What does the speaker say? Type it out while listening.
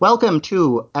Welcome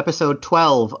to episode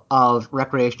 12 of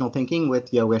Recreational Thinking with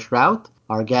Yogesh Routh.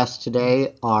 Our guests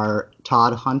today are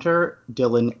Todd Hunter,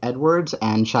 Dylan Edwards,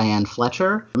 and Cheyenne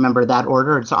Fletcher. Remember that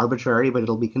order, it's arbitrary, but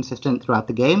it'll be consistent throughout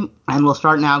the game. And we'll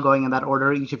start now going in that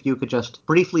order. Each of you could just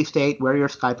briefly state where you're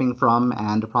Skyping from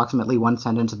and approximately one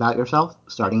sentence about yourself,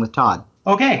 starting with Todd.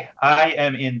 Okay, I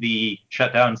am in the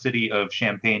shutdown city of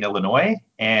Champaign, Illinois,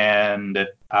 and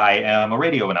I am a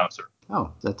radio announcer. Oh,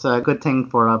 that's a good thing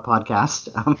for a podcast.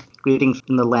 Greetings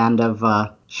from the land of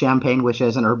champagne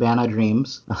wishes and Urbana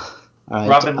dreams. All right,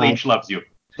 Robin Leach loves you.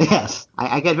 Yes,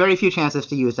 I get very few chances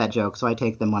to use that joke, so I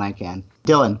take them when I can.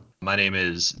 Dylan. My name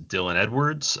is Dylan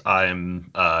Edwards.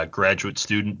 I'm a graduate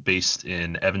student based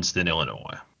in Evanston,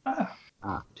 Illinois.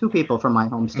 Two people from my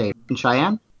home state. And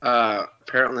Cheyenne?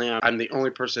 Apparently, I'm the only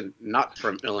person not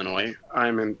from Illinois.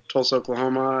 I'm in Tulsa,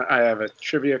 Oklahoma. I have a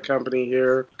trivia company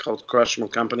here called Questionable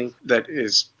Company that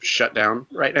is shut down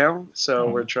right now. So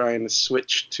we're trying to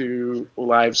switch to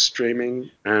live streaming.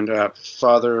 And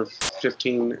father of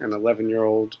 15 and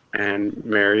 11-year-old and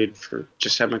married for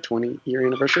just had my 20-year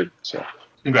anniversary. So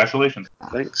Congratulations.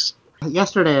 Thanks.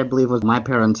 Yesterday, I believe, was my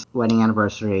parents' wedding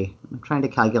anniversary. I'm trying to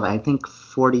calculate. I think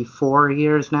 44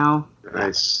 years now.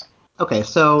 Nice. Okay,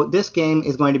 so this game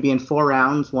is going to be in 4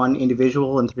 rounds, 1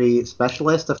 individual and 3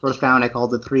 specialists. The first round I call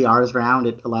the 3 R's round.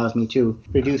 It allows me to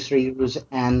reduce, reuse,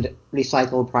 and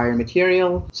recycle prior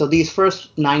material. So these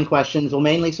first 9 questions will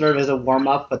mainly serve as a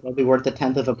warm-up, but they'll be worth a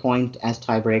 1/10 of a point as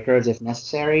tiebreakers if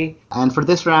necessary. And for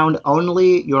this round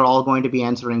only, you're all going to be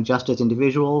answering just as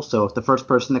individuals. So if the first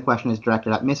person the question is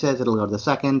directed at misses, it'll go to the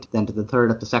second, then to the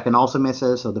third if the second also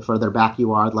misses. So the further back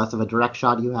you are, the less of a direct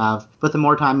shot you have. But the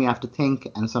more time you have to think,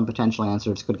 and some potential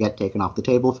answers could get taken off the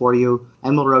table for you.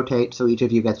 And we'll rotate, so each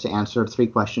of you gets to answer 3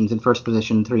 questions in first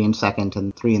position, 3 in second,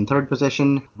 and 3 in third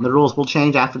position. The rules will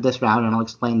change after this round, and I'll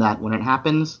explain that when it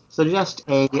happens. So just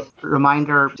a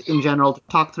reminder, in general, to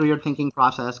talk through your thinking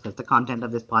process, because the content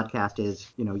of this podcast is,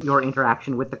 your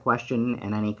interaction with the question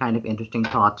and any kind of interesting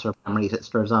thoughts or memories it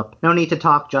stirs up. No need to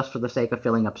talk just for the sake of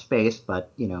filling up space, but,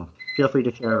 feel free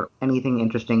to share anything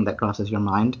interesting that crosses your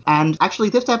mind. And actually,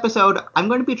 this episode, I'm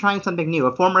going to be trying something new.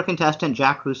 A former contestant,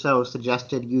 Jack Rousseau,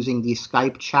 suggested using the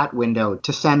Skype chat window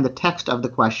to send the text of the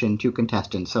question to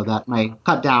contestants, so that might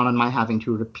cut down on my having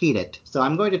to repeat it. So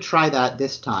I'm going to try that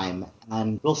this time,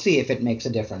 and we'll see if it makes a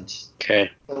difference.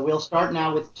 Okay. So we'll start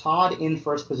now with Todd in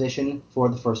first position for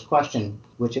the first question,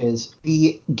 which is,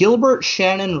 the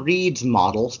Gilbert-Shannon-Reeds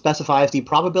model specifies the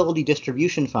probability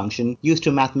distribution function used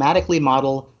to mathematically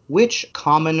model which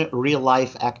common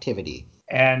real-life activity?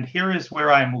 And here is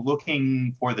where I'm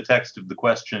looking for the text of the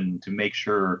question to make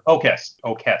sure.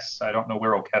 OKES. I don't know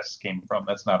where OKES came from.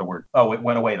 That's not a word. Oh, it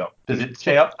went away, though. Does it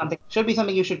stay up? Should be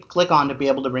something you should click on to be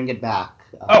able to bring it back.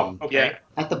 Okay. Yeah.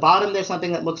 At the bottom, there's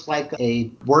something that looks like a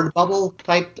word bubble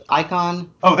type icon.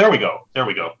 Oh, there we go.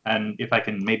 And if I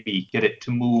can maybe get it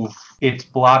to move, it's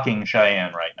blocking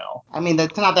Cheyenne right now. I mean,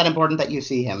 it's not that important that you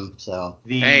see him, so.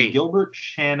 The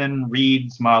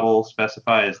Gilbert-Shannon-Reeds model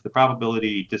specifies the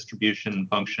probability distribution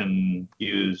function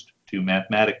used to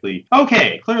mathematically.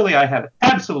 Okay, clearly I have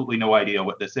absolutely no idea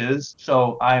what this is,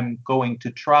 so I'm going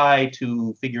to try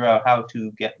to figure out how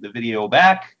to get the video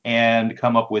back and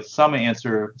come up with some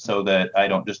answer so that I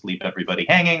don't just leave everybody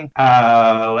hanging.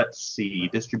 Let's see,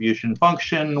 distribution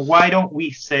function. Why don't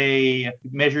we say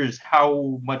measures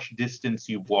how much distance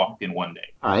you've walked in one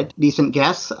day? All right, decent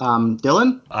guess.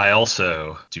 Dylan? I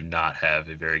also do not have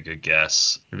a very good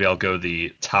guess. Maybe I'll go the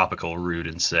topical route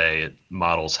and say it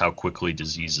models how quickly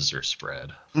diseases are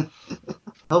spread.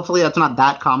 Hopefully that's not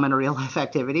that common a real-life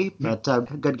activity, but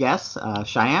good guess.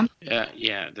 Cheyenne?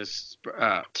 Yeah, this is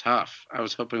tough. I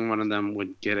was hoping one of them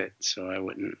would get it so I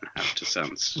wouldn't have to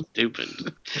sound stupid.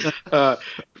 The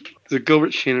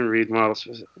Gilbert-Shannon-Reed model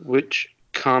says, which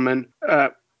common,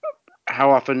 how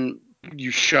often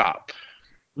you shop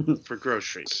for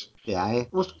groceries? Yeah, I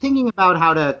was thinking about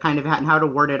how to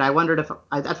word it. I wondered if,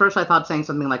 at first I thought saying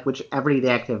something like which everyday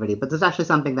activity, but there's actually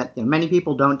something that many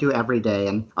people don't do every day,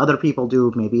 and other people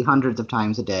do maybe hundreds of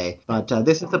times a day. But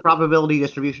this is the probability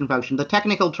distribution function. The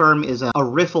technical term is a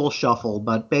riffle shuffle,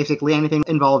 but basically anything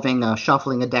involving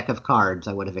shuffling a deck of cards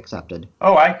I would have accepted.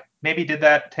 Oh, I maybe did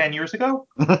that 10 years ago?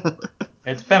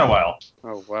 It's been a while.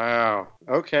 Oh, wow.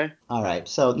 Okay. All right,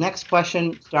 so next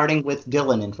question, starting with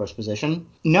Dylan in first position.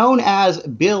 Known as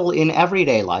Bill in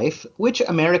everyday life, which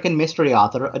American mystery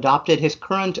author adopted his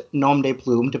current nom de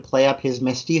plume to play up his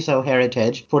mestizo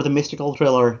heritage for the mystical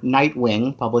thriller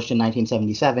Nightwing, published in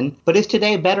 1977, but is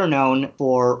today better known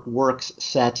for works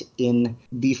set in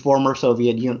the former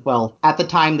Soviet Union, well, at the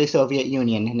time the Soviet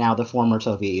Union, now the former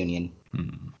Soviet Union?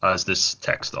 Is this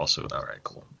text also? All right,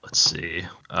 cool. Let's see.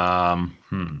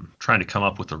 Trying to come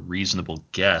up with a reasonable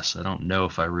guess. I don't know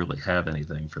if I really have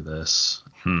anything for this.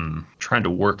 Trying to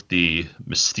work the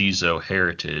mestizo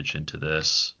heritage into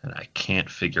this, and I can't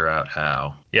figure out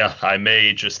how. Yeah, I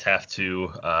may just have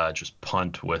to just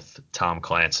punt with Tom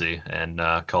Clancy and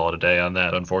call it a day on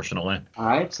that, unfortunately. All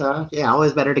right, so yeah,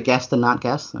 always better to guess than not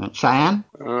guess. Cheyenne?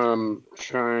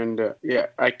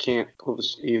 I can't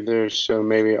close either, so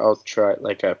maybe I'll try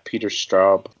like a Peter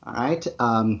Straub. All right,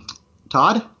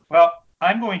 Todd? Well,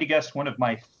 I'm going to guess one of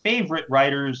my favorite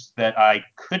writers that I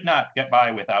could not get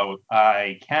by without.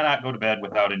 I cannot go to bed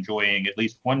without enjoying at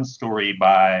least one story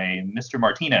by Mr.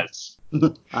 Martinez.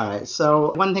 All right.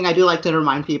 So one thing I do like to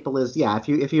remind people is, yeah, if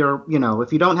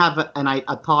you don't have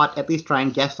a thought, at least try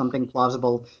and guess something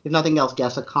plausible. If nothing else,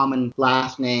 guess a common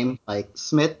last name like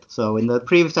Smith. So in the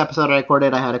previous episode I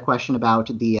recorded, I had a question about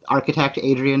the architect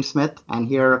Adrian Smith, and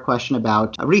here a question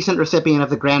about a recent recipient of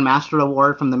the Grand Master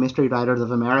Award from the Mystery Writers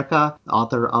of America,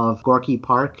 author of Gorky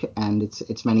Park and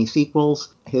its many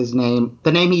sequels. The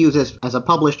name he uses as a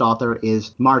published author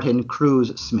is Martin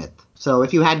Cruz Smith. So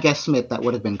if you had guessed Smith, that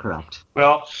would have been correct.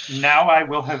 Well, now I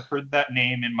will have heard that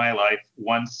name in my life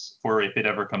once for if it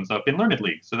ever comes up in Learned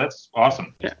League. So that's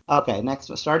awesome. Yeah. Okay,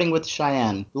 next, starting with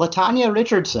Cheyenne. LaTanya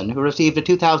Richardson, who received a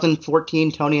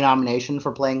 2014 Tony nomination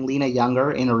for playing Lena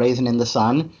Younger in A Raisin in the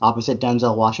Sun, opposite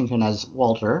Denzel Washington as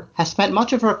Walter, has spent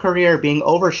much of her career being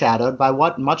overshadowed by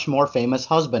what much more famous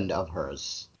husband of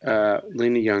hers?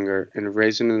 Lena Younger and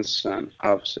Raisin in the Sun,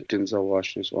 opposite Denzel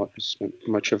Washington's Walter, spent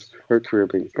much of her career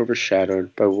being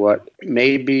overshadowed by what?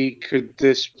 Maybe could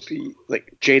this be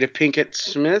like Jada Pinkett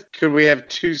Smith? Could we have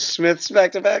two Smiths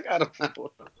back to back? I don't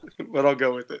know, but I'll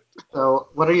go with it. So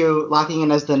what are you locking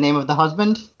in as the name of the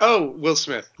husband? Oh, Will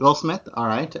Smith. Will Smith. All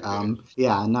right. I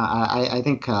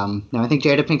think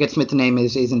Jada Pinkett Smith's name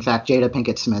is in fact Jada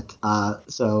Pinkett Smith.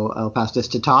 So I'll pass this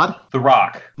to Todd. The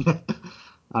Rock.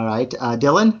 All right,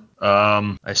 Dylan.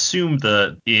 I assume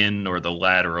the in or the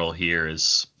lateral here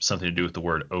is something to do with the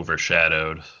word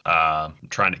overshadowed. I'm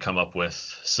trying to come up with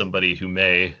somebody who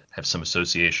may have some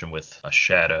association with a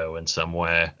shadow in some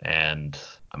way, and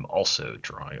I'm also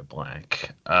drawing a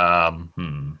blank.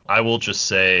 I will just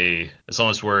say, as long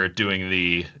as we're doing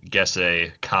the guess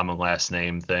a common last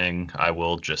name thing, I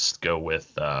will just go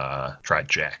with try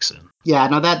Jackson. Yeah,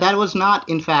 no, that was not,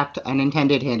 in fact, an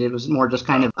intended hint. It was more just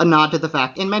kind of a nod to the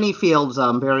fact. In many fields,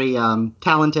 very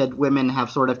talented women have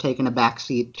sort of taken a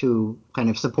backseat to kind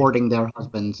of supporting their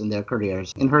husbands in their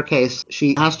careers. In her case,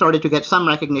 she has started to get some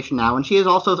recognition now, and she is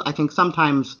also, I think,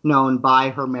 sometimes known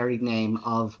by her married name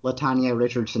of LaTanya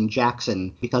Richardson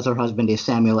Jackson, because her husband is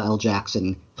Samuel L.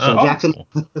 Jackson. So Jackson.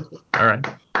 Cool. All right.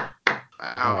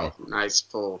 Wow, nice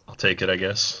pull. I'll take it, I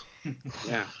guess.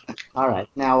 Yeah. All right.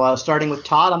 Now, starting with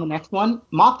Todd on the next one.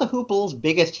 Mott the Hoople's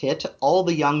biggest hit, All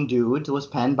the Young Dudes, was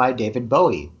penned by David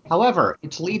Bowie. However,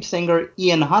 its lead singer,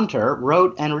 Ian Hunter,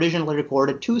 wrote and originally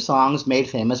recorded two songs made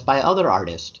famous by other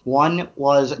artists. One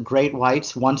was Great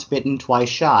White's Once Bitten, Twice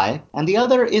Shy, and the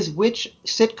other is which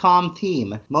sitcom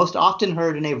theme, most often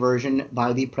heard in a version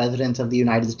by the President of the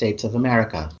United States of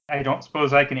America? I don't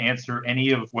suppose I can answer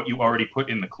any of what you already put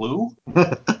in the clue.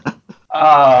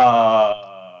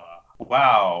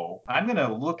 Wow. I'm going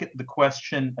to look at the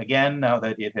question again now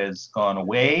that it has gone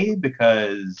away,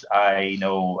 because I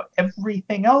know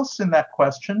everything else in that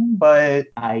question, but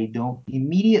I don't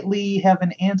immediately have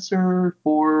an answer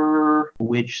for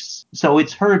which. So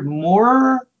it's heard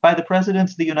more by the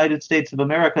presidents of the United States of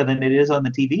America than it is on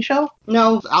the TV show?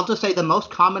 No, I'll just say the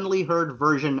most commonly heard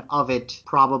version of it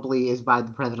probably is by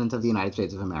the President of the United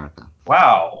States of America.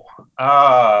 Wow.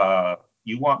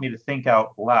 You want me to think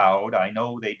out loud. I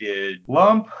know they did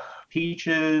Lump,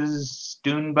 Peaches,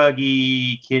 Dune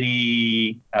Buggy,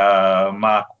 Kitty,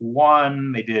 Mach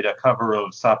 1. They did a cover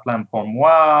of Ça Plane pour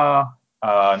moi.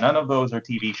 None of those are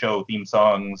TV show theme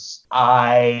songs.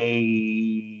 I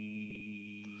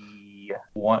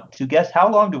want to guess. How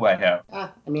long do I have?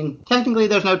 Technically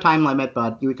there's no time limit,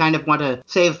 but you kind of want to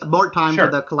save more time Sure.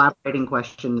 for the collaborating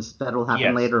questions that will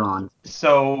happen later on.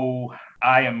 So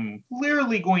I am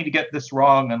clearly going to get this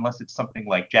wrong unless it's something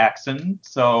like Jackson.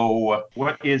 So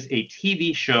what is a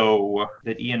TV show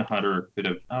that Ian Hunter could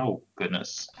have... Oh,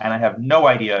 goodness. And I have no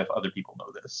idea if other people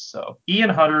know this. So Ian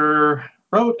Hunter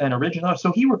wrote an original...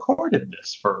 So he recorded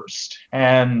this first.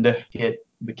 And it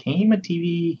became a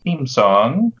TV theme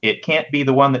song. It can't be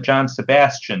the one that John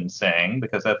Sebastian sang,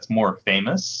 because that's more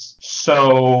famous.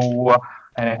 So...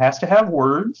 And it has to have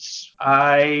words.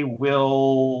 I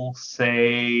will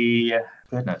say,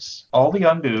 goodness, All the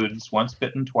Young Dudes, Once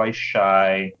Bitten, Twice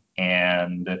Shy,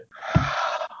 and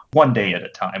one day at a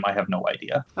time. I have no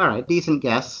idea. All right, decent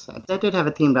guess. I did have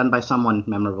a theme done by someone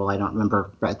memorable. I don't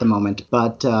remember right at the moment.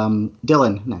 But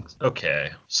Dylan, next.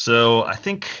 Okay, so I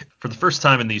think for the first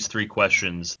time in these three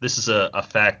questions, this is a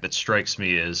fact that strikes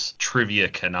me as trivia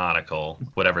canonical,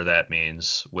 whatever that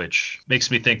means, which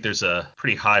makes me think there's a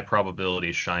pretty high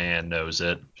probability Cheyenne knows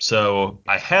it. So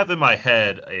I have in my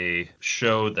head a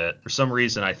show that for some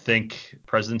reason I think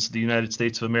presidents of the United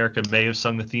States of America may have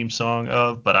sung the theme song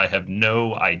of, but I have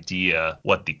no idea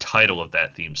what the title of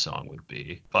that theme song would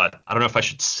be. But I don't know if I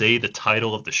should say the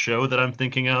title of the show that I'm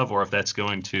thinking of, or if that's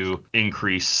going to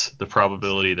increase the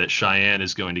probability that Cheyenne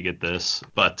is going to get this.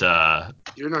 But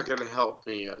You're not going to help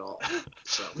me at all.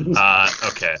 So.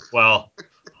 Okay. Well,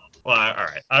 all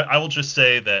right. I will just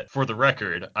say that for the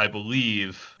record, I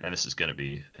believe, and this is going to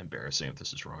be embarrassing if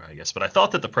this is wrong, I guess, but I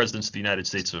thought that the presidents of the United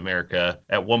States of America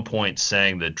at one point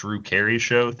sang the Drew Carey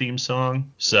Show theme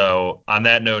song. So on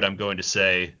that note, I'm going to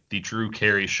say the Drew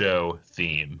Carey Show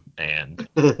theme, and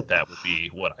that would be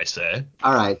what I say.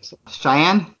 All right,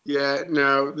 Cheyenne? Yeah,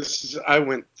 no, I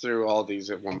went through all these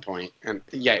at one point, and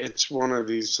yeah, it's one of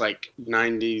these like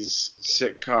 90s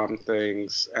sitcom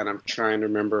things, and I'm trying to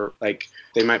remember, like,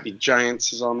 They Might Be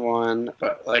Giants is on one,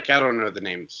 but like I don't know the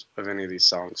names of any of these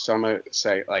songs, so I'm gonna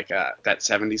say like that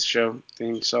 70s show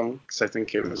theme song, because I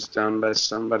think it was done by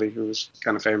somebody who was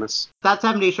kind of famous. That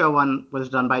 70s Show one was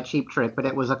done by Cheap Trick, but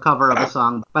it was a cover of a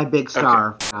song by Big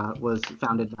Star. Okay. Was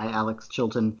founded by Alex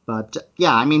Chilton. But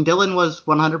yeah, I mean, Dylan was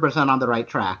 100% on the right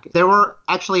track. There were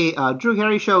actually, Drew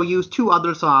Carey Show used two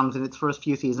other songs in its first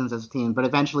few seasons as a team, but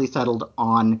eventually settled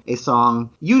on a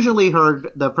song usually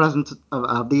heard, the Presidents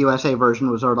of the USA version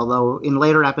was heard, although in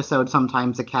later episodes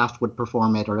sometimes the cast would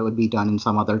perform it or it would be done in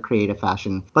some other creative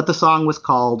fashion. But the song was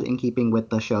called, in keeping with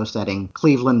the show setting,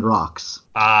 Cleveland Rocks.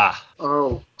 Ah.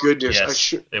 Oh, goodness.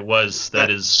 Yes, it was. That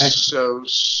is so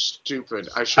stupid.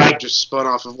 I should have just spun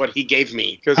off of what he gave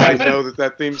me, because I know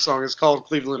that theme song is called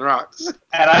Cleveland Rocks.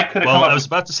 And I could have Well, I was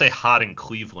about to say Hot in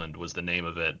Cleveland was the name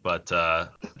of it, but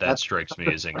that strikes me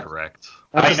as incorrect.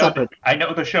 I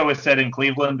know the show is set in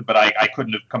Cleveland, but I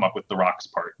couldn't have come up with the Rocks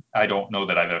part. I don't know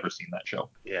that I've ever seen that show.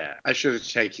 Yeah, I should have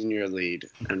taken your lead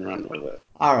and run with it.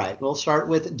 All right, we'll start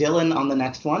with Dylan on the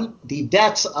next one. The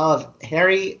deaths of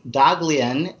Harry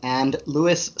Daghlian and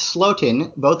Louis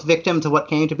Slotin, both victims of what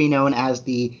came to be known as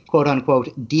the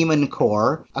quote-unquote Demon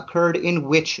Corps, occurred in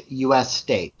which U.S.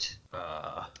 state?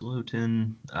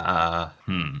 Slotin.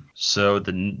 So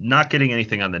not getting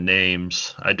anything on the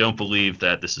names, I don't believe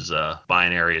that this is a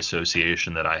binary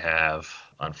association that I have,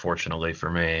 unfortunately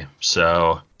for me.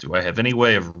 So do I have any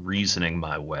way of reasoning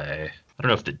my way? I don't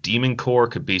know if the Demon Corps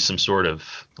could be some sort of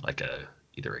like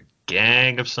either a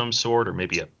gang of some sort or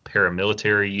maybe a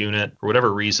paramilitary unit. For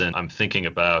whatever reason, I'm thinking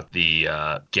about the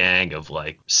gang of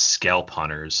like scalp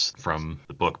hunters from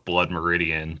the book Blood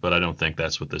Meridian, but I don't think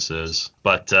that's what this is.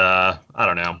 But I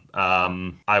don't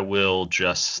know. I will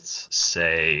just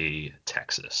say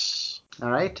Texas. All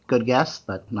right, good guess,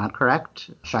 but not correct.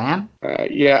 Cheyenne?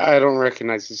 Yeah, I don't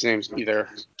recognize these names either.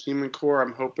 Demon Corps,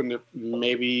 I'm hoping that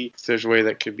maybe there's a way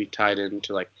that could be tied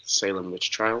into like Salem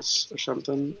witch trials or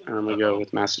something. I'm going to go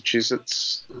with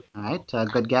Massachusetts. All right,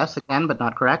 good guess again, but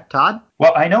not correct. Todd?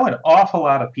 Well, I know an awful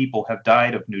lot of people have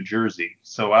died of New Jersey,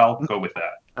 so I'll go with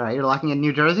that. All right, you're locking in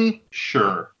New Jersey?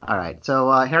 Sure. All right,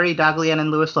 so Harry Daghlian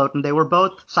and Louis Slotin, they were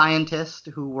both scientists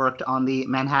who worked on the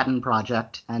Manhattan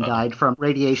Project and died from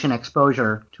radiation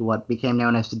exposure to what became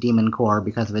known as the Demon Corps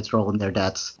because of its role in their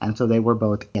deaths. And so they were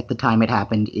both, at the time it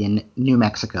happened, in New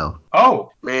Mexico.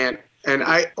 Oh! Man, and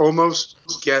I almost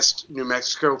guessed New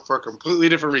Mexico for a completely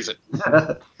different reason.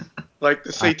 Like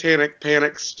the satanic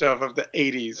panic stuff of the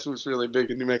 80s was really big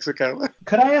in New Mexico.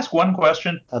 Could I ask one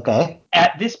question? Okay.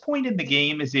 At this point in the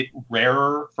game, is it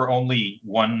rarer for only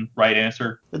one right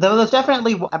answer? There was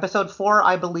definitely, episode 4,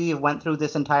 I believe, went through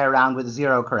this entire round with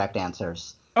 0 correct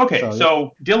answers. Okay,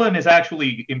 so Dylan is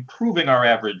actually improving our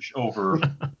average over...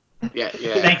 Yeah.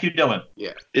 Thank you, Dylan.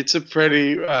 Yeah, it's a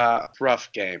pretty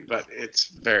rough game, but it's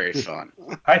very fun.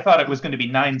 I thought it was going to be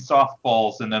 9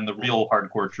 softballs and then the real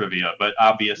hardcore trivia, but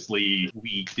obviously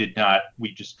we did not.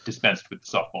 We just dispensed with the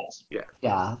softballs.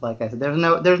 Yeah, like I said,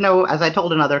 there's no, as I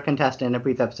told another contestant in a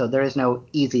brief episode, there is no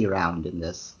easy round in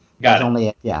this. Got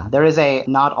it. There is a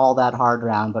not all that hard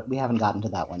round, but we haven't gotten to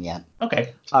that one yet.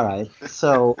 Okay. All right,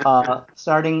 so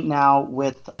starting now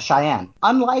with Cheyenne.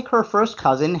 Unlike her first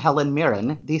cousin, Helen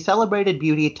Mirren, the celebrated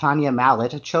beauty Tanya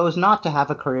Mallet chose not to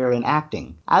have a career in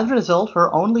acting. As a result,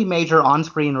 her only major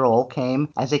on-screen role came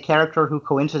as a character who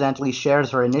coincidentally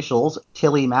shares her initials,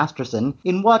 Tilly Masterson,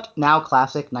 in what now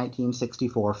classic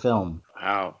 1964 film?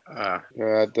 Wow.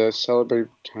 The celebrated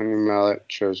Tony Mallet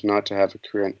chose not to have a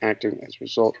career in acting. As a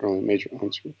result, her only major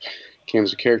on-screen came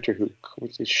as a character who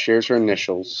shares her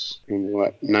initials in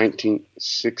what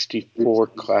 1964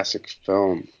 classic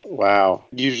film. Wow.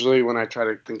 Usually when I try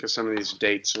to think of some of these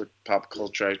dates with pop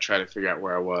culture, I try to figure out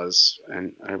where I was,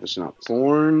 and I was not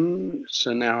born,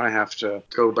 so now I have to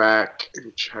go back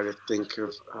and try to think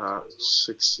of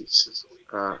 66.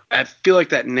 I feel like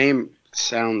that name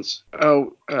sounds.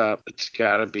 It's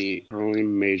gotta be her only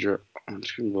major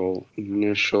on-screen role.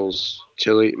 Initials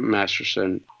Tilly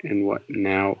Masterson in what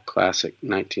now classic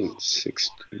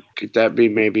 1960. Could that be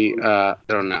maybe? I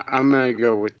don't know. I'm gonna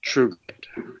go with True Grit.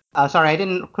 Sorry, I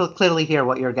didn't clearly hear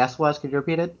what your guess was. Could you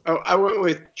repeat it? Oh, I went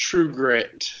with True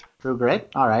Grit. True Grit.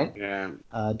 All right. Yeah.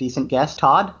 Decent guess.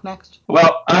 Todd, next.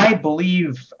 Well, I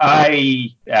believe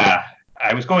I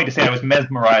was going to say I was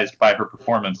mesmerized by her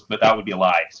performance, but that would be a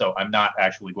lie. So I'm not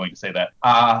actually going to say that.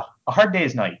 A Hard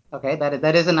Day's Night. Okay, that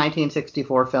is a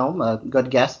 1964 film. A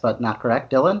good guess, but not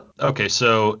correct. Dylan? Okay,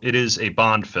 so it is a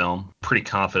Bond film. Pretty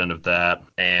confident of that.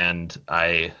 And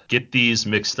I get these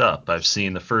mixed up. I've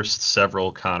seen the first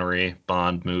several Connery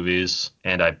Bond movies,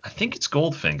 and I think it's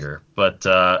Goldfinger. But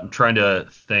I'm trying to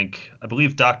think. I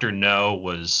believe Dr. No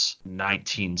was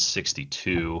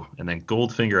 1962, and then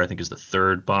Goldfinger I think is the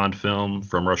third Bond film.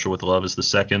 From Russia with Love is the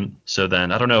second. So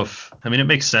then I don't know if it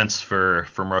makes sense for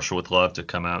From Russia with Love to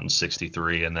come out in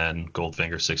 63 and then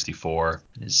Goldfinger 64.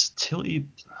 Is Tilly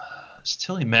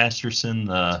Masterson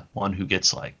the one who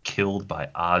gets like killed by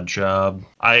Odd Job?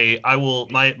 My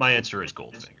answer is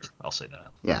Goldfinger. I'll say that.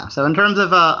 Yeah, so in terms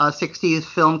of a 60s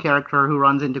film character who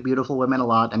runs into beautiful women a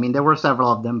lot, I mean, there were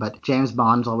several of them, but James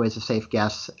Bond's always a safe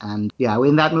guess. And yeah,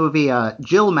 in that movie,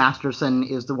 Jill Masterson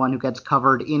is the one who gets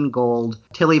covered in gold.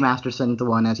 Tilly Masterson, the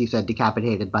one, as you said,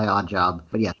 decapitated by Odd Job.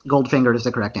 But yeah, Goldfinger is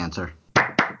the correct answer.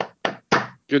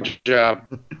 Good job.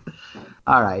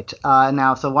 All right.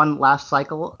 Now, so one last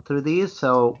cycle through these.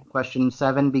 So question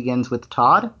 7 begins with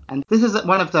Todd. And this is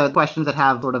one of the questions that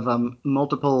have sort of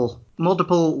multiple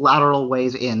lateral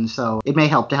ways in, so it may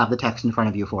help to have the text in front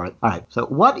of you for it. All right. So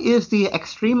what is the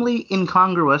extremely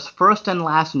incongruous first and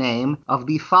last name of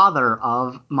the father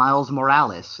of Miles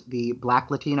Morales, the Black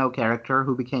Latino character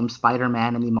who became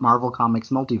Spider-Man in the Marvel Comics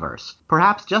multiverse?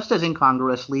 Perhaps just as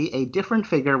incongruously, a different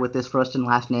figure with this first and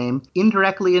last name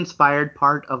indirectly inspired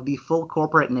part of the full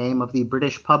corporate name of the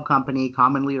British pub company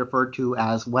commonly referred to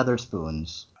as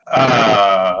Wetherspoons.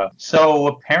 So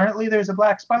apparently there's a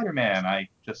Black Spider-Man. I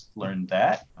just learned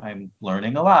that. I'm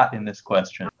learning a lot in this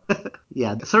question.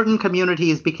 Yeah, certain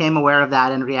communities became aware of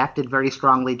that and reacted very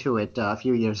strongly to it a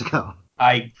few years ago.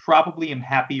 I probably am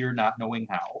happier not knowing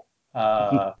how.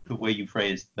 The way you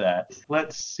phrased that.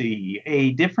 Let's see.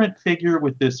 A different figure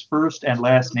with this first and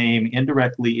last name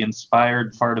indirectly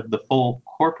inspired part of the full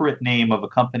corporate name of a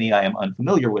company I am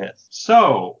unfamiliar with.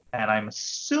 So, and I'm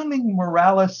assuming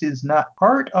Morales is not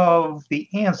part of the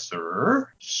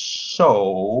answer.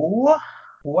 So,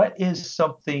 what is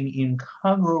something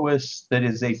incongruous that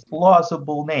is a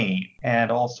plausible name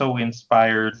and also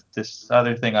inspired this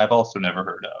other thing I've also never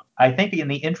heard of? I think in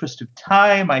the interest of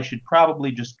time, I should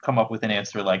probably just come up with an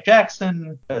answer like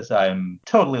Jackson, because I'm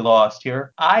totally lost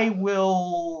here. I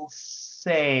will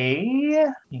say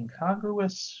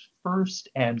incongruous first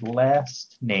and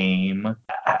last name.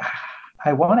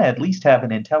 I want to at least have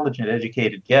an intelligent,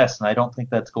 educated guess, and I don't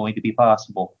think that's going to be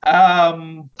possible.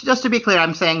 Just to be clear,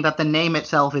 I'm saying that the name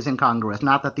itself is incongruous,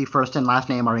 not that the first and last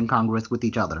name are incongruous with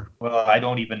each other. Well, I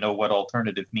don't even know what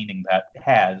alternative meaning that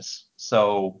has.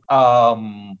 So,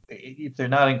 if they're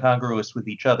not incongruous with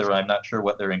each other, I'm not sure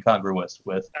what they're incongruous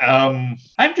with. I'm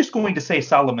just going to say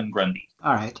Solomon Grundy.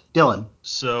 All right. Dylan.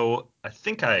 So I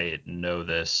think I know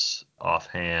this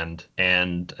offhand,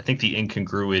 and I think the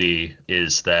incongruity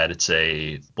is that it's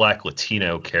a Black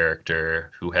Latino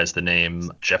character who has the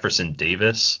name Jefferson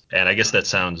Davis, and I guess that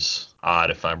sounds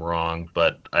odd if I'm wrong,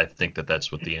 but I think that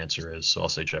that's what the answer is, so I'll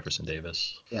say Jefferson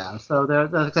Davis. Yeah, so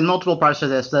there's multiple parts to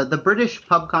this. The British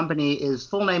pub company,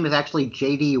 full name is actually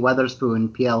J.D. Wetherspoon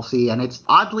PLC, and it's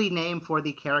oddly named for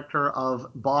the character of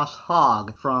Boss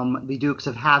Hogg from The Dukes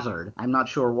of Hazzard. I'm not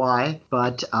sure why,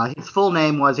 but his full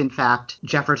name was in fact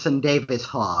Jefferson Davis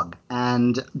Hogg.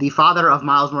 And the father of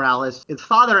Miles Morales, his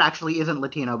father actually isn't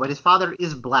Latino, but his father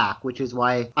is black, which is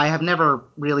why I have never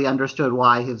really understood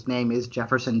why his name is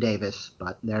Jefferson Davis. this,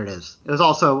 but there it is. It was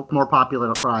also more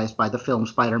popularized by the film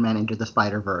Spider-Man Into the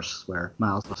Spider-Verse, where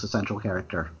Miles was the central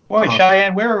character. Boy,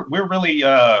 Cheyenne, we're really.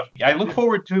 I look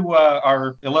forward to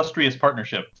our illustrious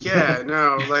partnership. Yeah,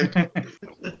 no, like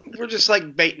we're just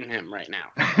like baiting him right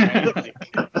now. Right? Like,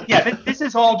 Yeah, this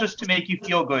is all just to make you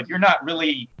feel good. You're not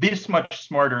really this much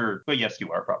smarter, but yes,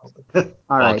 you are probably. All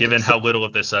Well, right. given how little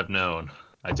of this I've known,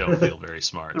 I don't feel very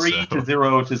smart. 3 so. to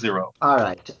 0 to 0. All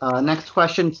right. Next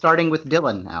question, starting with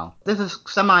Dylan now. This is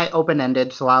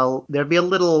semi-open-ended, so there'll be a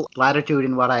little latitude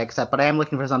in what I accept, but I am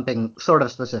looking for something sort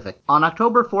of specific. On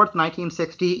October 4th,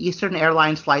 1960, Eastern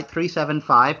Airlines Flight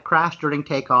 375 crashed during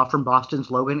takeoff from Boston's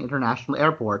Logan International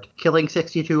Airport, killing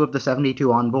 62 of the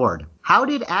 72 on board. How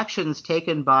did actions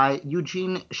taken by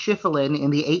Eugene Schieffelin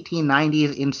in the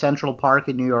 1890s in Central Park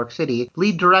in New York City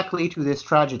lead directly to this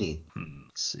tragedy?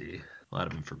 Let's see. A lot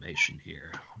of information here.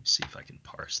 Let me see if I can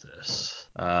parse this.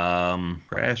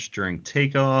 Crash during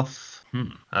takeoff.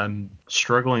 I'm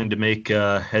struggling to make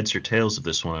heads or tails of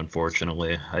this one,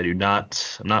 unfortunately. I'm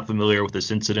not familiar with this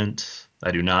incident.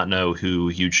 I do not know who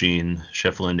Eugene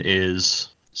Schieffelin is.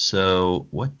 So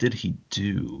what did he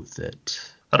do that...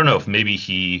 I don't know if maybe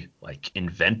he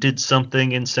invented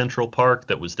something in Central Park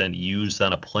that was then used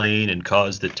on a plane and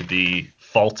caused it to be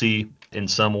faulty in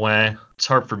some way. It's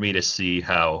hard for me to see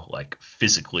how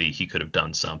physically he could have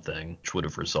done something which would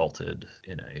have resulted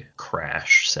in a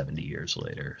crash 70 years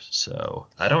later. So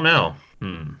I don't know.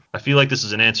 I feel like this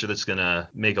is an answer that's going to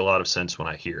make a lot of sense when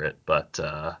I hear it, but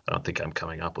I don't think I'm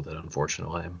coming up with it,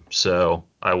 unfortunately. So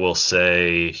I will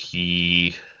say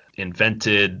he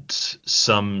invented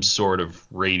some sort of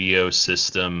radio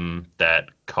system that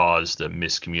caused a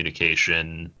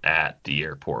miscommunication at the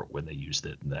airport when they used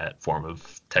it. And that form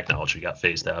of technology got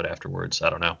phased out afterwards. I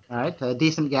don't know. All right, a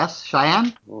decent guess.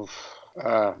 Cheyenne?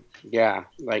 yeah,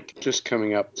 just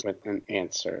coming up with an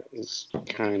answer is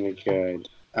kind of good.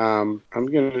 I'm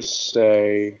going to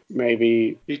say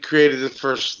maybe he created the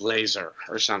first laser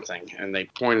or something, and they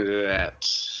pointed it at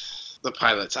the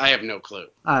pilots. I have no clue.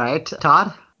 All right,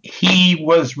 Todd? He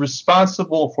was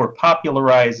responsible for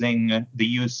popularizing the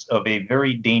use of a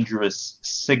very dangerous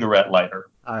cigarette lighter.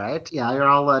 All right. Yeah, you're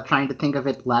all trying to think of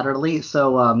it laterally.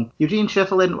 So Eugene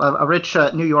Schieffelin, a rich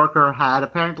New Yorker, had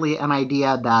apparently an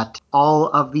idea that all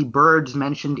of the birds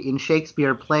mentioned in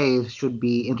Shakespeare plays should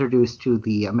be introduced to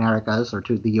the Americas or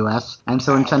to the U.S. And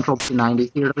so in Central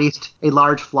 1990s, he released a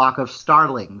large flock of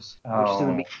starlings, which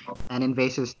soon became an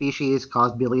invasive species,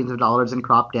 caused billions of dollars in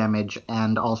crop damage,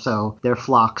 and also their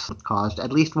flocks caused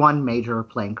at least one major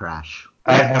plane crash.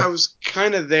 I was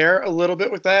kind of there a little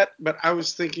bit with that, but I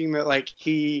was thinking that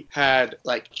he had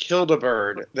killed a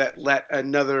bird that let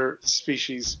another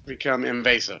species become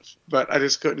invasive, but I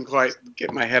just couldn't quite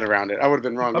get my head around it. I would have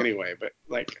been wrong anyway, but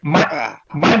my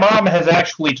mom has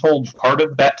actually told part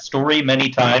of that story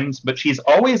many times, but she's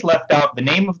always left out the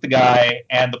name of the guy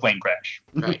and the plane crash.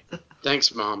 Right.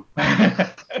 Thanks, Mom.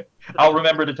 I'll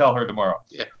remember to tell her tomorrow.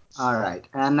 Yeah. All right.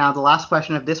 And now the last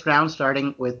question of this round,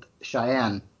 starting with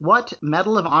Cheyenne. What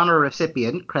Medal of Honor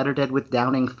recipient, credited with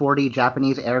downing 40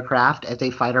 Japanese aircraft as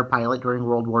a fighter pilot during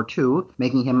World War II,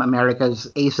 making him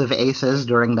America's ace of aces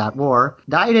during that war,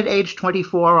 died at age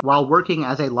 24 while working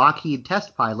as a Lockheed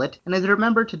test pilot, and is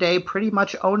remembered today pretty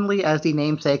much only as the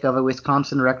namesake of a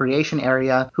Wisconsin recreation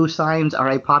area whose signs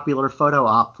are a popular photo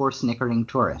op for snickering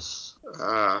tourists?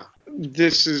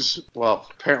 This is,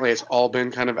 apparently it's all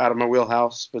been kind of out of my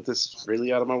wheelhouse, but this is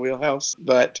really out of my wheelhouse.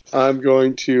 But I'm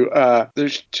going to,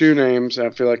 there's two names. I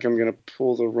feel like I'm going to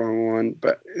pull the wrong one,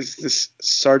 but is this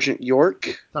Sergeant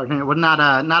York? Sergeant, well, not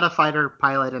a fighter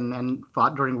pilot and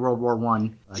fought during World War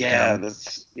I.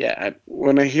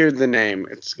 When I hear the name,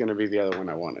 it's going to be the other one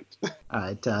I wanted. All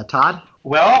right, Todd?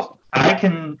 Well, I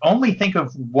can only think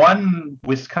of one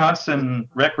Wisconsin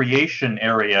recreation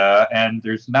area, and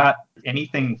there's not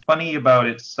anything funny about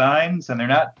its signs, and they're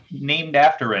not named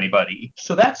after anybody.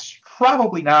 So that's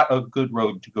probably not a good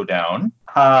road to go down.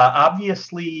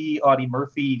 Obviously, Audie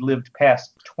Murphy lived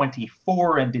past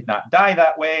 24 and did not die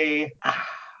that way.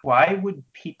 Why would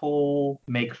people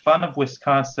make fun of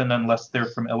Wisconsin unless they're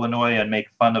from Illinois and make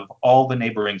fun of all the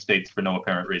neighboring states for no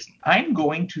apparent reason? I'm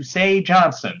going to say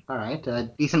Johnson. All right,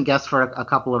 decent guess for a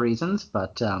couple of reasons,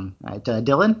 but all right,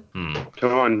 Dylan?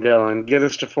 Come on, Dylan, get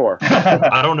us to 4.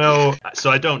 I don't know.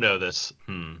 So I don't know this.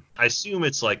 I assume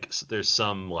it's there's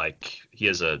some he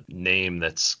has a name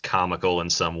that's comical in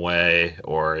some way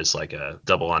or is a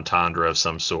double entendre of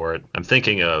some sort. I'm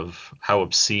thinking of how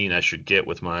obscene I should get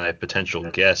with my potential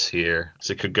guess here.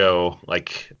 So it could go I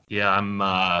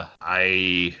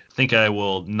think I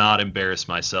will not embarrass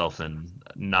myself and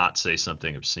not say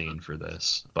something obscene for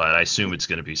this, but I assume it's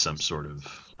going to be some sort of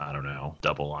I don't know,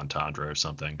 double entendre or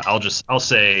something. I'll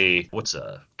say, what's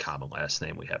a common last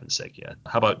name we haven't said yet?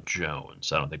 How about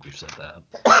Jones? I don't think we've said that.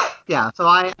 Yeah, so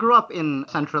I grew up in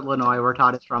central Illinois, where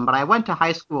Todd is from, but I went to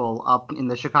high school up in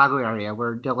the Chicago area,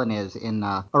 where Dylan is, in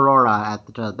Aurora at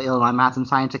the Illinois Math and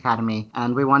Science Academy,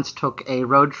 and we once took a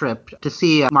road trip to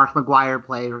see Mark McGwire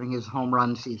play during his home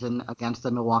run season against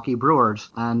the Milwaukee Brewers.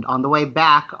 And on the way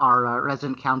back, our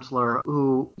resident counselor,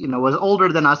 who was older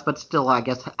than us, but still, I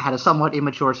guess, had a somewhat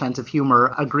immature sense of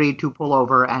humor, agreed to pull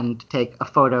over and take a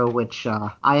photo, which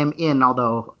I am in,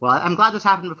 although, well, I'm glad this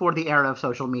happened before the era of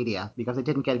social media, because it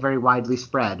didn't get very widely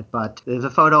spread, but there's a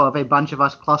photo of a bunch of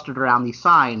us clustered around the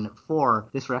sign for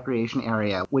this recreation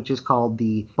area, which is called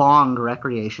the Bong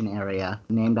Recreation Area,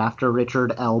 named after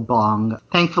Richard L. Bong.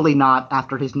 Thankfully not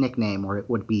after his nickname, or it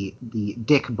would be the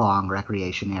Dick Bong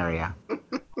Recreation Area.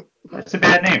 That's a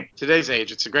bad name. Today's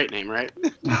age, it's a great name, right?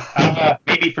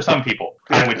 Maybe for some people.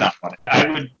 I would not want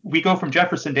it. We go from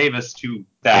Jefferson Davis to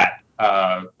that.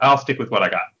 I'll stick with what I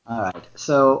got. All right,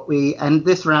 so we end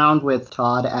this round with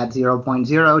Todd at 0.0,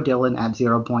 Dylan at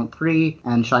 0.3,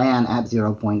 and Cheyenne at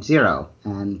 0.0.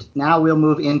 And now we'll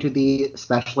move into the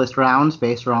specialist rounds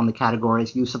based around the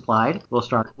categories you supplied. We'll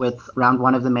start with round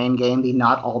 1 of the main game, the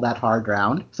not all that hard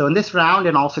round. So in this round,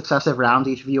 in all successive rounds,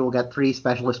 each of you will get 3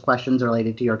 specialist questions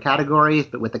related to your categories,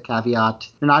 but with the caveat,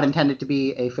 they're not intended to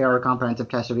be a fair or comprehensive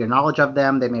test of your knowledge of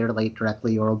them. They may relate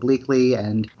directly or obliquely,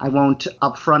 and I won't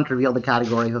upfront reveal the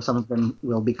categories, so some of them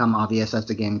will become obvious as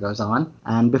the game goes on.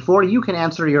 And before you can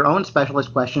answer your own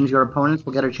specialist questions, your opponents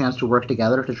will get a chance to work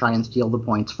together to try and steal the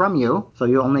points from you. So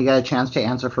you only get a chance to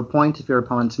answer for points if your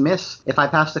opponents miss. If I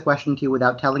pass the question to you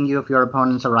without telling you if your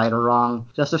opponents are right or wrong,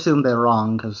 just assume they're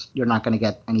wrong, because you're not going to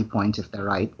get any points if they're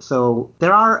right. So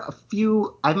there are a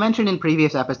few. I've mentioned in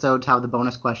previous episodes how the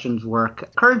bonus questions work.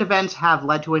 Current events have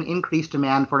led to an increased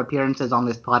demand for appearances on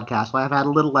this podcast, so I've had a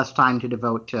little less time to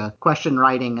devote to question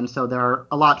writing, and so there are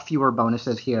a lot fewer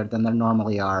bonuses here than there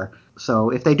normally are.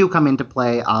 So if they do come into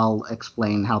play, I'll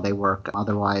explain how they work.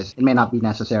 Otherwise, it may not be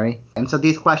necessary. And so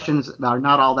these questions are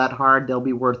not all that hard. They'll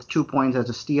be worth 2 points as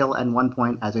a steal and 1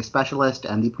 point as a specialist,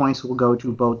 and the points will go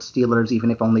to both stealers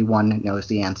even if only one knows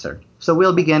the answer. So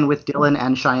we'll begin with Dylan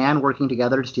and Cheyenne working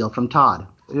together to steal from Todd.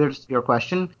 Here's your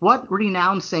question. What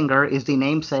renowned singer is the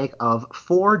namesake of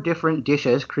 4 different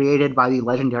dishes created by the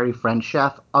legendary French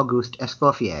chef Auguste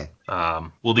Escoffier?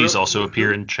 Will these also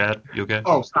appear in chat? You okay?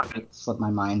 Oh, sorry. It slipped my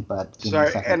mind, but give me a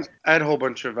Sorry, second. and I had a whole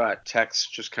bunch of texts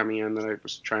just coming in that I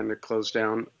was trying to close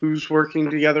down. Who's working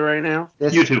together right now?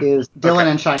 This You two. is Dylan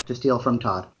Okay. and Cheyenne to steal from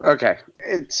Todd. Okay,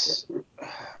 it's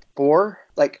 4.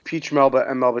 Like Peach Melba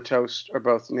and Melba Toast are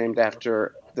both named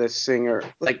after the singer,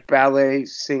 like ballet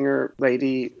singer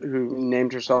lady who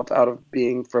named herself out of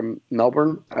being from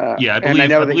Melbourne. Yeah, I and believe I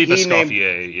know that he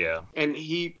Escoffier, yeah. And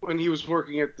when he was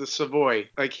working at the Savoy,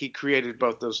 like he created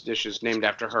both those dishes named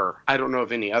after her. I don't know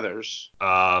of any others.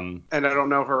 And I don't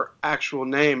know her actual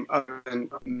name other than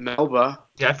Melba.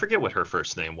 Yeah, I forget what her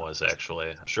first name was, actually.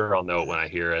 I'm sure I'll know it when I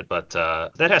hear it, but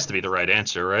that has to be the right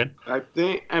answer, right?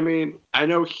 I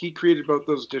know he created both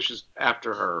those dishes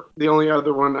after her. The only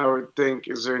other one I would think,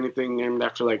 is there anything named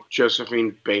after like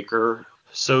Josephine Baker?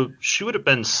 So she would have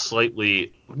been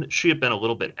wouldn't she have been a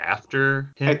little bit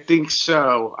after him? I think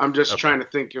so. I'm just Okay. trying to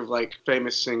think of like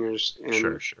famous singers in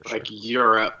Sure.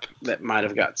 Europe that might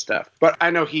have got stuff. But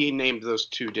I know he named those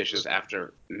 2 dishes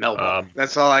after Melba.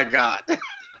 That's all I got.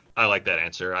 I like that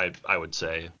answer. I would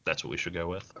say that's what we should go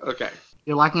with. Okay.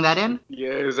 You're locking that in? Yeah,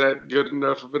 is that good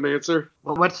enough of an answer?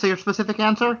 What's your specific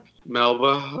answer?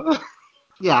 Melba.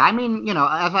 Yeah, I mean,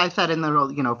 as I said in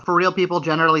the, for real people,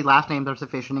 generally last names are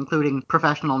sufficient, including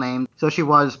professional names. So she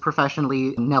was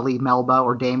professionally Nellie Melba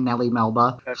or Dame Nellie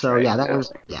Melba. That's so right. yeah, that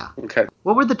was, yeah. Okay.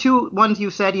 What were the 2 ones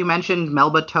you said? You mentioned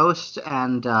Melba Toast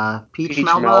and Peach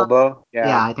Melba? Melba.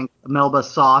 Yeah, I think Melba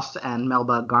Sauce and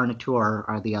Melba Garniture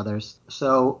are the others.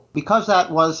 So because that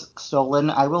was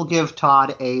stolen, I will give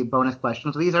Todd a bonus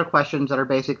question. So these are questions that are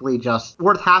basically just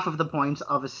worth half of the points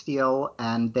of a steal,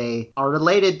 and they are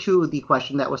related to the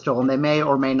question that was stolen. They may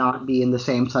or may not be in the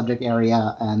same subject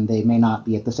area, and they may not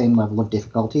be at the same level of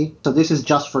difficulty. So this is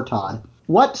just for Todd.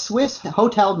 What Swiss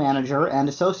hotel manager and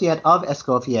associate of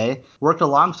Escoffier worked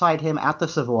alongside him at the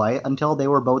Savoy until they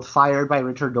were both fired by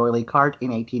Richard D'Oyly Carte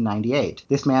in 1898?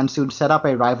 This man soon set up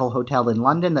a rival hotel in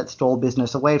London that stole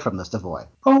business away from the Savoy.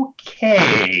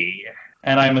 Okay.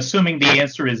 And I'm assuming the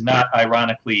answer is not,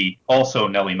 ironically, also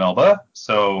Nellie Melba.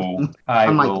 So I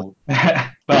Unlikely. will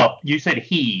Well, you said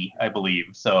he, I believe,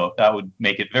 so that would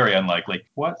make it very unlikely.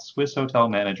 What Swiss hotel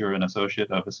manager and associate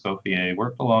of Escoffier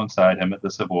worked alongside him at the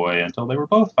Savoy until they were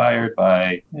both fired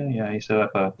by, he set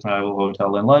up a rival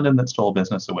hotel in London that stole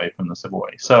business away from the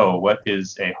Savoy. So what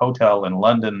is a hotel in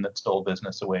London that stole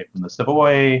business away from the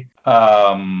Savoy?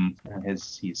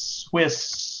 He's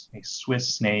Swiss, a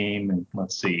Swiss name, and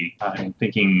let's see, I'm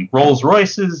thinking Rolls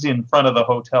Royces in front of the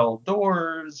hotel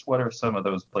doors. What are some of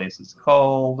those places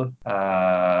called?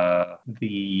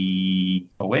 The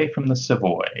away from the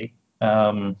Savoy.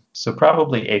 So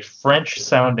probably a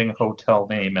French-sounding hotel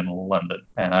name in London,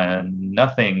 and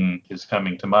nothing is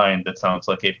coming to mind that sounds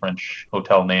like a French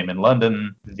hotel name in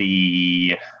London.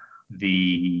 The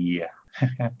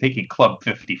I'm thinking Club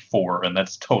 54, and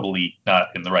that's totally not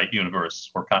in the right universe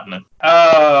or continent.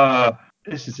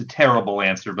 This is a terrible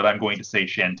answer, but I'm going to say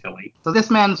Chantilly. So this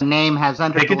man's name has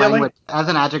entered the Piccadilly? language as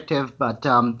an adjective, but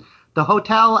the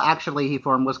hotel actually he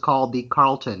formed was called the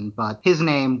Carlton, but his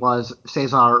name was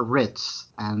Cesar Ritz.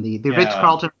 And the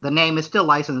Ritz-Carlton, the name is still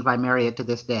licensed by Marriott to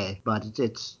this day, but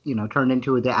it's turned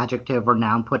into the adjective or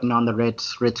noun putting on the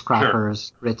Ritz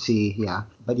crackers, sure. Ritzy, yeah.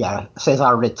 But yeah,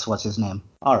 Cesar Ritz was his name.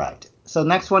 All right. So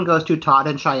next one goes to Todd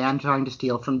and Cheyenne trying to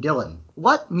steal from Dylan.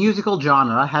 What musical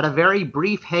genre had a very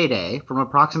brief heyday from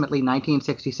approximately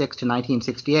 1966 to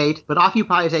 1968, but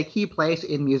occupies a key place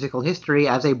in musical history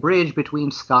as a bridge between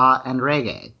ska and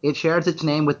reggae? It shares its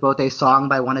name with both a song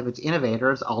by one of its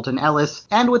innovators, Alton Ellis,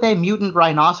 and with a mutant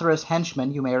rhinoceros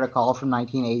henchman you may recall from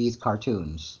 1980s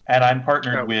cartoons. And I'm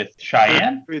partnered with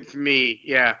Cheyenne? With me,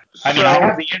 yeah. I mean, I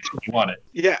have the answer you wanted.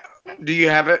 Yeah. Do you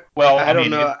have it? Well, I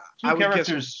don't know.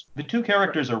 The two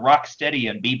characters are Rocksteady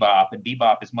and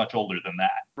Bebop is much older than that.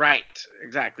 Right,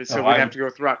 exactly. So we'd have to go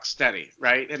with Rocksteady,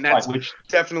 right? And that's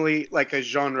definitely like a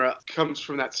genre, comes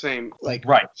from that same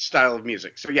style of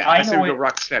music. So yeah, I say we go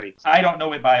Rocksteady. I don't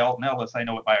know it by Alton Ellis. I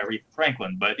know it by Aretha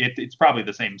Franklin, but it's probably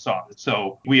the same song.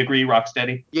 So we agree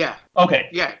Rocksteady? Yeah. Okay.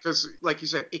 Yeah, because like you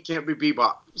said, it can't be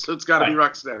Bebop, so it's got to be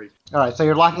Rocksteady. All right, so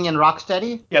you're locking in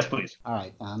Rocksteady? Yes, please. All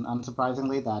right,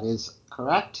 unsurprisingly, that is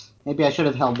correct. Maybe I should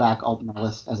have held back Alton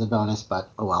Ellis as a bonus, but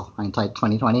oh well, hindsight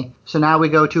 2020. So now we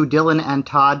go to Dylan and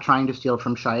Todd trying to steal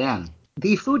from Cheyenne.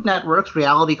 The Food Network's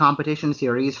reality competition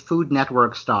series Food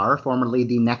Network Star, formerly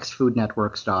the Next Food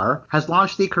Network Star, has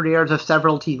launched the careers of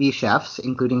several TV chefs,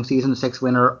 including Season 6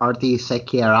 winner Arti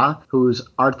Sequeira, whose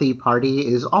Arti Party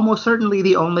is almost certainly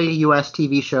the only U.S.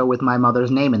 TV show with my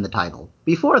mother's name in the title.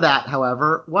 Before that,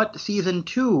 however, what Season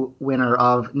 2 winner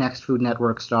of Next Food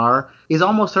Network Star is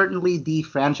almost certainly the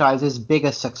franchise's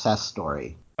biggest success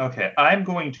story? Okay, I'm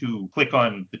going to click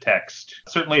on the text.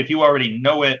 Certainly, if you already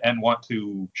know it and want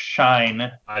to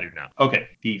shine. I do not. Okay,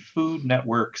 the Food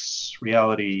Network's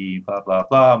reality, blah, blah,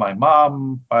 blah. My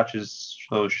mom watches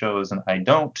those shows and I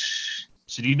don't.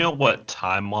 So do you know what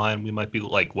timeline we might be,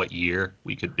 like what year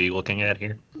we could be looking at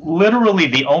here? Literally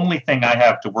the only thing I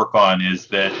have to work on is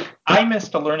that I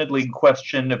missed a Learned League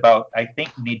question about, I think,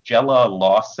 Nigella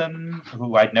Lawson,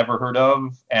 who I'd never heard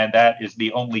of, and that is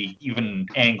the only even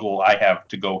angle I have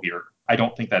to go here. I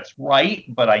don't think that's right,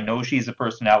 but I know she's a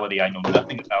personality I know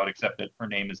nothing about except that her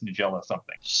name is Nigella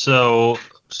something. So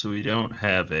we don't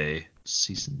have a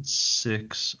Season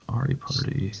 6 Ari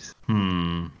Party.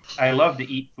 I love to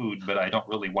eat food, but I don't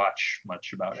really watch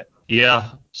much about it. Yeah,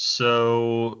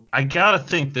 so I gotta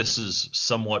think this is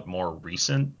somewhat more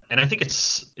recent. And I think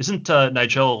isn't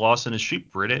Nigella Lawson, is she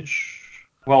British?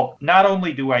 Well, not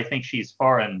only do I think she's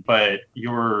foreign, but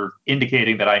you're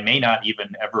indicating that I may not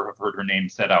even ever have heard her name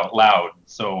said out loud.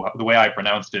 So the way I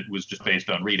pronounced it was just based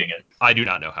on reading it. I do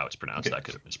not know how it's pronounced. Okay. I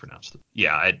could have mispronounced it.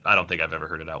 Yeah, I don't think I've ever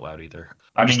heard it out loud either.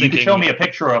 I mean, you could show me a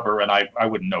picture of her and I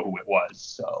wouldn't know who it was.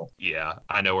 So yeah,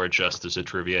 I know her just as a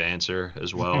trivia answer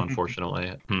as well,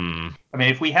 unfortunately. I mean,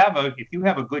 if you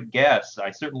have a good guess,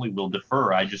 I certainly will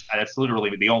defer. That's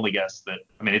literally the only guess that,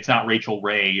 I mean, it's not Rachel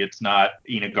Ray, it's not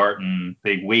Ina Garten.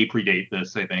 They way predate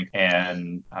this, I think,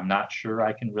 and I'm not sure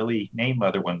I can really name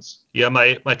other ones. Yeah,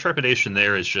 my trepidation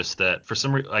there is just that for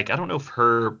some reason, like, I don't know if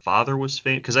her father was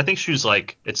famous, because I think she was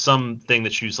like, it's something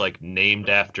that she was like named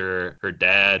after her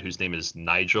dad, whose name is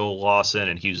Nigel Lawson,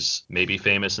 and he's maybe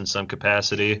famous in some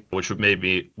capacity, which would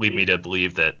maybe lead me to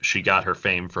believe that she got her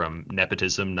fame from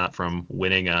nepotism, not from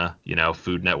winning a,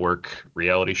 Food Network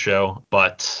reality show.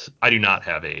 But I do not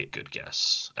have a good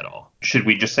guess at all. Should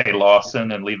we just say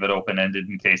Lawson and leave it open-ended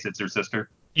in case it's her sister?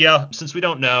 Yeah, since we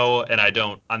don't know, and I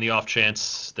don't, on the off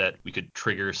chance that we could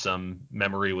trigger some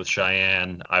memory with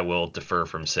Cheyenne, I will defer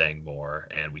from saying more,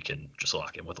 and we can just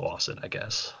lock in with Lawson, I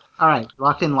guess. All right,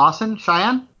 locked in Lawson.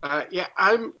 Cheyenne? Yeah,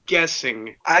 I'm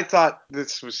guessing. I thought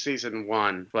this was Season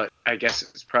 1, but I guess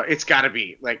it's got to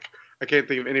be like I can't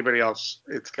think of anybody else.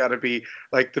 It's got to be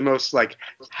like the most like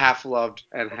half-loved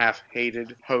and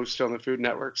half-hated host on the Food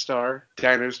Network star.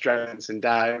 Diners, Drive-Ins, and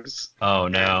Dives. Oh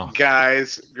no.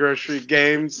 Guys, Grocery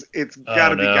Games. It's got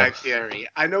to Oh, be no. Guy Fieri.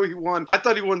 I know he won. I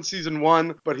thought he won season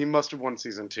 1, but he must have won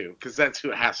season 2 because that's who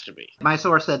it has to be. My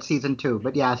source said season 2,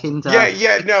 but yeah, seems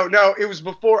No. It was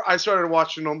before I started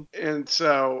watching him, and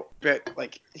so but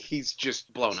like he's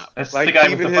just blown up. That's like the guy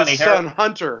with even the funny his hair. son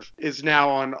Hunter is now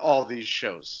on all these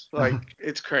shows. Like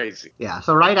it's crazy. Yeah,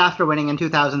 so right after winning in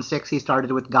 2006, he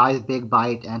started with Guy's Big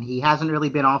Bite, and he hasn't really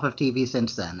been off of TV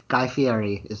since then. Guy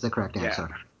Fieri is the correct answer.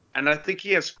 And I think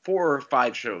he has 4 or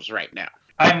 5 shows right now.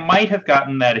 I might have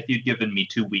gotten that if you'd given me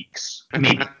 2 weeks.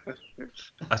 Maybe.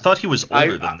 I thought he was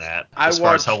older than that, as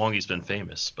far as how long he's been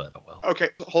famous, but oh well. Okay,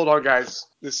 hold on, guys.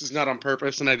 This is not on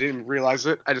purpose, and I didn't realize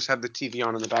it. I just have the TV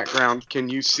on in the background. Can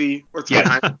you see what's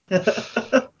behind?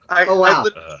 I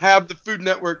literally have the Food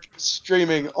Network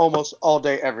streaming almost all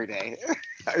day, every day.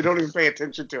 I don't even pay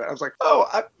attention to it. I was like, oh,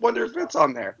 I wonder if it's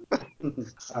on there.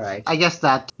 All right. I guess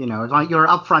that, you're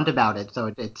upfront about it,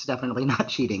 so it's definitely not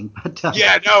cheating. But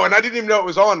Yeah, no, and I didn't even know it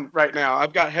was on right now.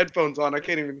 I've got headphones on. I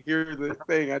can't even hear the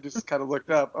thing. I just kind of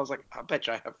looked up. I was like, I bet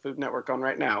you I have Food Network on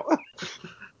right now.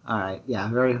 All right, yeah,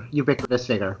 very ubiquitous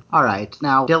figure. All right,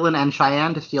 now Dylan and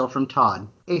Cheyenne to steal from Todd.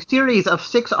 A series of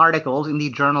 6 articles in the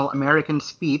journal American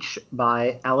Speech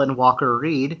by Alan Walker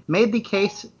Reed made the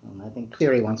case. I think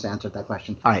Siri wants to answer that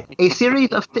question. All right, a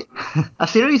series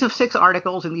of 6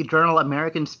 articles in the journal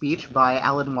American Speech by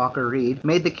Alan Walker Reed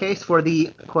made the case for the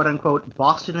quote-unquote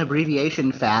Boston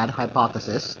abbreviation fad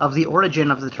hypothesis of the origin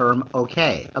of the term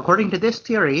OK. According to this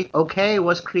theory, OK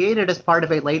was created as part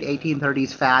of a late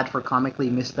 1830s fad for comically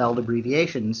misspelled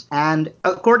abbreviations. And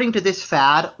according to this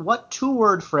fad, what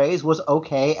 2-word phrase was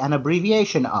OK an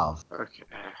abbreviation of? Okay.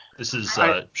 This is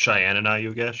Cheyenne and I,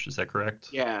 Yogesh, is that correct?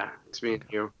 Yeah, it's me and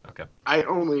you. Okay. I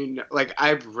only know,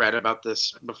 I've read about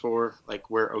this before,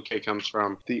 where OK comes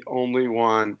from. The only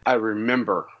one I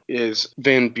remember is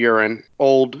Van Buren,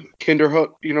 Old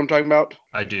Kinderhook. You know what I'm talking about?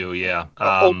 I do, yeah.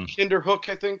 Old Kinderhook,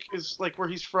 I think, is where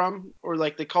he's from, or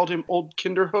they called him Old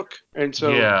Kinderhook, and so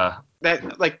yeah.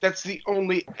 that's the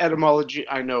only etymology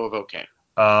I know of OK.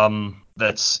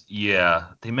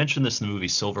 They mentioned this in the movie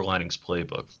Silver Linings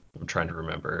Playbook. I'm trying to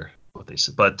remember what they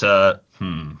said. But the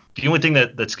only thing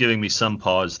that's giving me some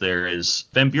pause there is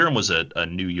Van Buren was a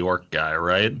New York guy,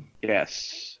 right?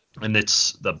 Yes. And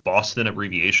it's the Boston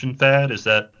abbreviation fad, is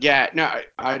that? Yeah, no,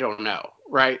 I don't know,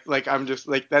 right? I'm just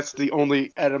that's the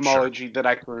only etymology that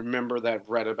I can remember that I've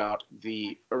read about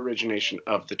the origination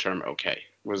of the term OK.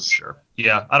 Sure.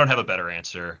 Yeah, I don't have a better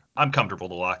answer. I'm comfortable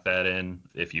to lock that in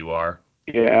if you are.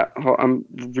 Yeah, I'm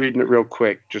reading it real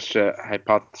quick. Just a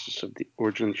hypothesis of the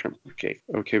origin of the term OK.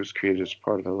 OK was created as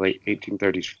part of the late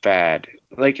 1830s fad.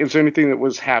 Is there anything that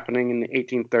was happening in the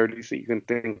 1830s that you can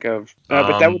think of?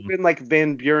 But that would have been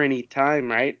Van Buren-y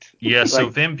time, right? Yeah, so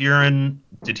Van Buren,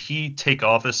 did he take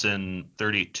office in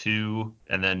 32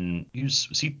 and then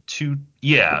was he two?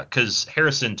 Yeah, because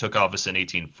Harrison took office in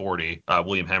 1840,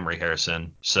 William Henry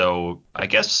Harrison. So I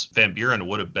guess Van Buren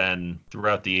would have been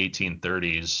throughout the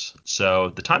 1830s. So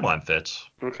the timeline fits.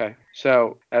 Okay.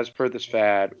 So, as per this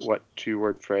fad, what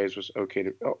 2-word phrase was okay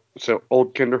to... Oh, so,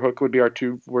 Old Kinderhook would be our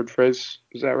 2-word phrase?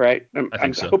 Is that right?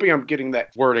 I'm so. hoping I'm getting that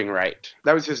wording right.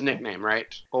 That was his nickname,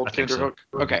 right? Old Kinderhook?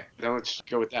 So. Okay, then let's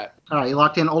go with that. All right, you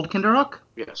locked in Old Kinderhook?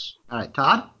 Yes. All right,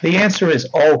 Todd? The answer is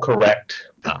all correct.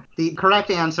 The correct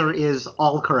answer is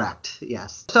all correct,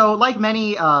 yes. So like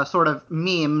many sort of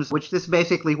memes, which this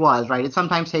basically was, right, it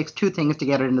sometimes takes 2 things to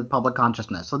get it into the public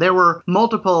consciousness. So there were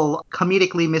multiple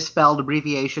comedically misspelled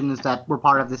abbreviations that were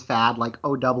part of this fad, like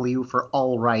OW for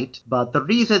all right. But the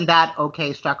reason that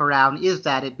OK stuck around is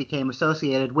that it became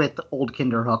associated with Old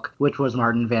Kinderhook, which was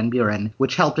Martin Van Buren,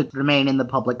 which helped it remain in the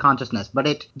public consciousness. But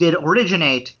it did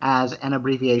originate as an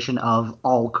abbreviation of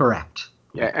all correct.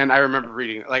 Yeah, and I remember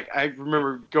reading, I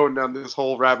remember going down this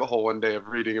whole rabbit hole one day of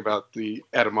reading about the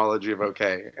etymology of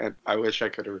OK, and I wish I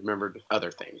could have remembered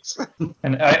other things.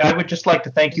 And I would just like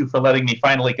to thank you for letting me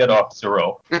finally get off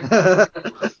 0.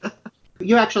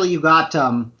 You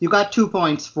got 2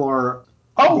 points for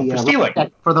for stealing.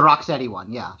 For the Rocksteady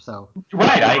one, yeah. So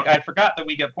right, I forgot that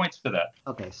we get points for that.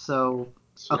 Okay, so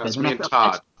it's me and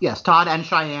Todd. Yes, Todd and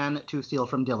Cheyenne to steal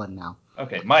from Dylan now.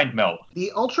 Okay, mind meld.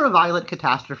 The ultraviolet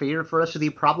catastrophe refers to the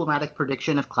problematic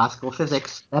prediction of classical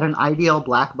physics that an ideal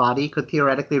black body could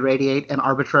theoretically radiate an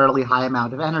arbitrarily high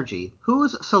amount of energy.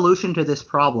 Whose solution to this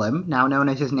problem, now known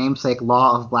as his namesake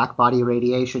law of black body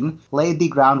radiation, laid the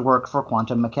groundwork for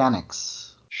quantum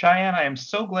mechanics? Cheyenne, I am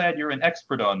so glad you're an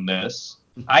expert on this.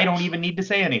 I don't even need to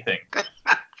say anything.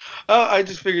 Oh, I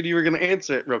just figured you were going to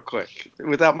answer it real quick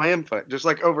without my input, just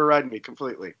like override me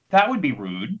completely. That would be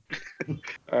rude.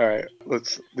 All right,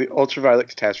 the ultraviolet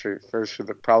catastrophe refers to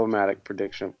the problematic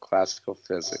prediction of classical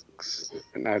physics,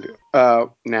 and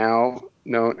now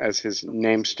known as his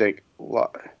namesake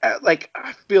law.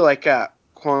 I feel like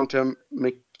quantum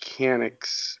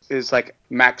mechanics is like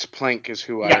Max Planck is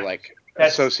who I Yeah. like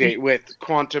That's associate with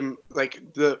quantum,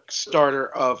 like the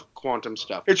starter of quantum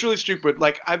stuff. It's really stupid.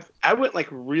 Like I went like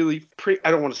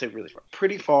I don't want to say really far,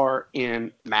 pretty far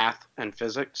in math and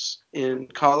physics in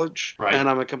college, Right. and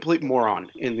I'm a complete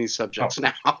moron in these subjects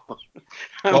now.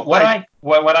 Well, what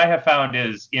I have found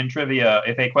is in trivia,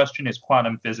 if a question is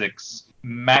quantum physics,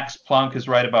 Max Planck is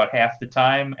right about half the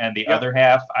time, and the other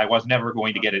half I was never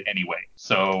going to get it anyway.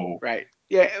 So Right.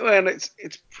 Yeah, and it's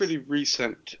pretty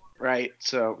recent, right?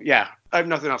 So yeah, I have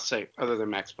nothing else to say other than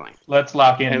Max Planck. let's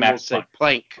lock in And we'll Max say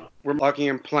Planck. Planck. We're locking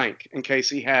in Planck in case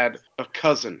he had a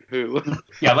cousin who.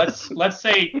 Yeah, let's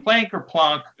say Planck or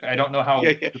Planck. I don't know how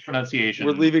Yeah. the pronunciation.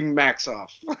 We're leaving Max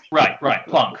off. Right,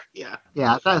 Planck. Yeah.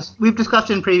 Yeah, as we've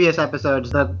discussed in previous episodes,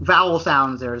 the vowel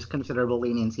sounds there's considerable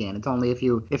leniency in. It's only if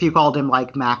you called him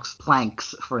like Max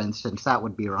Planks, for instance, that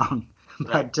would be wrong.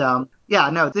 Right. But yeah,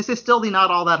 no, this is still the not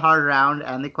all that hard round,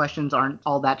 and the questions aren't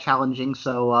all that challenging.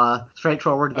 So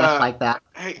straightforward guess like that.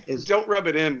 Hey, don't rub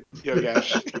it in,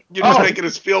 Yogesh. You're Oh. just making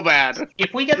us feel bad.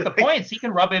 If we get the points, he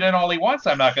can rub it in all he wants.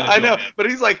 I'm not going to. I know, but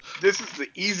he's like, this is the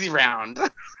easy round.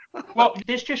 Well,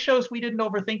 this just shows we didn't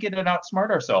overthink it and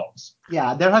outsmart ourselves.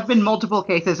 Yeah, there have been multiple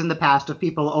cases in the past of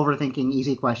people overthinking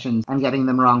easy questions and getting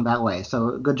them wrong that way.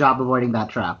 So good job avoiding that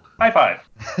trap. High five.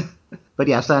 But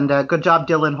yes, and good job,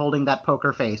 Dylan, holding that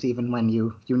poker face even when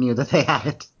you knew that they had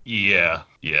it. Yeah.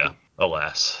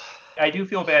 Alas. I do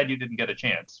feel bad you didn't get a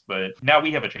chance, but now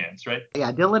we have a chance, right?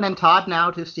 Yeah, Dylan and Todd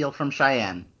now to steal from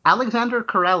Cheyenne. Alexander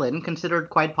Karelin, considered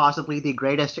quite possibly the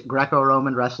greatest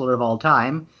Greco-Roman wrestler of all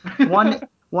time,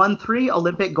 won 3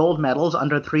 Olympic gold medals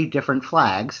under 3 different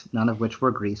flags, none of which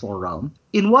were Greece or Rome.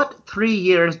 In what 3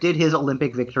 years did his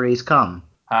Olympic victories come?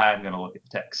 I'm going to look at the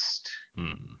text.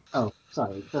 Oh,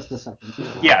 sorry, just a second.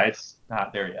 Yeah, it's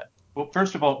not there yet. Well,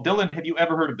 first of all, Dylan, have you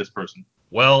ever heard of this person?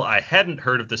 Well, I hadn't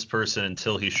heard of this person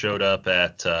until he showed up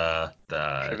at the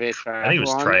I think it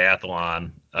was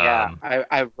triathlon. Yeah,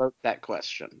 I wrote that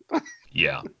question.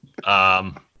 Yeah.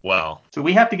 Well. So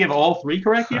we have to give all 3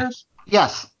 correct years?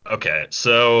 Yes. Okay,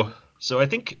 so I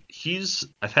think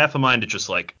I've half a mind to just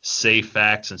like say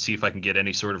facts and see if I can get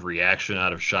any sort of reaction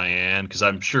out of Cheyenne, because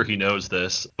I'm sure he knows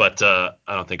this, but I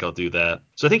don't think I'll do that.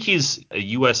 So I think he's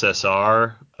a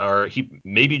USSR, or he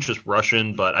maybe just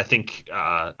Russian, but I think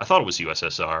I thought it was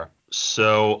USSR.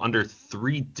 So under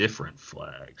 3 different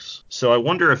flags. So I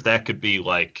wonder if that could be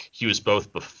like he was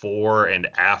both before and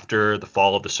after the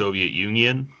fall of the Soviet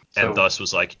Union. And thus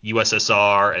was like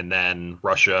USSR and then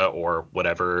Russia or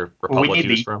whatever republic he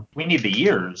was from. We need the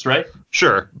years, right?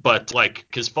 Sure, but like,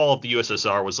 because fall of the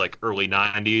USSR was like early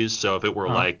 90s, so if it were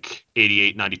like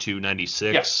 88, 92,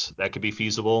 96, that could be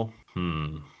feasible.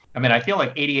 I mean, I feel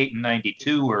like 88 and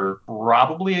 92 are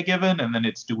probably a given, and then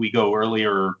it's do we go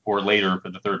earlier or later for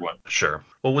the third one? Sure.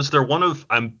 Well, was there one of,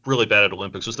 I'm really bad at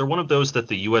Olympics, was there one of those that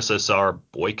the USSR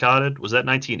boycotted? Was that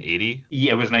 1980?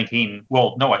 Yeah, it was 19.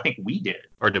 Well, no, I think we did.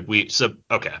 Or did we? So,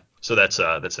 okay. So that's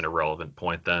an irrelevant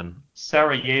point then.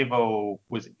 Sarajevo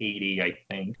was 80, I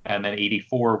think, and then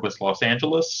 84 was Los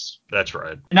Angeles. That's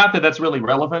right. Not that that's really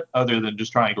relevant, other than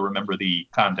just trying to remember the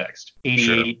context. 88,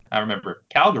 sure. I remember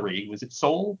Calgary. Was it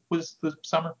Seoul? Was the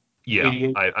summer?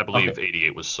 Yeah, I believe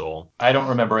 88 was Seoul. I don't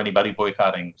remember anybody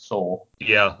boycotting Seoul.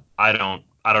 Yeah, I don't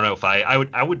know if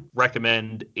I would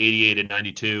recommend 88 and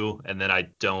 92, and then I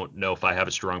don't know if I have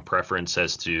a strong preference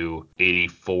as to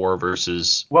 84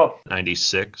 versus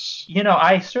 96. You know,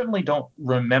 I certainly don't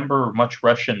remember much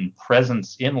Russian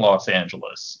presence in Los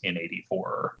Angeles in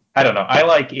 84. I don't know. I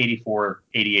like 84,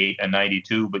 88, and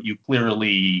 92, but you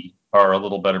clearly are a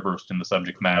little better versed in the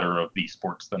subject matter of these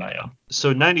sports than I am.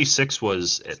 So 96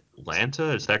 was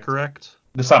Atlanta, is that correct?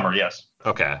 The summer, yes.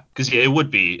 Okay, because yeah, it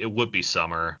would be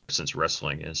summer since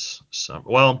wrestling is summer.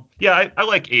 Well, yeah, I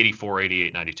like 84,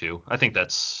 88, 92. I think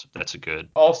that's a good.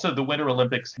 Also, the Winter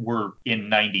Olympics were in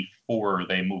 94.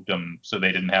 They moved them, so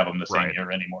they didn't have them the same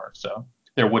year anymore. So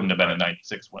there wouldn't have been a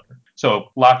 96 winter.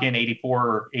 So lock in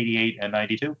 84, 88, and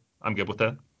 92. I'm good with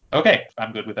that. Okay,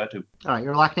 I'm good with that too. All right,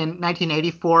 you're locked in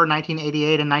 1984,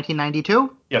 1988, and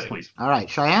 1992? Yes, please. All right,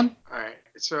 Cheyenne? All right.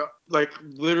 So, like,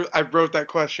 literally, I wrote that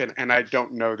question, and I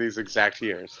don't know these exact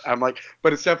years. I'm like,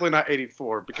 but it's definitely not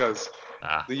 84 because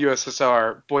Ah. The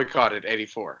USSR boycotted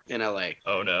 84 in LA.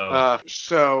 Oh no.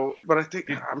 But I think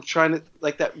I'm trying to,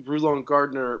 like, that Rulon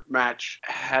Gardner match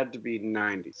had to be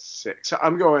 96. So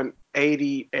I'm going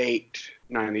 88,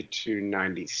 92,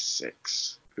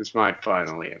 96 is my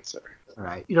final answer. All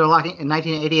right. You're locking in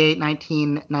 1988,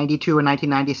 1992, and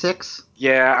 1996?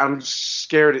 Yeah, I'm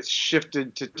scared it's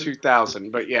shifted to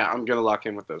 2000, but yeah, I'm going to lock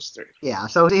in with those three. Yeah,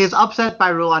 so his upset by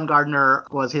Rulon Gardner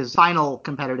was his final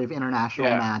competitive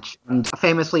international match. And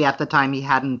famously, at the time, he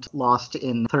hadn't lost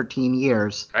in 13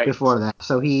 years before that.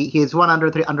 So he's won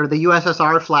under the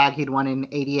USSR flag, he'd won in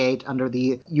 88, under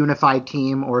the Unified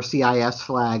Team or CIS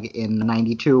flag in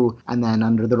 92, and then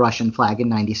under the Russian flag in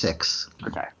 96.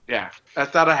 Okay, yeah. I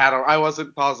thought I had him. I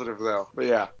wasn't positive, though. But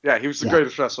yeah, he was the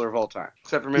greatest wrestler of all time.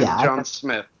 Except for maybe John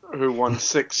Smith, who won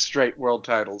 6 straight world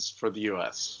titles for the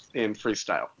U.S. in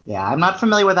freestyle. Yeah, I'm not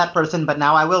familiar with that person, but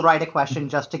now I will write a question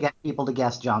just to get people to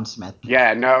guess John Smith.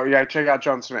 Yeah, check out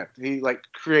John Smith. He,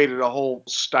 created a whole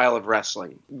style of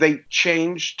wrestling. They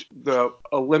changed the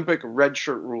Olympic red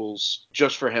shirt rules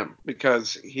just for him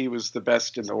because he was the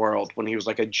best in the world when he was,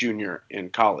 a junior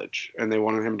in college. And they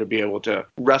wanted him to be able to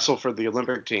wrestle for the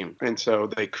Olympic team. And so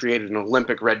they created an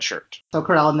Olympic red shirt. So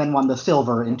Karelin then won the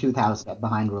silver in 2000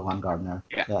 behind Rulon Gardner.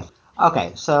 Yeah.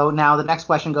 Okay, so now the next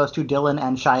question goes to Dylan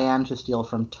and Cheyenne to steal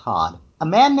from Todd. A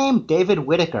man named David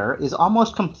Whittaker is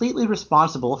almost completely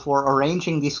responsible for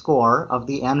arranging the score of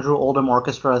the Andrew Oldham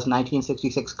Orchestra's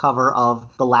 1966 cover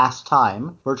of The Last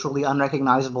Time, virtually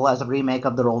unrecognizable as a remake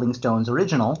of the Rolling Stones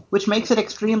original, which makes it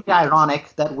extremely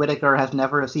ironic that Whittaker has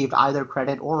never received either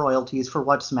credit or royalties for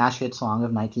what smash hit song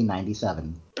of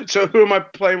 1997. So who am I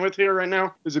playing with here right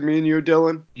now? Is it me and you,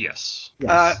 Dylan? Yes.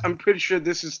 I'm pretty sure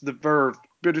this is the Verve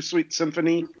Bittersweet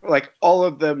Symphony. All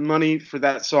of the money for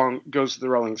that song goes to the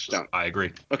Rolling Stones. I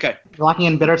agree. Okay. Locking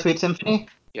in Bittersweet Symphony?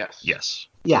 Yes.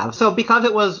 Yeah, so because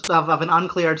it was of an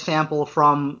uncleared sample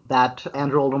from that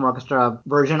Andrew Oldham Orchestra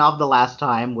version of The Last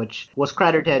Time, which was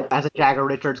credited as a Jagger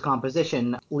Richards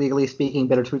composition, legally speaking,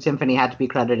 Bittersweet Symphony had to be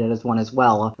credited as one as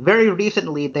well. Very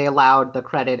recently, they allowed the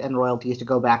credit and royalties to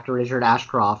go back to Richard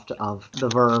Ashcroft of the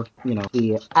Verve,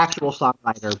 the actual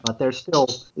songwriter, but there's still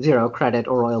zero credit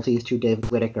or royalties to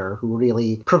David Whittaker, who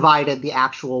really provided the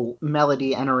actual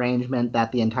melody and arrangement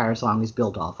that the entire song is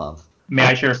built off of. May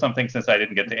I share something since I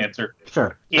didn't get to answer?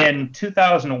 Sure. In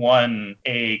 2001,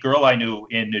 a girl I knew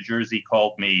in New Jersey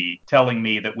called me telling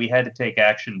me that we had to take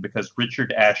action because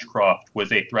Richard Ashcroft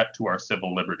was a threat to our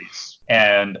civil liberties.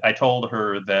 And I told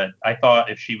her that I thought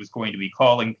if she was going to be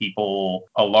calling people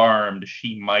alarmed,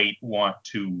 she might want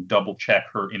to double check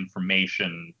her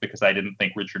information because I didn't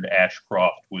think Richard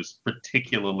Ashcroft was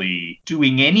particularly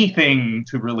doing anything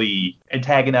to really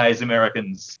antagonize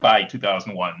Americans by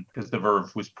 2001 because the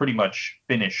Verve was pretty much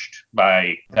finished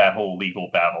by that whole legal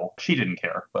battle. She didn't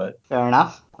care, but... Fair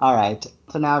enough. All right.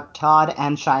 So now Todd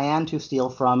and Cheyenne to steal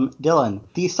from Dylan.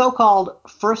 The so-called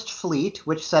First Fleet,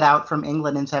 which set out from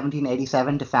England in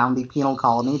 1787 to found the penal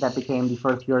colony that became the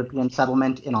first European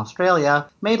settlement in Australia,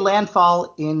 made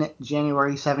landfall in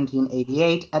January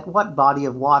 1788 at what body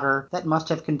of water that must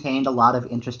have contained a lot of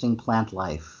interesting plant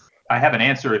life? I have an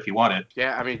answer if you want it.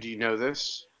 Yeah, do you know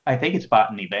this? I think it's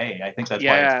Botany Bay. I think that's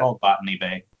why it's called Botany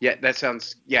Bay. Yeah, that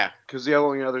sounds, because the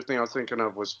only other thing I was thinking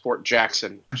of was Fort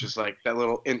Jackson, which is that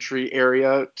little entry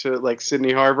area to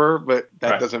Sydney Harbor, but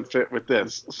that doesn't fit with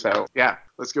this. So,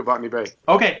 let's go Botany Bay.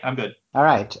 Okay, I'm good. All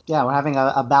right. Yeah, we're having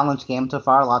a balanced game so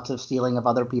far, lots of stealing of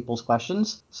other people's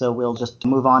questions. So we'll just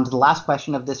move on to the last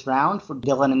question of this round for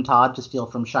Dylan and Todd to steal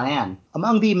from Cheyenne.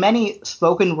 Among the many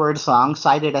spoken word songs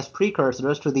cited as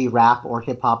precursors to the rap or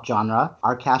hip-hop genre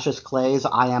are Cassius Clay's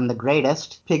I Am the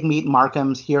Greatest, Pigmeat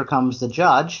Markham's Here Comes the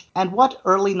Judge, and what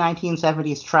early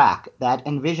 1970s track that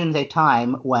envisions a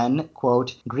time when,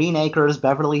 quote, Green Acres,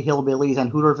 Beverly Hillbillies,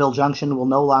 and Hooterville Junction will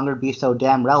no longer be so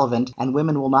damn relevant, and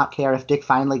women will not care if Dick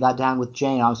finally got down with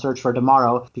Jane on Search for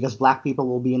Tomorrow because black people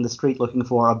will be in the street looking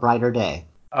for a brighter day?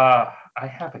 I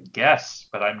have a guess,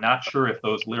 but I'm not sure if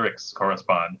those lyrics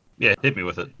correspond. Yeah, hit me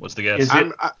with it. What's the guess?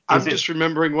 I'm just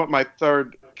remembering what my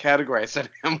third category I said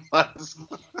him was.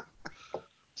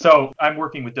 So I'm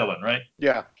working with Dylan, right?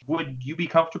 Yeah. Would you be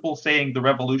comfortable saying the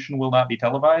revolution will not be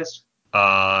televised?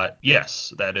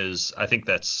 Yes, that is. I think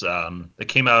that's. It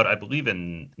came out, I believe,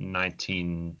 in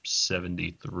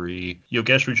 1973.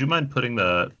 Yogesh, would you mind putting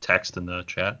the text in the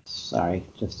chat? Sorry,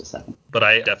 just a second. But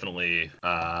I definitely.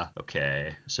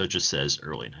 Okay, so it just says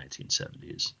early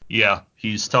 1970s. Yeah,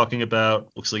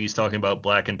 looks like he's talking about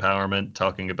black empowerment,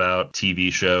 talking about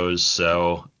TV shows.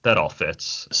 So That all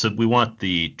fits. So we want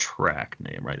the track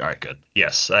name, right? All right, good.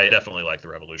 Yes, I definitely like The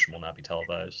Revolution Will Not Be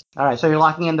Televised. All right, so you're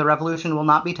locking in The Revolution Will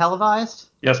Not Be Televised?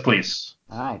 Yes, please.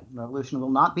 All right, Revolution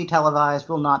will not be televised,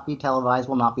 will not be televised,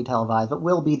 will not be televised, but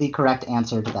will be the correct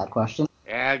answer to that question.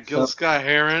 Yeah, Gil Scott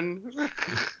Heron.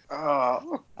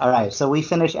 All right, so we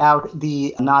finish out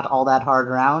the not all that hard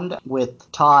round with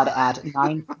Todd at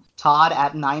 9. Todd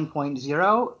at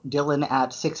 9.0, Dylan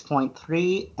at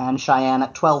 6.3, and Cheyenne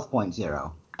at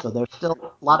 12.0. So there's still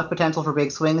a lot of potential for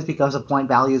big swings because the point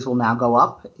values will now go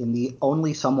up in the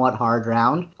only somewhat hard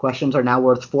round. Questions are now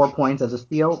worth 4 points as a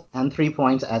steal and 3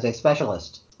 points as a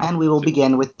specialist. And we will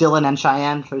begin with Dylan and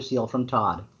Cheyenne for steal from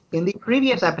Todd. In the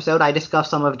previous episode, I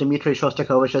discussed some of Dmitri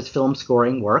Shostakovich's film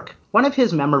scoring work. One of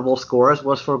his memorable scores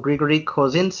was for Grigory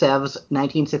Kozintsev's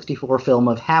 1964 film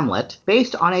of Hamlet,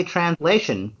 based on a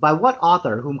translation by what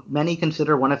author whom many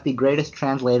consider one of the greatest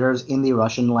translators in the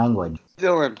Russian language?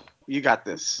 Dylan, you got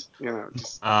this. So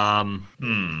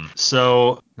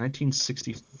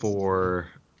 1964,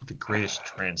 the greatest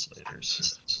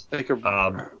translators.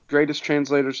 Greatest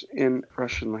translators in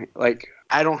Russian language. Like,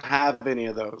 I don't have any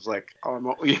of those. Like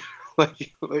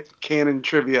canon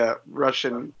trivia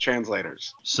Russian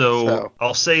translators. So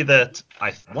I'll say that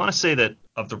I want to say that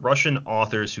of the Russian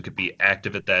authors who could be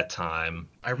active at that time,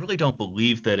 I really don't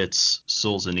believe that it's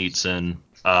Solzhenitsyn.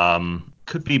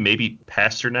 Could be maybe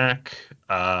Pasternak.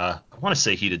 I want to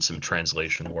say he did some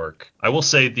translation work. I will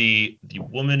say the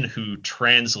woman who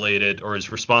translated or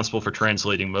is responsible for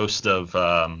translating most of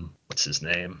what's his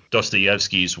name?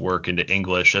 Dostoevsky's work into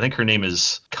English. I think her name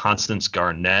is Constance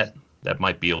Garnett. That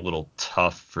might be a little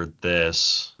tough for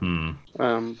this.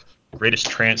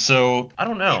 Greatest so I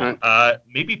don't know.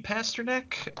 Maybe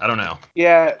Pasternak? I don't know.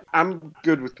 Yeah, I'm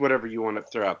good with whatever you want to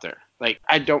throw out there. Like,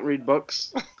 I don't read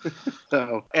books,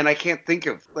 and I can't think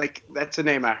of, like, that's a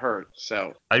name I heard,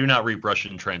 so. I do not read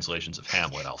Russian translations of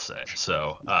Hamlet, I'll say.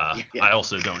 So I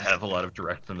also don't have a lot of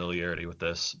direct familiarity with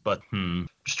this, but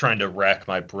just trying to rack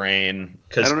my brain.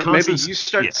 I don't know, maybe you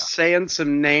start saying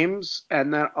some names,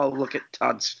 and then I'll look at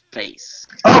Todd's face.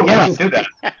 Oh, yeah, do that.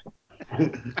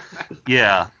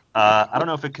 Yeah. I don't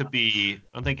know if it could be.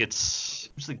 I don't think it's.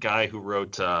 Who's the guy who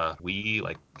wrote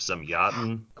like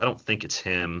Zamyatin? I don't think it's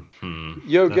him.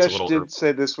 Yogesh did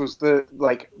say this was the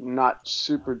not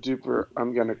super duper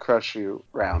I'm gonna crush you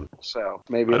round. So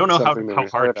maybe I don't know how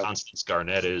hard of. Constance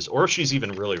Garnett is, or if she's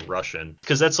even really Russian.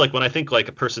 Because that's like when I think like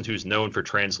a person who's known for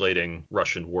translating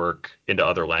Russian work into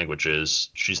other languages,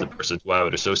 she's the person who I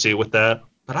would associate with that.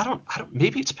 But I don't.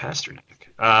 Maybe it's Pasternak.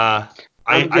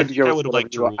 I think I would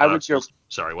like to rule out.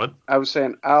 Sorry, what? I was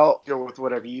saying I'll go with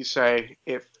whatever you say.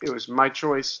 If it was my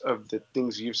choice of the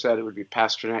things you've said, it would be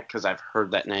Pasternak because I've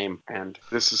heard that name, and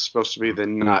this is supposed to be the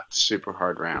not super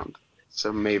hard round.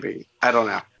 So maybe. I don't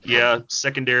know. Yeah,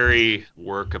 secondary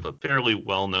work of a fairly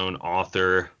well-known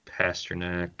author,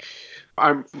 Pasternak.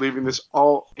 I'm leaving this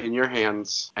all in your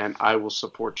hands, and I will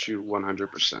support you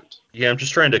 100%. Yeah, I'm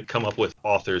just trying to come up with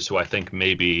authors who I think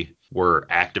maybe were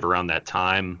active around that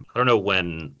time. I don't know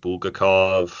when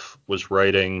Bulgakov was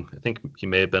writing. I think he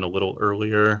may have been a little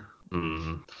earlier.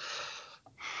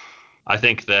 I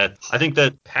think that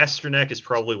Pasternak is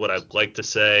probably what I'd like to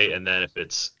say, and then if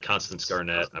it's Constance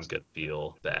Garnett, I'm gonna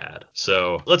feel bad.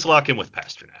 So let's lock in with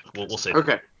Pasternak. We'll say.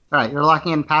 Okay. All right, you're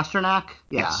locking in Pasternak?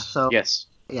 Yeah. Yes. So yes.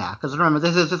 Yeah, because remember,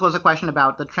 this was a question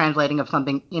about the translating of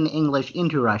something in English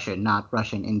into Russian, not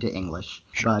Russian into English.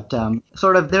 Sure.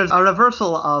 But there's a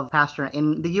reversal of Pasternak.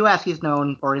 In the U.S., he's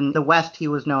known, or in the West, he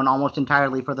was known almost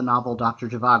entirely for the novel Dr.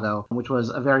 Zhivago, which was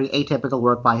a very atypical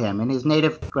work by him. In his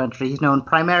native country, he's known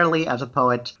primarily as a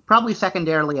poet, probably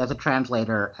secondarily as a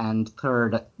translator, and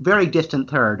third, very distant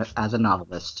third, as a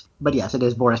novelist. But yes, it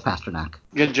is Boris Pasternak.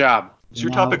 Good job. Is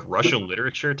your topic Russian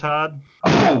literature, Todd?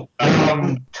 Oh,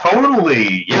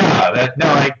 totally. Yeah.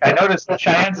 I noticed that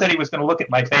Cheyenne said he was going to look at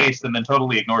my face and then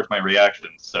totally ignored my reaction.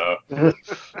 So.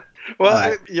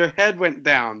 Well, your head went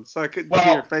down, so I couldn't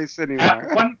see your face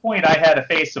anymore. At one point, I had a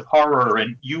face of horror,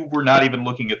 and you were not even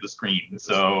looking at the screen.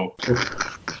 So.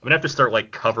 I'm gonna have to start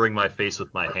like covering my face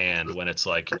with my hand when it's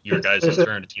like your guys'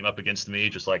 turn to team up against me,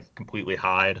 just like completely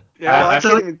hide. Yeah, I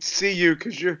can't even see you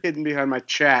because you're hidden behind my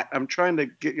chat. I'm trying to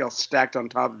get y'all stacked on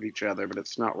top of each other, but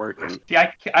it's not working. See,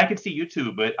 I can see you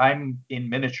two, but I'm in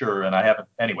miniature and I haven't.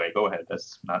 Anyway, go ahead.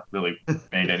 That's not really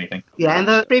made anything. Yeah, in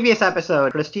the previous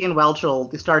episode, Christine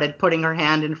Welchel started putting her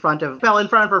hand in front of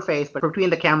her face, but between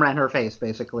the camera and her face,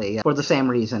 basically, for the same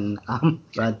reason.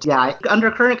 But yeah, under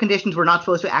current conditions, we're not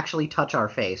supposed to actually touch our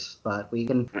face, but we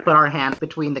can put our hand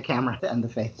between the camera and the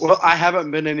face. Well, I haven't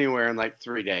been anywhere in like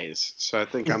 3 days, so I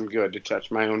think I'm good to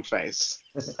touch my own face.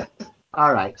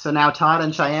 All right, so now Todd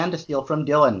and Cheyenne to steal from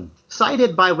Dylan.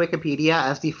 Cited by Wikipedia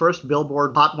as the first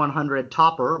Billboard Hot 100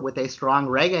 topper with a strong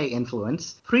reggae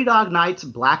influence, Three Dog Night's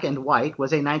Black and White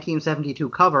was a 1972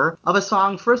 cover of a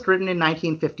song first written in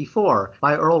 1954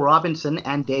 by Earl Robinson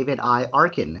and David I.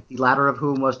 Arkin, the latter of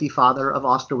whom was the father of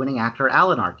Oscar-winning actor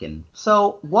Alan Arkin.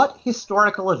 So, what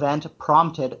historical event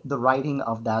prompted the writing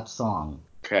of that song?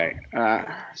 Okay.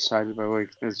 Cited by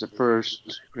Wake as the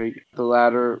first, the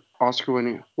latter,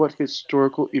 Oscar-winning. What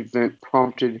historical event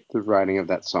prompted the writing of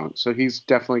that song? So he's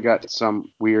definitely got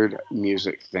some weird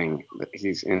music thing that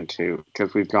he's into,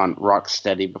 because we've gone rock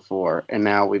steady before, and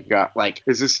now we've got, like,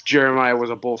 is this Jeremiah was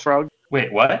a bullfrog?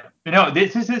 Wait, what? No,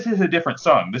 this is a different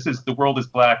song. This is "The World Is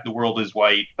Black, the World Is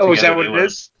White." Oh, is that Together what they it learn.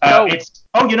 is? No. It's.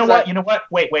 Oh, you know Is what? that- You know what?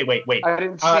 Wait. I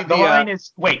didn't see The line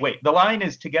is. Wait. The line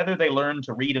is "Together they learn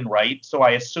to read and write." So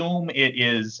I assume it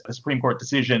is a Supreme Court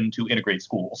decision to integrate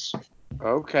schools.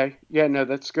 Okay. Yeah, no,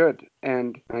 that's good.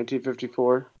 And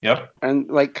 1954. Yep. And,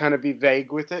 like, kind of be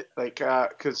vague with it, like,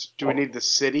 because do we need the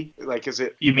city? Like, is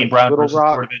it? You mean like, Brown Little versus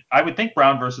Rock? Board of I would think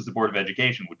Brown versus the Board of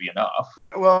Education would be enough.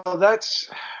 Well, that's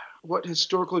what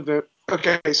historical event.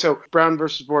 Okay, so Brown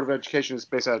versus Board of Education is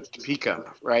based out of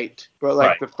Topeka, right? But, like,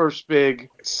 Right. the first big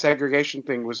segregation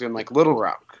thing was in, like, Little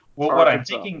Rock. Well, what I'm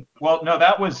Arkansas. thinking, no,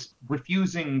 that was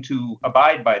refusing to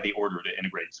abide by the order to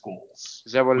integrate schools.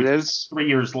 Is that what it which is? 3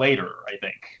 years later, I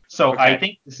think. So Okay. I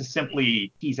think this is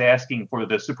simply he's asking for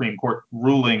the Supreme Court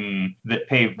ruling that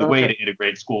paved the way to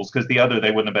integrate schools, because the other they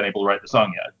wouldn't have been able to write the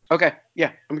song yet. Okay,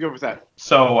 yeah, I'm good with that.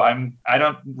 So I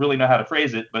don't really know how to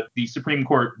phrase it, but the Supreme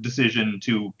Court decision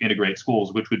to integrate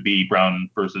schools, which would be Brown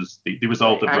versus the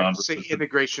result of I Brown would say versus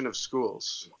integration of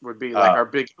schools would be like our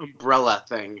big umbrella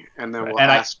thing, and then we'll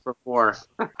ask for more.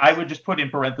 I would just put in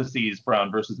parentheses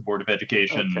Brown versus the Board of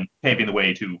Education paving the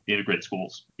way to integrate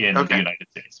schools in the United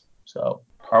States. So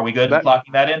are we good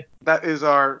locking that in? That is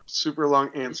our super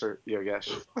long answer,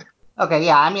 Yogesh. Okay,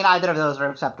 yeah, I mean, either of those are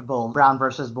acceptable. Brown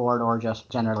versus Board or just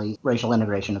generally racial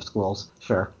integration of schools.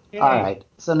 Sure. Yay. All right.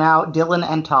 So now Dylan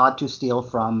and Todd to steal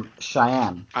from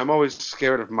Cheyenne. I'm always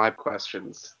scared of my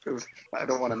questions because I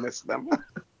don't want to miss them.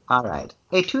 All right.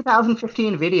 A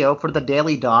 2015 video for the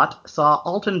Daily Dot saw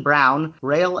Alton Brown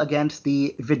rail against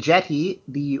the Vegetti,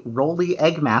 the Roly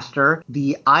Eggmaster,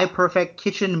 the iPerfect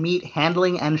kitchen meat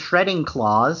handling and shredding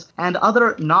claws, and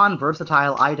other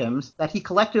non-versatile items that he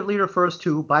collectively refers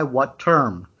to by what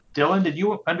term? Dylan, did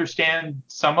you understand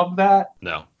some of that?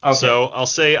 No. Okay. So I'll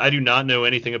say I do not know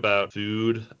anything about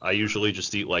food. I usually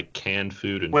just eat like canned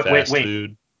food and fast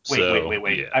food.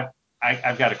 Wait. Yeah.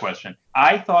 I've got a question.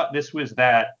 I thought this was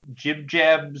that Jib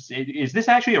Jabs. Is this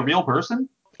actually a real person?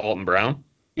 Alton Brown?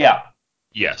 Yeah.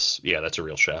 Yes. Yeah, that's a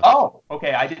real chef. Oh,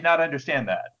 okay. I did not understand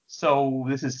that. So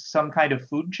this is some kind of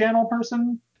food channel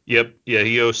person? Yep. Yeah,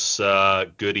 he hosts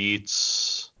Good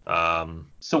Eats.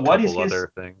 So what is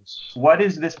other things. What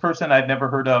is this person I've never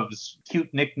heard of's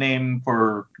cute nickname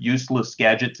for useless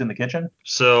gadgets in the kitchen?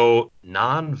 So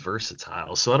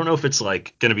non-versatile. So I don't know if it's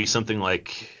like going to be something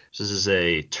like, this is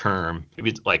a term, maybe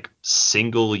it's like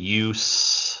single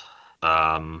use.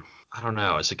 I don't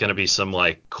know. Is it going to be some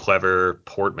like clever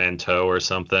portmanteau or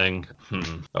something?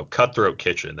 Oh, Cutthroat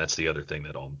Kitchen. That's the other thing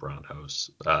that Alton Brown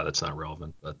hosts. That's not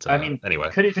relevant. But I mean, anyway,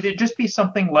 could it just be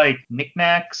something like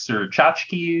knickknacks or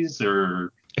tchotchkes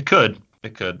or? It could.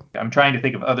 I'm trying to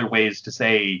think of other ways to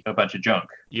say a bunch of junk.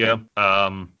 Yeah.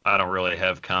 I don't really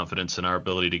have confidence in our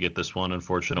ability to get this one,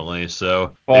 unfortunately.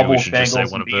 So maybe we should just say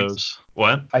one of those.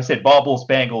 What? I said baubles,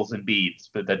 bangles, and beads,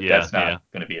 but that's not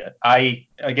going to be it.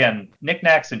 Again,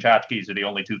 knickknacks and tchotchkes are the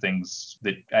only two things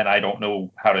that, and I don't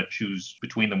know how to choose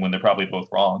between them when they're probably both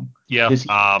wrong. Yeah. Does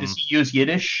he use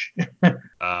Yiddish?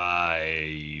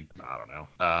 I don't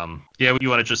know. Yeah, you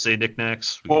want to just say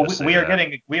knickknacks? Well, we are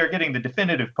getting the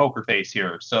definitive poker face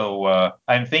here. So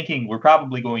I'm thinking we're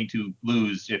probably going to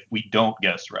lose if we don't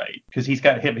guess right, because he's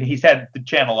had the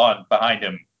channel on behind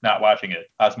him, not watching it,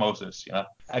 osmosis.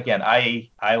 Again, I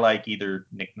like either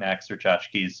knickknacks or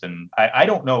tchotchkes, and I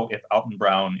don't know if Alton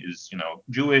Brown is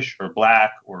Jewish or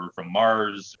black or from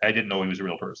Mars. I didn't know he was a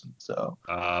real person. So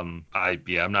I'm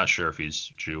not sure if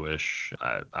he's Jewish.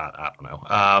 I don't know.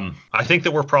 I think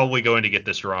that we're probably going to get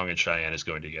this wrong, and Cheyenne is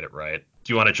going to get it right.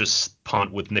 Do you want to just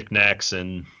punt with knickknacks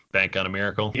and bank on a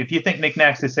miracle? If you think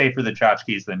knickknacks is safe for the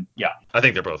tchotchkes, then yeah. I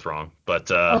think they're both wrong,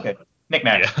 but okay,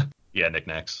 knickknacks. Yeah,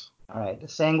 knickknacks. All right.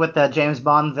 Staying with the James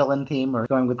Bond villain theme or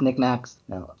going with knickknacks?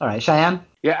 No. All right. Cheyenne?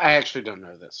 Yeah, I actually don't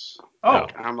know this. Oh.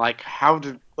 I'm like,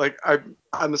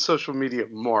 I'm a social media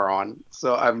moron,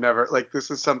 so I've never, this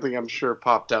is something I'm sure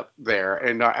popped up there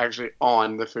and not actually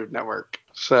on the Food Network.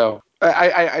 So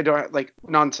I don't like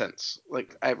nonsense.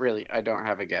 Like I don't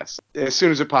have a guess. As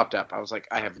soon as it popped up, I was like,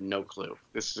 I have no clue.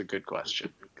 This is a good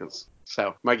question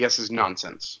so my guess is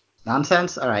nonsense.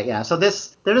 Nonsense? All right, yeah. So there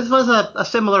was a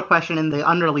similar question in the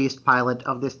unreleased pilot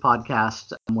of this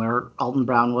podcast where Alton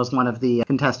Brown was one of the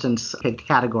contestants picked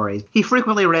categories. He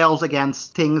frequently rails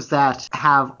against things that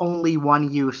have only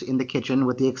one use in the kitchen,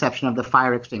 with the exception of the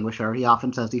fire extinguisher. He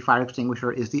often says the fire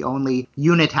extinguisher is the only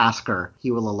unitasker he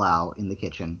will allow in the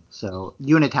kitchen. So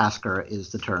unitasker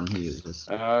is the term he uses.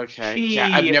 Okay. Yeah,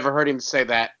 I've never heard him say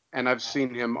that, and I've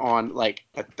seen him on like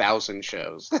 1,000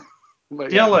 shows. But,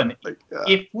 Dylan,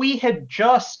 if we had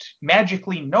just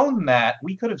magically known that,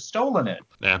 we could have stolen it.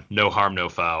 Yeah, no harm, no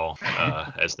foul,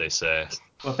 as they say.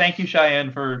 Well, thank you,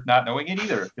 Cheyenne, for not knowing it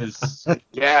either.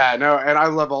 Yeah, no, and I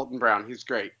love Alton Brown. He's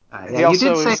great. He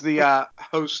also is the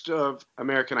host of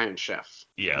American Iron Chef.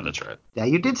 Yeah, that's right. Yeah,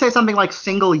 you did say something like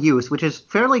single use, which is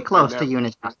fairly close to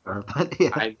unitasker. But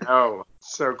yeah. I know.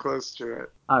 So close to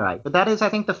it. All right, but that is, I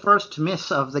think, the first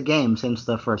miss of the game since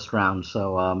the first round,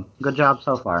 so good job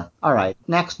so far. All right,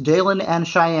 next, Dalen and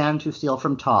Cheyenne to steal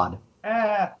from Todd.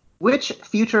 Which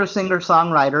future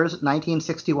singer-songwriter's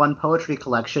 1961 poetry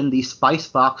collection, The Spice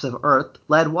Box of Earth,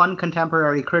 led one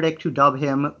contemporary critic to dub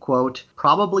him, quote,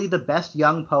 probably the best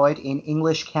young poet in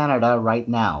English Canada right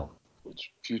now?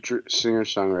 Which future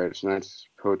singer-songwriter's nice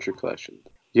poetry collection?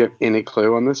 Do you have any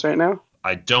clue on this right now?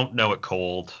 I don't know it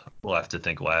cold. We'll have to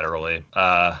think laterally.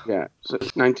 Yeah, so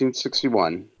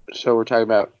 1961. So we're talking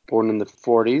about born in the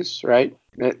 40s, right?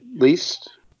 At least?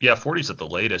 Yeah, 40s at the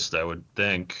latest, I would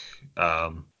think.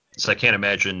 So I can't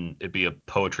imagine it'd be a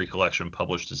poetry collection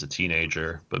published as a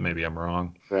teenager, but maybe I'm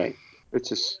wrong. Right.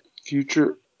 It's a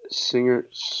future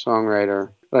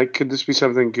singer-songwriter. Like, could this be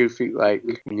something goofy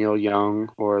like Neil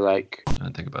Young or like... I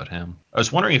think about him. I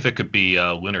was wondering if it could be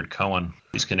Leonard Cohen.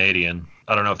 He's Canadian.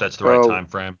 I don't know if that's the right time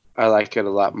frame. I like it a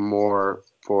lot more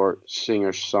for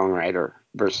singer-songwriter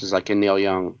versus like a Neil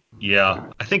Young.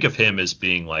 Yeah, I think of him as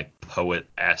being like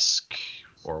poet-esque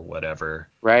or whatever.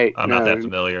 Right. I'm not that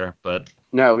familiar, but...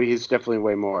 No, he's definitely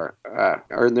way more.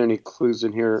 Are there any clues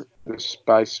in here? The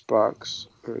Spice Box.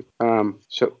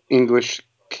 So English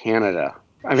Canada.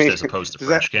 I mean, as opposed to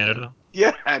French Canada?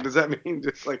 Yeah. Does that mean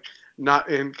just like not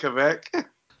in Quebec?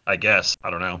 I guess. I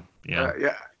don't know. Yeah.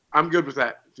 Yeah. I'm good with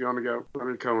that. If you want to go,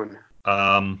 Leonard Cohen.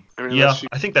 I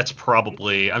think that's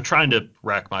probably. I'm trying to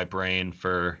rack my brain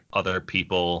for other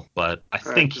people, but I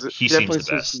think he seems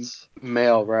the best.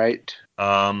 Male, right?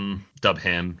 Dub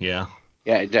him, yeah.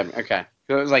 Yeah, definitely. Okay.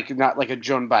 So it was like not like a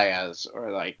Joan Baez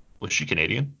or like. Was she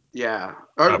Canadian? Yeah.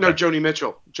 Or no, Joni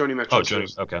Mitchell. Joni Mitchell. Oh,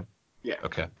 Joni. Okay. Yeah.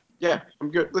 Okay. Yeah,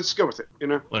 I'm good. Let's go with it.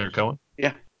 Leonard Cohen.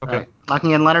 Yeah. Okay. Right.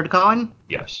 Locking in Leonard Cohen?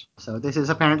 Yes. So this is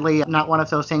apparently not one of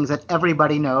those things that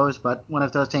everybody knows, but one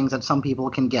of those things that some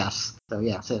people can guess. So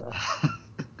yes, it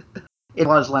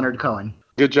was Leonard Cohen.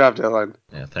 Good job, Dylan.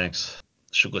 Yeah, thanks.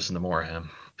 Should listen to more of him.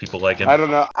 People like him. I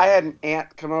don't know. I had an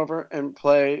aunt come over and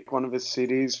play one of his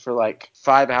CDs for like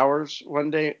 5 hours one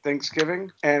day at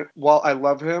Thanksgiving. And while I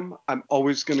love him, I'm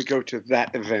always going to go to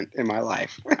that event in my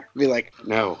life. Be like,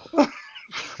 no.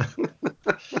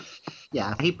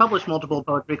 Yeah, he published multiple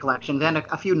poetry collections and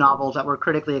a few novels that were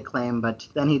critically acclaimed, but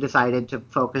then he decided to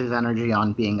focus his energy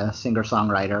on being a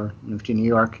singer-songwriter, moved to New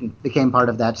York, and became part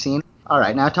of that scene. All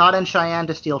right, now Todd and Cheyenne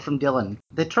to steal from Dylan.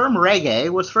 The term reggae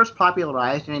was first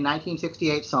popularized in a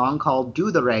 1968 song called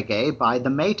Do the Reggae by the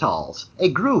Maytals, a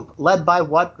group led by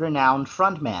what renowned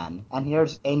frontman? And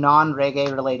here's a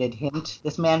non-reggae related hint.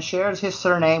 This man shares his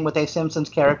surname with a Simpsons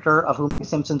character of whom the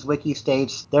Simpsons wiki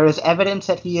states, there is evidence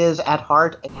that he is at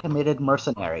heart a committed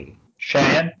mercenary.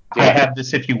 Cheyenne, I have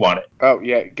this if you want it. Oh,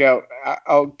 yeah, go.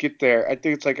 I'll get there. I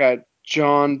think it's like a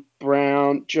John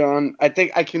Brown. I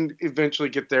think I can eventually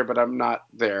get there, but I'm not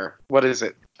there. What is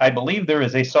it? I believe there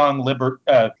is a song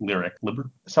lyric,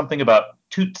 something about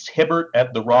Toots Hibbert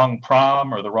at the wrong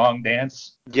prom or the wrong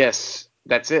dance. Yes,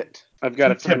 that's it. I've got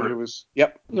Toots a friend Hibbert. who was.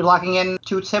 Yep. You're locking in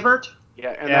Toots Hibbert?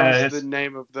 Yeah, and that was the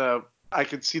name of the. I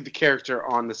could see the character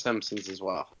on The Simpsons as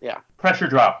well. Yeah. Pressure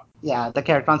drop. Yeah, the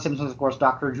character on Simpsons, of course,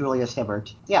 Dr. Julius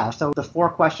Hibbert. Yeah, so the 4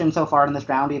 questions so far in this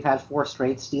round, we've had 4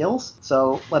 straight steals.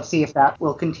 So let's see if that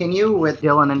will continue with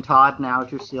Dylan and Todd now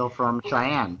to steal from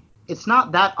Cheyenne. It's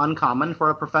not that uncommon for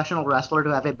a professional wrestler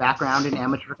to have a background in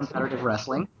amateur competitive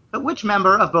wrestling. But which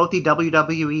member of both the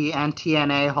WWE and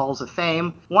TNA Halls of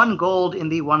Fame won gold in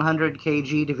the 100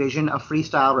 kg division of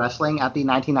freestyle wrestling at the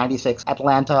 1996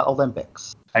 Atlanta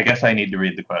Olympics? I guess I need to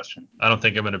read the question. I don't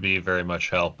think I'm going to be very much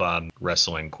help on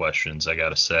wrestling questions, I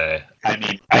gotta say. I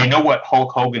mean, I know what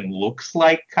Hulk Hogan looks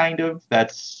like, kind of.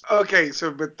 That's... Okay,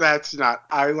 but that's not.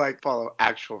 I follow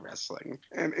actual wrestling,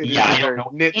 and it is Yeah, a I don't very know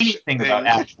niche anything thing. about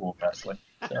actual wrestling.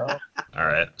 So. All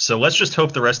right, so let's just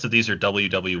hope the rest of these are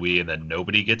WWE and then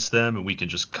nobody gets them, and we can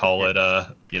just call it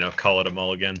call it a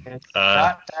mulligan. It's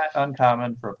not that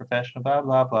uncommon for a professional blah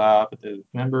blah blah, but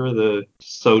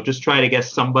so just try to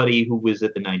guess somebody who was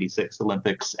at the 96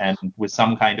 Olympics and was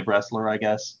some kind of wrestler, I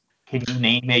guess. Can you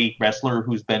name a wrestler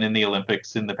who's been in the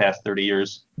Olympics in the past 30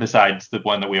 years besides the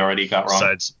one that we already got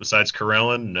wrong? Besides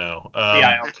Karelin? No.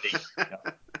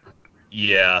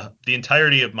 Yeah, the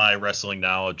entirety of my wrestling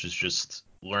knowledge is just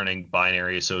learning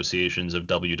binary associations of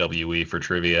WWE for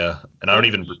trivia, and I don't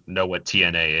even know what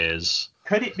TNA is.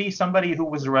 Could it be somebody who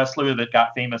was a wrestler that got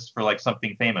famous for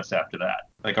something famous after that?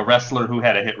 Like a wrestler who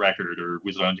had a hit record or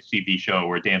was on a TV show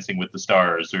or Dancing with the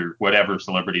Stars or whatever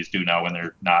celebrities do now when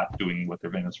they're not doing what they're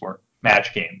famous for.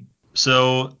 Match Game.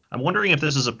 So I'm wondering if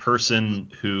this is a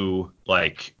person who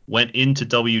went into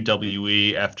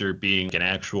WWE after being an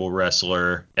actual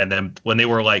wrestler, and then when they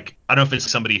were I don't know if it's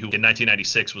somebody who in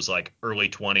 1996 was early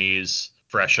 20s,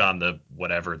 fresh on the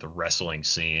wrestling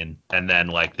scene, and then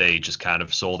they just kind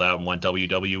of sold out and went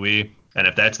WWE. And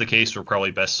if that's the case, we're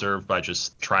probably best served by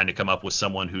just trying to come up with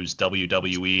someone who's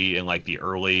WWE in the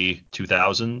early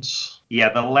 2000s.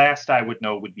 Yeah, the last I would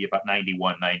know would be about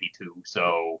 91, 92.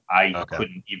 So I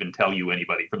couldn't even tell you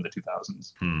anybody from the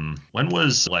 2000s. When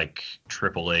was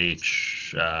Triple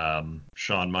H,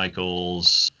 Shawn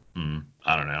Michaels?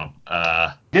 I don't know.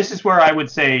 This is where I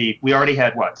would say we already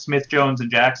had Smith, Jones,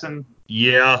 and Jackson?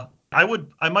 Yeah, I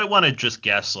might want to just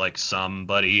guess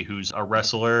somebody who's a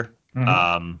wrestler.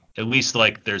 Mm-hmm. At least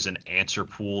there's an answer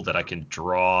pool that I can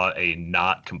draw a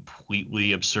not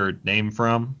completely absurd name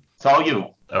from. It's all you.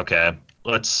 Okay,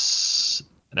 and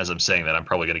as I'm saying that, I'm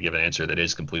probably going to give an answer that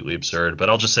is completely absurd, but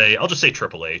I'll just say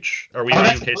Triple H. Are we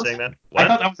okay saying that? What? I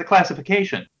thought that was a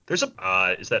classification. There's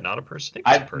is that not a person?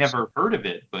 I've never heard of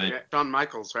it, but... Yeah, Shawn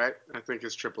Michaels, right? I think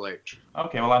it's Triple H.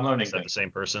 Okay, well, I'm learning. Is that the same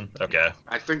person? Okay.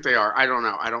 I think they are. I don't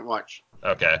know. I don't watch.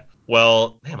 Okay.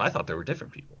 Well, I thought there were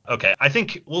different people. Okay, I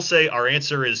think we'll say our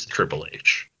answer is Triple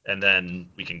H, and then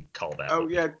we can call that. Oh,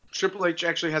 yeah. Triple H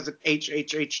actually has an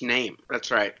HHH name. That's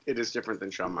right. It is different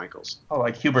than Shawn Michaels. Oh,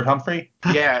 like Hubert Humphrey?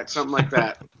 Yeah, it's something like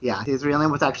that. Yeah, his real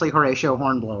name was actually Horatio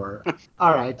Hornblower.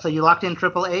 All right, so you locked in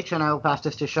Triple H, and I will pass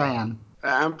this to Cheyenne.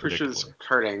 I'm pretty sure this is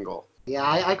Kurt Angle. Yeah,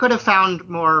 I could have found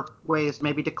more ways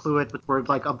maybe to clue it with words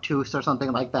like obtuse or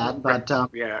something like that, but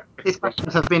these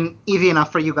questions have been easy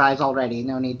enough for you guys already.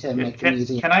 No need to make them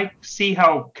easy. Can I see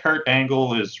how Kurt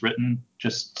Angle is written,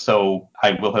 just so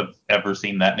I will have ever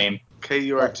seen that name?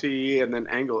 Kurte and then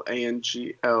Angle,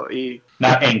 Angle.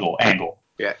 Not Angle, Angle.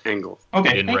 Yeah, Angle. Okay.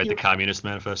 You didn't write the Communist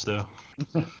Manifesto?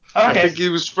 I think he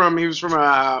was from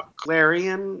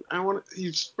Clarion.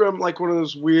 He's from one of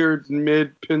those weird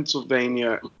mid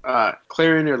Pennsylvania,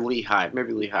 Clarion or Lehigh,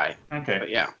 maybe Lehigh. Okay. But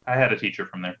yeah. I had a teacher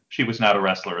from there. She was not a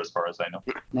wrestler as far as I know.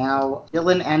 Now,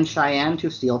 Dylan and Cheyenne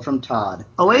to steal from Todd.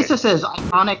 Oasis's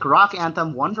iconic rock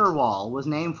anthem Wonderwall was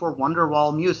named for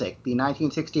Wonderwall Music, the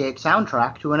 1968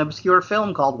 soundtrack to an obscure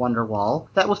film called Wonderwall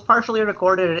that was partially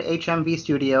recorded at HMV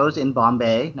Studios in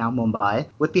Bombay, now Mumbai,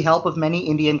 with the help of many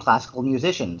Indian classical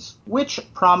musicians. Which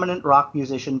prominent rock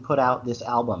musician put out this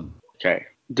album? Okay.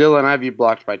 Dylan, I have you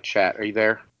blocked by chat. Are you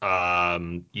there?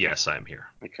 Yes, I'm here.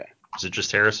 Okay. Is it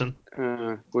just Harrison?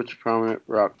 Which prominent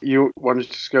rock? You want to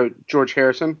just go George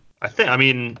Harrison? I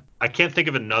can't think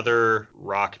of another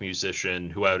rock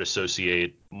musician who I would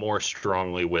associate more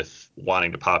strongly with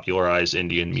wanting to popularize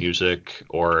Indian music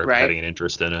or having an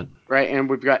interest in it. Right, and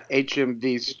we've got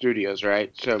HMV Studios,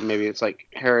 right? So maybe it's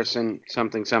Harrison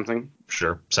something.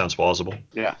 Sure, sounds plausible.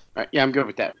 Yeah, right. Yeah, I'm good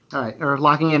with that. All right, we're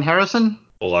locking in Harrison?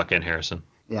 We'll lock in Harrison.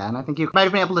 Yeah, and I think you might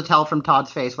have been able to tell from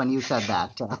Todd's face when you said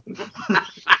that.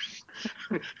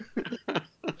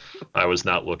 I was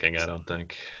not looking, I don't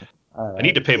think. Right, I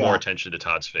need to pay more attention to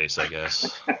Todd's face, I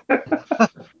guess.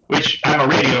 Which, I'm a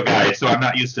radio guy, so I'm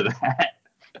not used to that.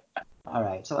 All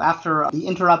right, so after the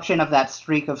interruption of that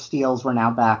streak of steals, we're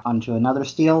now back onto another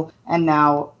steal, and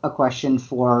now a question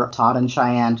for Todd and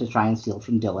Cheyenne to try and steal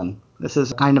from Dylan. This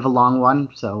is kind of a long one,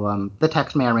 so the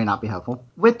text may or may not be helpful.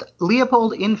 With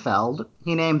Leopold Infeld,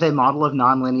 he names a model of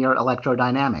nonlinear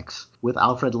electrodynamics. With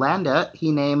Alfred Landa,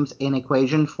 he names an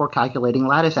equation for calculating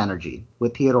lattice energy.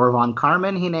 With Theodor von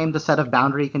Karman, he named a set of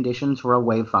boundary conditions for a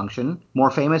wave function.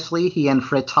 More famously, he and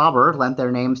Fritz Haber lent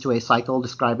their names to a cycle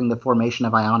describing the formation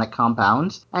of ionic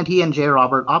compounds, and he and J.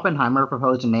 Robert Oppenheimer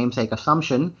proposed a namesake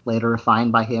assumption, later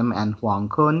refined by him and Huang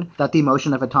Kun, that the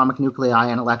motion of atomic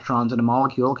nuclei and electrons in a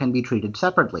molecule can be treated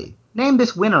separately. Name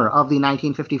this winner of the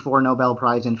 1954 Nobel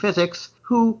Prize in Physics,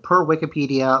 who, per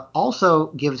Wikipedia, also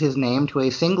gives his name to a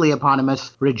singly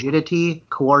eponymous rigidity,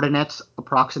 coordinates,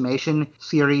 approximation,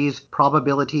 series,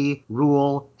 probability,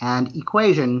 rule, and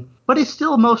equation, but is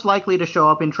still most likely to show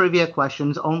up in trivia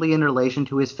questions only in relation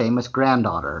to his famous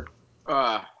granddaughter.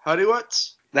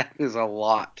 Honeywoods? That is a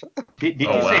lot. Did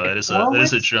Oh you say wow, that is a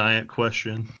Horowitz? giant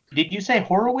question. Did you say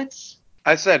Horowitz?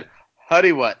 I said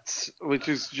Honeywoods, which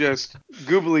is just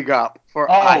goobly gop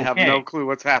for Oh, I have okay. no clue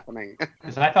what's happening.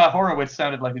 Because I thought Horowitz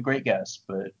sounded like a great guess,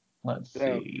 but let's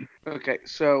So- see. Okay,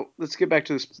 so let's get back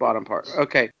to this bottom part.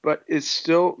 Okay, but is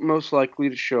still most likely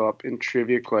to show up in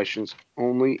trivia questions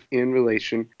only in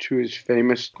relation to his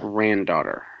famous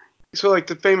granddaughter. So, like,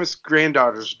 the famous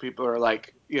granddaughters, people are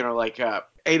like,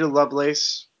 Ada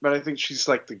Lovelace, but I think she's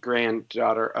like the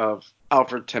granddaughter of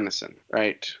Alfred Tennyson,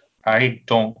 right? I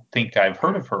don't think I've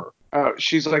heard of her.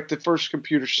 She's like the first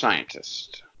computer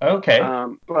scientist. Okay.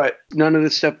 But none of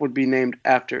this stuff would be named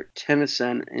after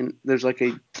Tennyson, and there's like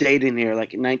a date in here,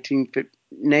 like 1950.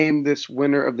 Name this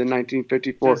winner of the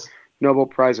 1954 Nobel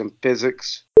Prize in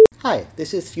Physics. Hi,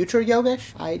 this is Future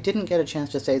Yogesh. I didn't get a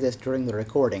chance to say this during the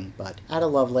recording, but Ada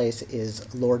Lovelace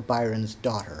is Lord Byron's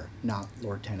daughter, not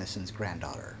Lord Tennyson's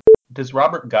granddaughter. Does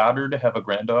Robert Goddard have a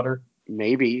granddaughter?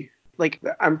 Maybe. Like,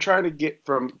 I'm trying to get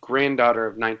from granddaughter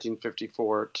of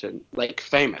 1954 to, like,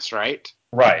 famous, right?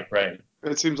 Right.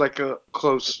 It seems like a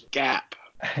close gap.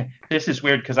 This is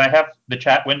weird because I have the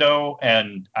chat window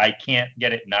and I can't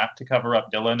get it not to cover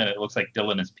up Dylan, and it looks like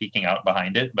Dylan is peeking out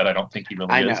behind it, but I don't think he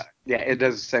really I is. know. Yeah, it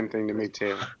does the same thing to me,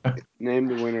 too. Name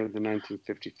the winner of the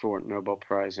 1954 Nobel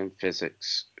Prize in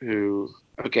Physics.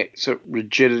 Okay, so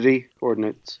rigidity,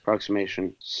 coordinates,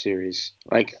 approximation, series.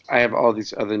 Like, I have all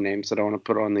these other names that I want to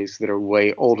put on these that are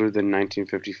way older than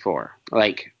 1954.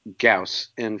 Like Gauss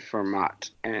and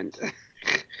Fermat and...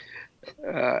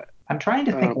 I'm trying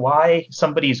to think why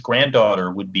somebody's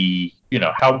granddaughter would be,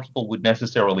 how people would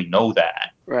necessarily know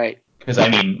that. Right. Because, I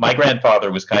mean, my grandfather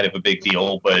was kind of a big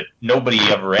deal, but nobody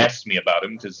ever asked me about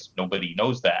him because nobody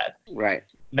knows that. Right.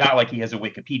 Not like he has a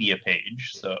Wikipedia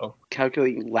page, so.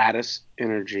 Calculating lattice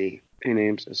energy. He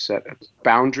names a set of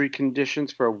boundary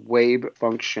conditions for a wave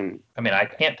function. I mean, I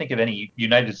can't think of any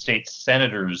United States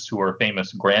senators who are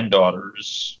famous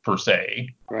granddaughters, per se.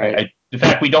 Right. In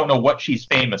fact, we don't know what she's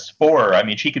famous for. I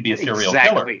mean, she could be a serial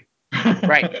killer.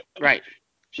 Right.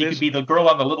 She could be the girl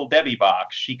on the Little Debbie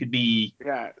box. She could be...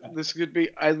 Yeah, this could be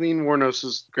Eileen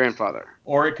Wuornos's grandfather.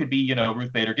 Or it could be,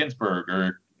 Ruth Bader Ginsburg,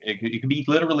 or it could be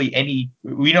literally any...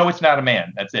 We know it's not a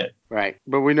man. That's it. Right.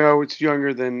 But we know it's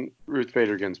younger than Ruth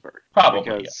Bader Ginsburg. Probably,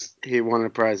 because he won a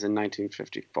prize in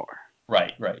 1954.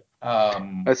 Right.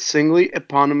 A singly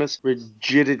eponymous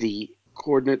rigidity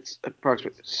coordinates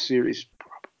approximate series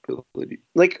probability.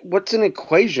 Like, what's an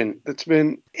equation that's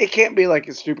been... It can't be like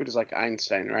as stupid as like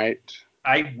Einstein, right?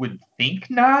 I would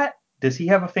think not. Does he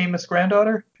have a famous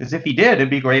granddaughter? Because if he did, it'd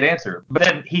be a great answer. But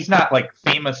then he's not like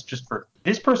famous just for...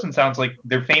 This person sounds like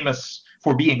they're famous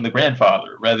for being the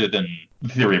grandfather rather than the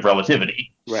theory of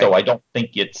relativity. Right. So I don't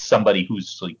think it's somebody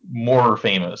who's like more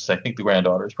famous. I think the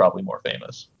granddaughter is probably more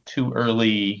famous. Too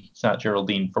early. It's not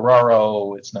Geraldine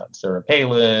Ferraro. It's not Sarah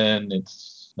Palin.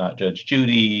 It's not Judge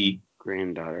Judy.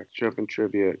 Granddaughter. Jump in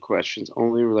trivia questions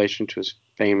only in relation to his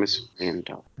famous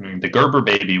granddaughter. I mean, the Gerber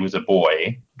baby was a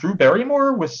boy. Drew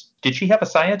Barrymore did she have a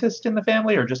scientist in the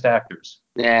family or just actors?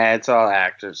 Yeah, it's all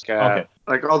actors. Okay.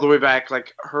 Like all the way back,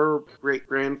 like her great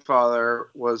grandfather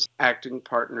was acting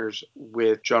partners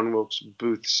with John Wilkes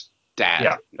Booth's dad.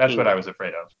 Yeah, that's what I was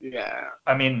afraid of. Yeah.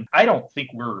 I mean, I don't think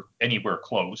we're anywhere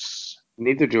close.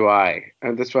 Neither do I.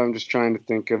 And that's why I'm just trying to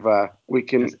think of we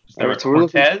can. Is there a so we're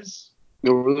Cortez?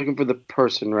 looking for the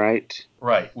person, right?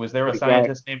 Right. Was there a The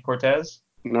scientist named Cortez?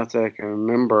 Not that I can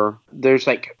remember. There's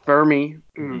like Fermi,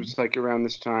 who's like around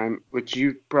this time, which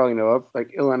you probably know of,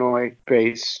 like Illinois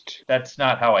based. That's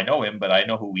not how I know him, but I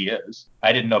know who he is.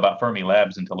 I didn't know about Fermi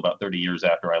Labs until about 30 years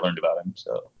after I learned about him.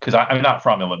 So, because I'm not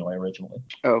from Illinois originally.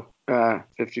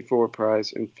 54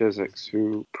 prize in physics.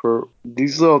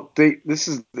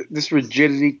 This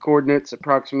rigidity coordinates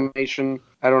approximation.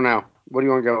 I don't know. What do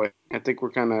you want to go with? I think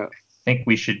we're kind of. I think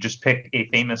we should just pick a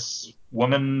famous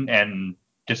woman and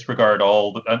disregard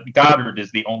all the... Goddard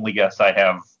is the only guess I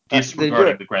have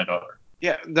disregarding the granddaughter.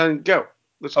 Yeah, then go.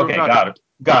 Let's go. Okay, Goddard.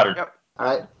 Goddard. Yep. All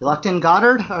right. You locked in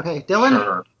Goddard? Okay. Dylan?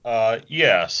 Sure.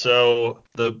 Yeah, so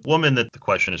the woman that the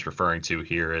question is referring to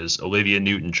here is Olivia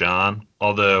Newton-John.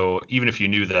 Although, even if you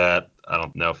knew that, I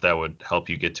don't know if that would help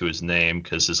you get to his name,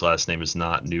 because his last name is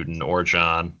not Newton or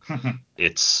John.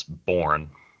 It's Born.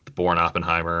 The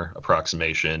Born-Oppenheimer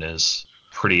approximation is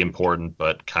pretty important,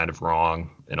 but kind of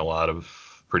wrong in a lot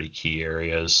of pretty key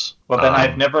areas. Well, then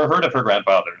I've never heard of her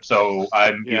grandfather, so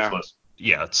I'm Yeah. useless.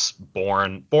 Yeah, it's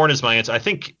Born. Born is my answer. I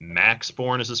think Max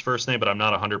Born is his first name, but I'm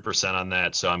not 100% on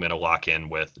that, so I'm going to lock in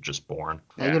with just Born.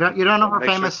 Yeah, you don't know her Make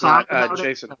sure famous it's song not about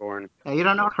Jason it? Bourne. Yeah, you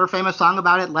don't know her famous song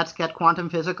about it? Let's Get Quantum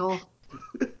Physical?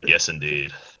 Yes,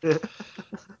 indeed.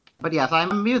 But yes, I'm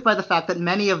amused by the fact that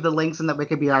many of the links in the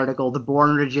Wikipedia article, the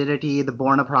Born rigidity, the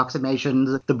Born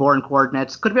approximations, the Born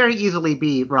coordinates, could very easily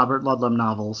be Robert Ludlum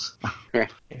novels.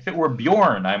 If it were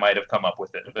Bjorn, I might have come up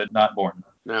with it, but not Born.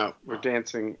 No, we're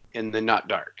dancing in the not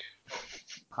dark.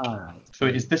 All right. So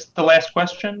is this the last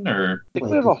question, or? I think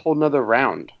we have a whole nother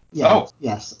round. Yeah, Oh.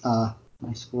 yes.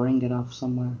 My scoring get off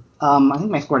somewhere? I think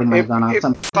my scoring might have gone off If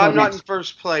somewhere. I'm not in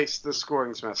first place, the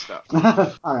scoring's messed up.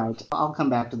 All right, I'll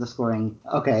come back to the scoring.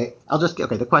 Okay,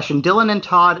 the question. Dylan and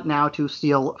Todd now to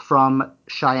steal from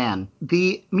Cheyenne.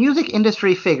 The music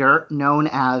industry figure known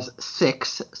as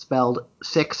Six, spelled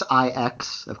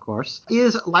 6IX, of course,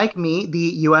 is, like me, the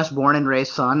U.S. born and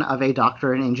raised son of a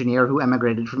doctor and engineer who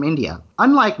emigrated from India.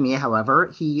 Unlike me,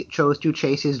 however, he chose to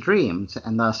chase his dreams,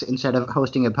 and thus, instead of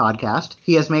hosting a podcast,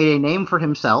 he has made a name for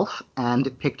himself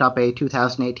and picked up a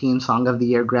 2018 Song of the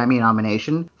Year Grammy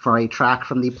nomination for a track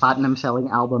from the platinum-selling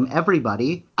album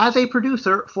Everybody as a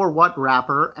producer for what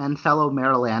rapper and fellow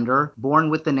Marylander born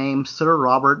with the name Sir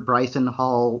Robert Bryson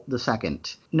Hall II?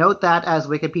 Note that, as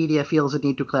Wikipedia feels the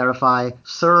need to clarify,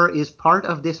 Sir is part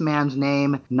of this man's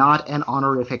name, not an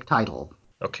honorific title.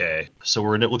 Okay, so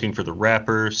we're looking for the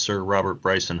rapper, Sir Robert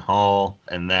Bryson Hall,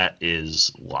 and that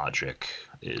is Logic,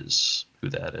 is who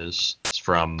that is. It's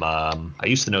from, I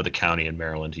used to know the county in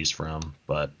Maryland he's from,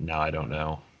 but now I don't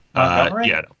know. Montgomery?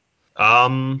 Yeah.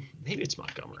 Maybe it's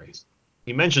Montgomery.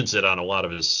 He mentions it on a lot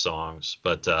of his songs,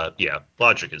 but yeah,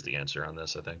 Logic is the answer on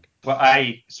this, I think. Well,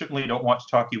 I certainly don't want to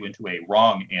talk you into a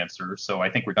wrong answer, so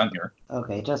I think we're done here.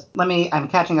 Okay, I'm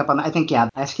catching up on, I think, yeah,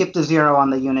 I skipped a 0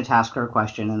 on the Unitasker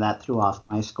question, and that threw off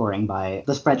my scoring by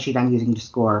the spreadsheet I'm using to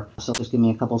score, so just give me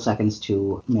a couple seconds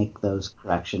to make those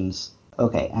corrections.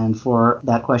 Okay, and for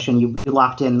that question, you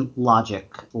locked in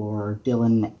Logic for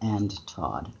Dylan and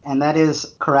Todd. And that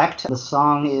is correct. The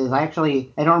song is, I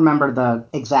don't remember the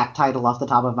exact title off the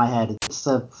top of my head. It's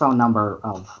the phone number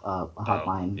of a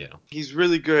hotline. Yeah. He's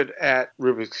really good at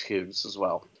Rubik's Cubes as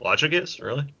well. Logic is?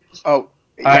 Really? Oh,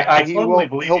 yeah, I totally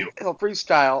believe he'll, you. He'll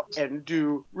freestyle and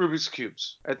do Rubik's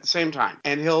Cubes at the same time.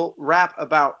 And he'll rap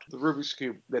about the Rubik's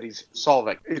Cube that he's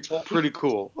solving. It's pretty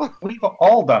cool. We've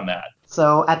all done that.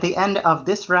 So at the end of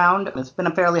this round, it's been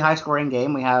a fairly high-scoring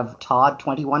game. We have Todd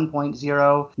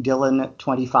 21.0, Dylan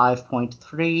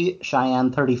 25.3,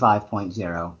 Cheyenne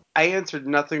 35.0. I answered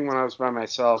nothing when I was by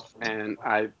myself, and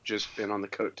I've just been on the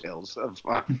coattails of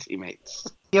my teammates.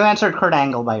 You answered Kurt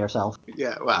Angle by yourself.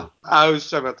 Yeah, well, I was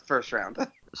talking about the first round.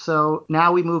 So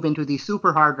now we move into the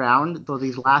super hard round. So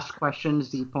these last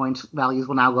questions, the points values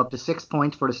will now go up to 6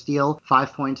 points for a steal,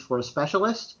 5 points for a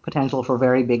specialist, potential for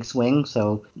very big swing,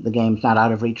 so the game's not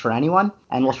out of reach for anyone.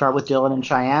 And we'll start with Dylan and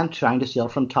Cheyenne trying to steal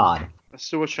from Todd. I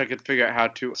still wish I could figure out how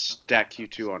to stack you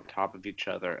two on top of each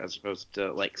other as opposed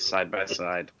to, like, side by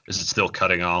side. Is it still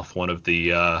cutting off one of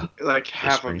the Like,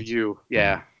 half of screens? you,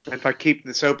 yeah. If I keep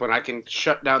this open, I can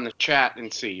shut down the chat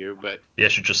and see you, but... Yeah, I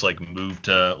should just like move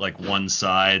to like one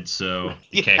side so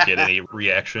you can't get any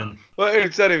reaction. Well,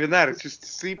 it's not even that. It's just to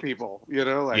see people, you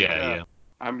know? Like, Yeah.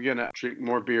 I'm going to drink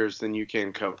more beers than you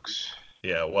can Cokes.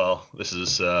 Yeah, well, this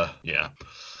is, yeah,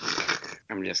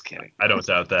 I'm just kidding. I don't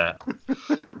doubt that.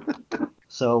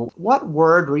 So what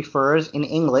word refers in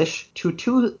English to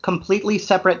two completely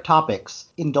separate topics,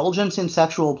 indulgence in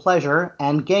sexual pleasure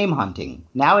and game hunting?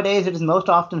 Nowadays, it is most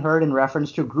often heard in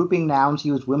reference to grouping nouns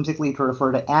used whimsically to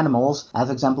refer to animals, as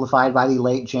exemplified by the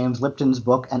late James Lipton's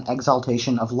book An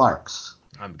Exaltation of Larks.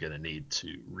 I'm gonna need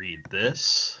to read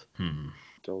this.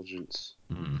 Indulgence.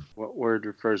 What word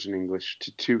refers in English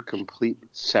to two complete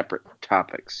separate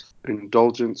topics?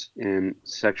 Indulgence in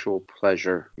sexual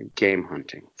pleasure and game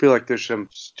hunting. I feel like there's some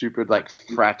stupid, like,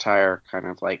 fratire kind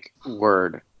of, like,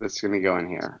 word that's going to go in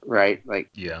here, right? Like,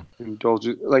 Yeah.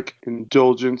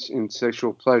 indulgence in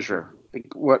sexual pleasure.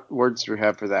 Like, what words do we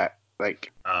have for that?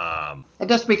 Like, And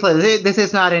just to be clear, this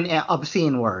is not an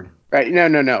obscene word. right?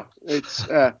 No. It's,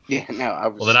 yeah, no, I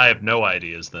was... Well, then I have no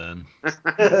ideas then.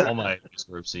 All my ideas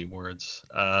were obscene words.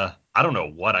 I don't know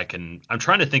what I'm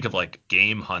trying to think of like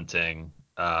game hunting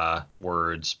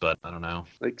words, but I don't know.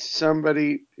 Like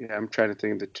somebody, yeah, I'm trying to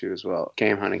think of the two as well.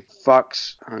 Game hunting,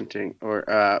 fox hunting,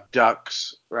 or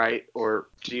ducks, right? Or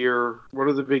deer. What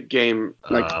are the big game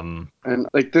like? And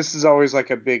like this is always like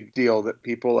a big deal that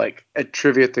people like a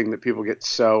trivia thing that people get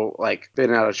so like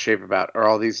bent out of shape about are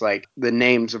all these like the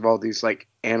names of all these like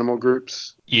animal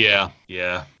groups. Yeah.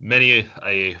 Many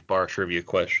a bar trivia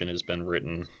question has been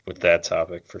written with that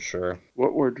topic for sure.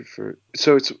 What word for?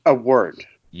 So it's a word.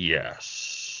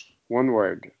 Yes. One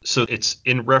word. So it's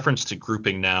in reference to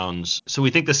grouping nouns. So we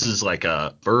think this is like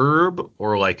a verb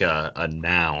or like a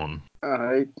noun.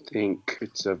 I think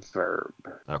it's a verb.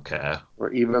 Okay.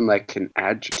 Or even like an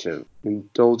adjective.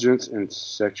 Indulgence in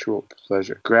sexual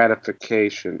pleasure.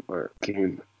 Gratification or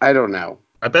game. I don't know.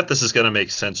 I bet this is gonna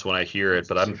make sense when I hear it,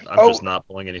 but I'm Oh. just not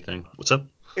pulling anything. What's up?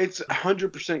 It's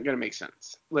 100% going to make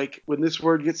sense. Like when this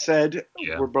word gets said,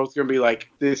 Yeah. we're both going to be like,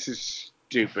 this is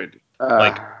stupid.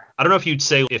 Like, I don't know if you'd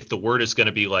say if the word is going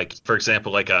to be like, for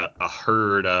example, like a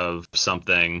herd of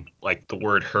something, like the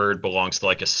word herd belongs to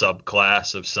like a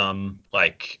subclass of some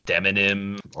like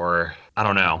demonym, or I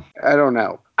don't know. I don't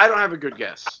know. I don't have a good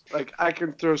guess. Like I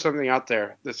can throw something out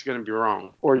there that's going to be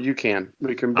wrong, or you can.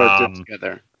 We can both do it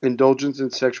together. Indulgence in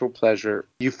sexual pleasure,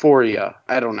 euphoria.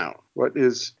 I don't know. What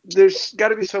is? There's got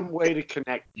to be some way to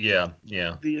connect. Yeah.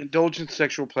 The indulgence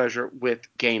sexual pleasure with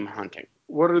game hunting.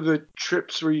 What are the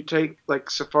trips where you take like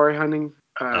safari hunting?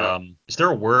 Is there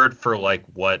a word for like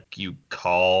what you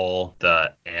call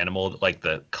the animal, like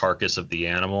the carcass of the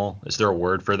animal? Is there a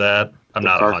word for that? I'm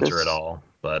not a hunter at all,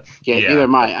 but Yeah, neither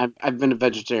am I. I've been a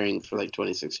vegetarian for like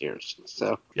 26 years.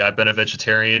 So yeah, I've been a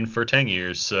vegetarian for 10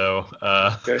 years. So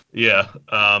okay. yeah.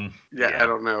 I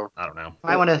don't know.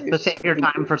 I want to save your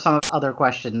time for some other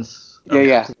questions.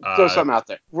 Yeah. Throw something out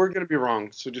there. We're gonna be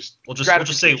wrong, so we'll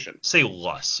just say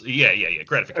lust. Yeah.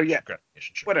 Gratification. Oh yeah.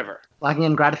 Gratification. Sure. Whatever. Locking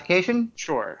in gratification?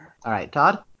 Sure. All right,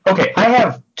 Todd? Okay, I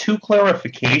have two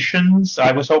clarifications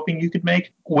I was hoping you could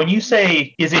make. When you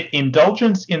say, is it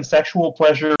indulgence in sexual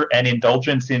pleasure and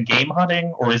indulgence in game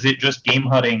hunting, or is it just game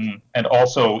hunting and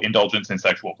also indulgence in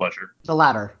sexual pleasure? The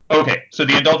latter. Okay, so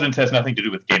the indulgence has nothing to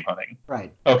do with game hunting.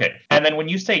 Right. Okay, and then when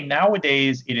you say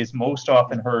nowadays it is most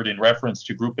often heard in reference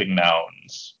to grouping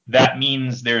nouns, that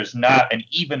means there's not an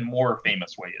even more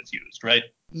famous way it's used, right?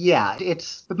 Yeah,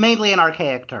 it's mainly an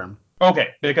archaic term. Okay,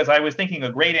 because I was thinking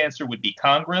a great answer would be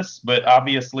Congress, but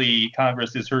obviously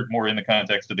Congress is heard more in the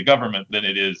context of the government than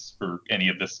it is for any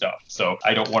of this stuff. So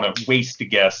I don't want to waste a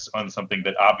guess on something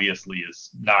that obviously is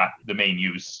not the main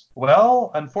use. Well,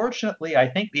 unfortunately, I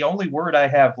think the only word I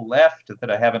have left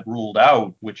that I haven't ruled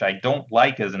out, which I don't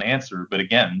like as an answer, but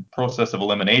again, process of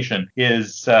elimination,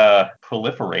 is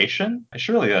proliferation.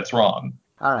 Surely that's wrong.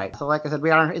 All right. So like I said, we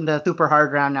are in the super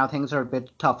hard round now. Things are a bit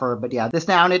tougher. But yeah, this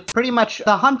noun, it pretty much,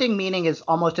 the hunting meaning is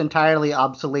almost entirely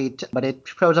obsolete, but it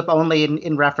shows up only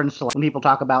in reference to when people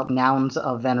talk about nouns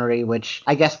of venery, which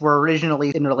I guess were originally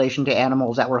in relation to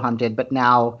animals that were hunted, but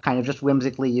now kind of just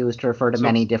whimsically used to refer to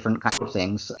many different kinds of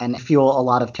things and fuel a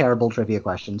lot of terrible trivia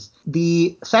questions.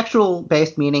 The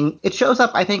sexual-based meaning, it shows up,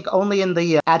 I think, only in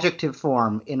the adjective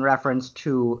form in reference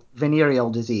to venereal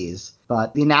disease.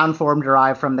 But the noun form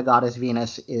derived from the goddess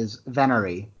Venus is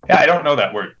venery. Yeah, I don't know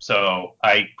that word, so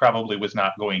I probably was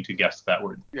not going to guess that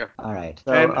word. Yeah. All right.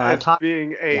 So, and as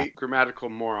being a grammatical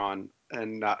moron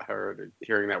and not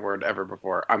hearing that word ever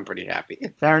before, I'm pretty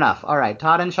happy. Fair enough. All right,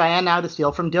 Todd and Cheyenne now to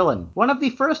steal from Dylan. One of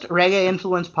the first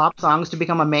reggae-influenced pop songs to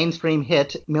become a mainstream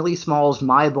hit, Millie Small's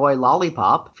My Boy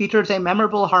Lollipop, features a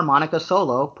memorable harmonica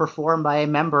solo performed by a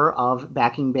member of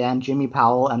backing band Jimmy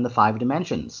Powell and the Five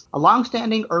Dimensions. A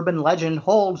long-standing urban legend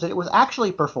holds that it was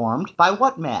actually performed by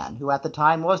what man, who at the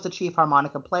time was the chief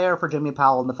harmonica player for Jimmy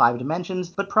Powell and the Five Dimensions,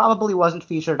 but probably wasn't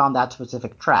featured on that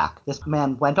specific track. This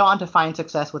man went on to find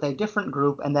success with a different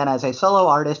group and then as a solo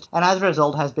artist, and as a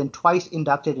result has been twice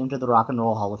inducted into the Rock and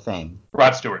Roll Hall of Fame.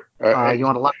 Rod Stewart. You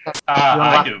want to lock that?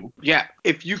 I do. Yeah,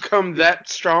 if you come that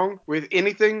strong with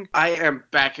anything, I am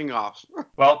backing off.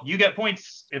 Well, you get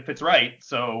points if it's right,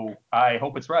 so I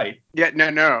hope it's right. Yeah,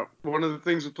 no. One of the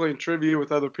things with playing trivia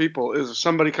with other people is if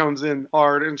somebody comes in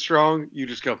hard and strong, you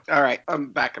just go, all right,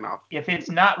 I'm backing off. If it's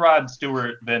not Rod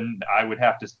Stewart, then I would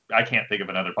have to, I can't think of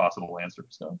another possible answer,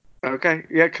 so. Okay,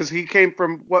 yeah, because he came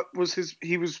from,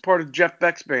 he was part of Jeff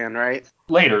Beck's band, right?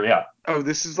 Later, yeah. Oh,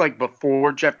 this is like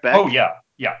before Jeff Beck? Oh, yeah.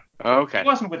 Okay. He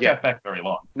wasn't with Jeff Beck very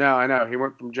long. No, I know. He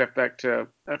went from Jeff Beck to,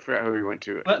 I forgot who he went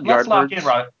to. Let's lock in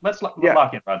Rod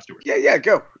Stewart. Yeah,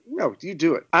 go. No, you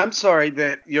do it. I'm sorry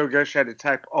that Yogesh had to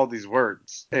type all these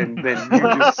words and then you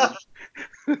just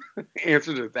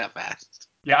answered it that fast.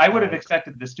 Yeah, I would have Right.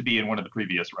 expected this to be in one of the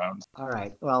previous rounds. All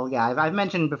right. Well, yeah, I've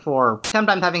mentioned before,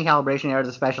 sometimes having calibration errors,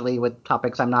 especially with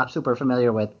topics I'm not super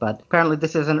familiar with, but apparently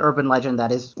this is an urban legend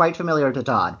that is quite familiar to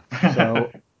Todd. So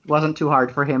it wasn't too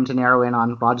hard for him to narrow in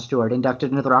on Rod Stewart, inducted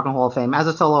into the Rock and Roll Hall of Fame as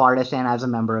a solo artist and as a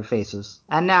member of Faces.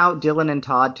 And now Dylan and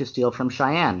Todd to steal from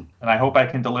Cheyenne. And I hope I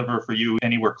can deliver for you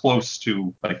anywhere close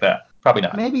to like that. Probably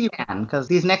not. Maybe you can, because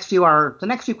the next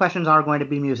few questions are going to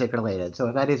be music related. So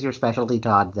if that is your specialty,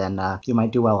 Todd, then you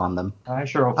might do well on them. I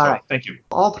sure hope All so. right. Thank you.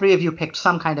 All three of you picked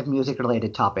some kind of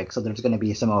music-related topic, so there's going to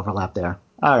be some overlap there.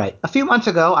 All right. A few months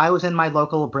ago, I was in my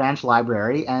local branch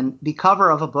library, and the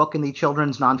cover of a book in the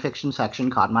children's nonfiction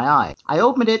section caught my eye. I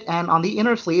opened it, and on the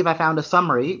inner sleeve, I found a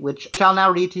summary, which shall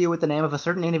now read to you with the name of a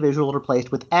certain individual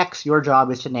replaced with X. Your job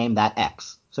is to name that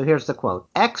X. So here's the quote.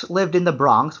 X lived in the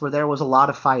Bronx where there was a lot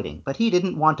of fighting, but he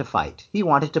didn't want to fight. He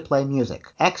wanted to play music.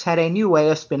 X had a new way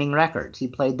of spinning records. He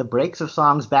played the breaks of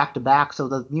songs back to back so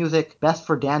the music best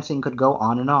for dancing could go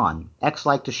on and on. X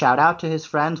liked to shout out to his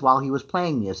friends while he was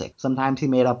playing music. Sometimes he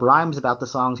made up rhymes about the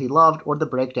songs he loved or the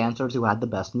break dancers who had the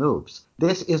best moves.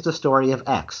 This is the story of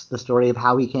X, the story of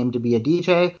how he came to be a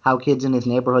DJ, how kids in his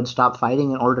neighborhood stopped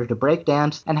fighting in order to break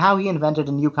dance, and how he invented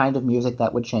a new kind of music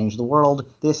that would change the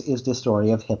world. This is the story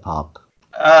of hip-hop.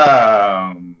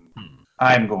 I'm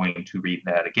going to read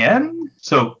that again.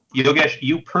 So, Yogesh,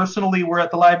 you personally were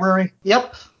at the library?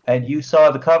 Yep. And you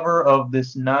saw the cover of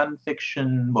this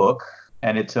nonfiction book,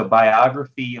 and it's a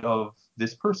biography of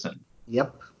this person.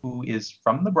 Yep. Who is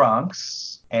from the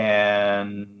Bronx,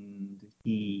 and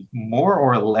he more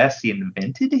or less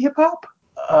invented hip-hop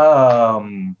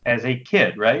as a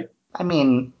kid, right? I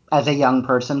mean, as a young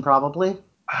person, probably.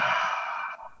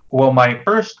 Well, my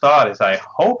first thought is I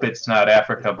hope it's not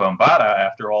Africa Bambaataa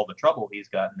after all the trouble he's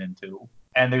gotten into.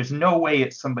 And there's no way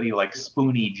it's somebody like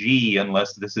Spoonie G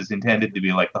unless this is intended to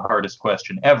be like the hardest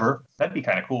question ever. That'd be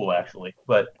kind of cool, actually.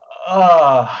 But,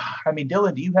 I mean,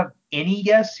 Dylan, do you have any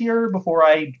guess here before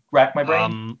I rack my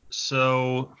brain?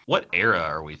 So what era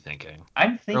are we thinking?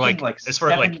 I'm thinking Or like as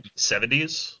far as like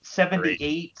 70s?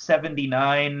 78,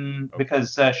 79,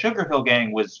 because Sugar Hill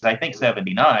Gang was, I think,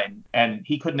 79, and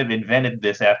he couldn't have invented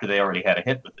this after they already had a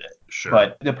hit with it. Sure.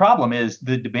 But the problem is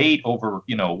the debate over,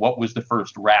 what was the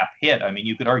first rap hit. I mean,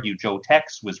 you could argue Joe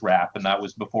Tex was rap, and that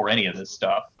was before any of this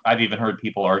stuff. I've even heard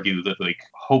people argue that, like,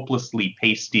 hopelessly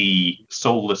pasty,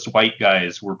 soulless white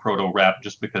guys were proto-rap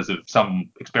just because of some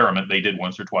experiment they did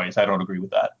once or twice. I don't agree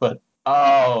with that. But,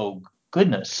 oh,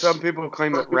 goodness. Some people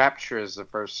claim that Rapture is the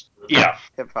first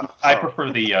hip-hop. I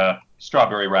prefer the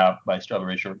Strawberry Rap by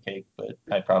Strawberry Shortcake, but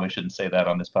I probably shouldn't say that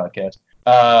on this podcast.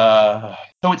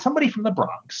 So it's somebody from the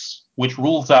Bronx, which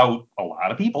rules out a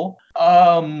lot of people.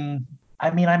 I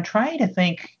mean, I'm trying to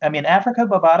think. I mean, Africa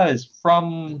Bambaataa is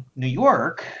from New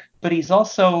York, but he's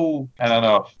also, I don't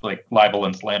know if like libel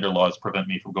and slander laws prevent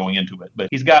me from going into it, but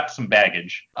he's got some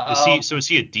baggage. Is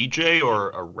he a DJ or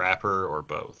a rapper or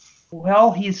both?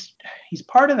 Well, he's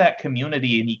part of that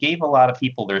community, and he gave a lot of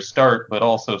people their start, but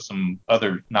also some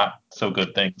other not so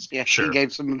good things. Yeah, Sure. He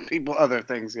gave some people other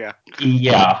things, yeah.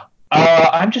 Yeah.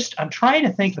 I'm trying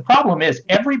to think. The problem is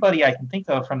everybody I can think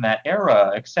of from that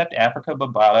era, except Africa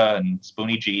Bambaataa and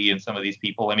Spoonie G and some of these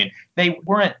people. I mean, they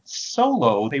weren't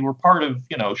solo. They were part of,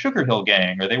 Sugar Hill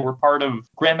Gang, or they were part of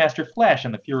Grandmaster Flash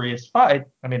and the Furious Five.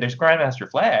 I mean, there's Grandmaster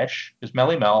Flash, there's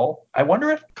Melly Mel. I wonder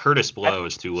if Curtis Blow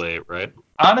is too late, right?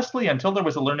 honestly, until there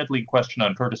was a Learned League question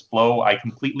on Curtis Blow, I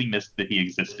completely missed that he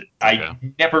existed. Okay. I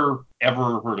never,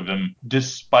 ever heard of him,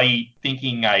 despite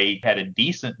thinking I had a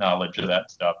decent knowledge of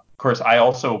that stuff. Of course, I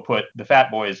also put the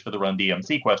Fat Boys for the Run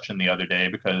DMC question the other day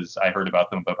because I heard about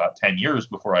them about 10 years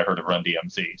before I heard of Run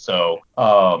DMC. So,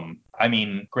 I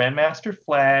mean, Grandmaster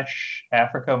Flash,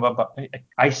 Africa,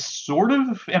 I sort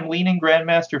of am leaning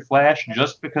Grandmaster Flash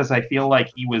just because I feel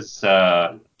like he was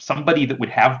somebody that would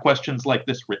have questions like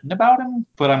this written about him.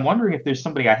 But I'm wondering if there's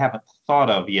somebody I haven't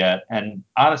thought of yet. And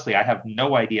honestly, I have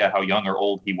no idea how young or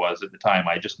old he was at the time.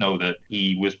 I just know that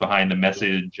he was behind The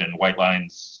Message and White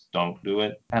Lines Don't Do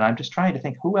It. And I'm just trying to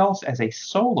think who else as a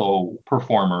solo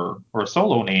performer or a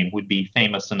solo name would be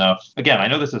famous enough. Again, I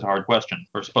know this is a hard question,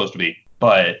 or supposed to be.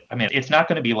 But, I mean, it's not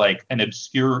going to be like an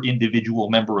obscure individual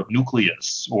member of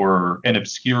Nucleus or an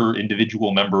obscure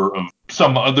individual member of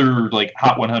some other, like,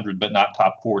 Hot 100 but not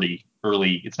Top 40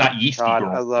 early. It's not Yeasty Todd,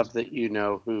 Girl. I love that you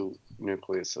know who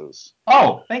Nucleus is.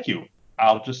 Oh, thank you.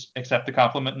 I'll just accept the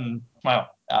compliment and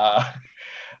smile. But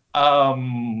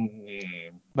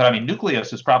I mean,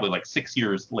 Nucleus is probably like 6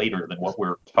 years later than what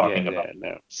we're talking about.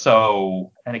 No.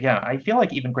 So, and again, I feel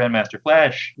like even Grandmaster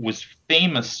Flash was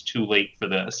famous too late for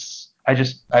this.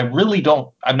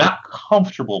 I'm not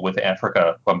comfortable with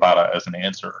Africa Bambaataa as an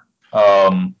answer.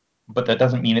 but that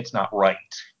doesn't mean it's not right.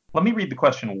 Let me read the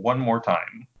question one more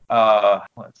time.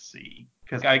 Let's see,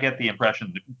 because I get the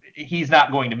impression that he's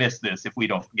not going to miss this if we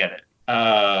don't get it.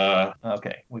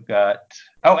 Okay, we've got.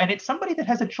 Oh, and it's somebody that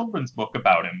has a children's book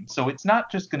about him, so it's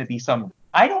not just going to be some.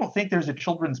 I don't think there's a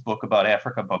children's book about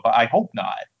Africa, but I hope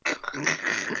not.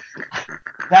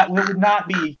 That would not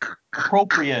be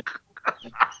appropriate.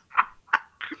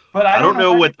 But I don't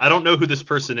know I don't know who this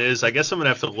person is. I guess I'm gonna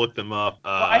have to look them up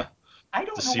I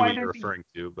don't to know see why what you're referring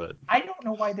to. But I don't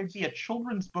know why there'd be a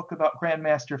children's book about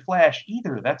Grandmaster Flash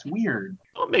either. That's weird.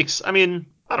 well, it makes. I mean,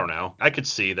 I don't know. I could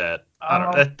see that. I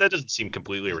don't. That doesn't seem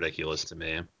completely ridiculous to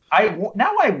me.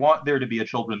 Now I want there to be a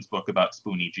children's book about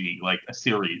Spoonie G, like a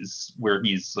series where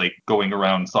he's like going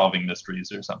around solving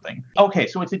mysteries or something. Okay,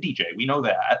 so it's a DJ. We know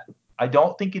that. I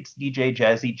don't think it's DJ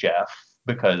Jazzy Jeff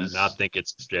because. Not think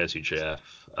it's Jazzy Jeff.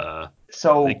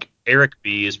 So I think Eric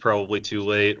B is probably too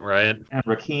late, right? And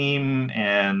Rakim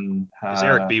and. Because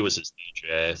Eric B was his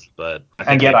DJ, but I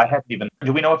think. And yet I haven't even.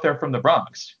 Do we know if they're from the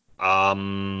Bronx?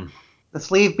 The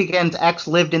sleeve begins X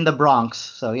lived in the Bronx,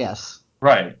 so yes.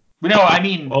 Right. No, I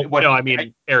mean. Well, no, I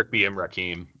mean Eric B and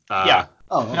Rakim. Yeah.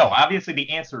 Oh, okay. No, obviously the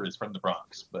answer is from the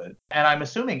Bronx, and I'm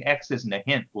assuming X isn't a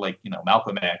hint, like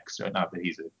Malcolm X, or not that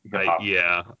he's a hip hop.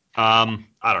 Yeah.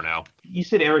 I don't know. You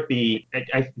said Eric B.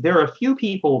 There are a few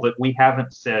people that we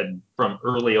haven't said from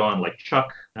early on, like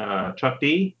Chuck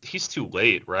D. He's too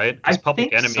late, right? I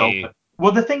Public think Enemy. so.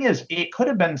 Well, the thing is, it could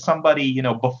have been somebody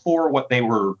before what they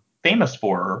were famous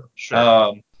for.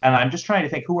 Sure. And I'm just trying to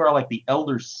think who are like the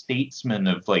elder statesmen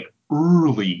of like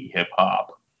early hip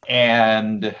hop.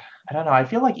 And I don't know. I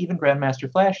feel like even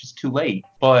Grandmaster Flash is too late,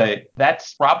 but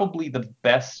that's probably the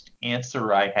best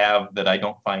answer I have that I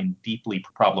don't find deeply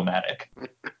problematic.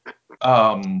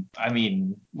 I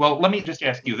mean, well, let me just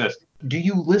ask you this. Do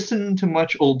you listen to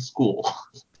much old school?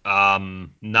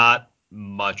 Not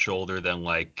much older than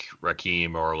like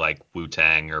Rakim or like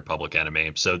Wu-Tang or Public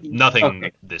Enemy. So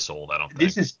nothing this old, I don't think.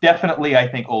 This is definitely, I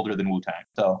think, older than Wu-Tang.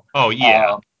 So. Oh,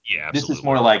 yeah. Yeah, absolutely. This is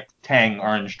more like Tang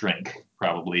Orange Drink,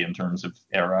 probably, in terms of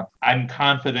era. I'm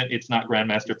confident it's not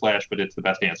Grandmaster Flash, but it's the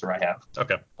best answer I have.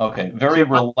 Okay. Very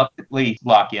reluctantly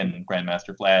lock in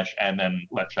Grandmaster Flash, and then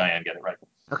let Cheyenne get it right.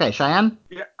 Okay, Cheyenne?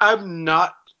 Yeah, I'm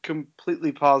not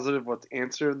completely positive what the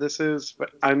answer of this is,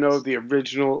 but I know the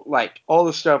original, like, all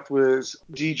the stuff was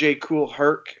DJ Kool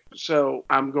Herc, so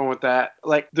I'm going with that.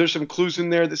 Like, there's some clues in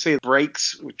there that say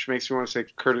breaks, which makes me want to say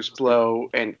Curtis Blow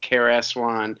and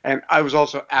KRS-One, and I was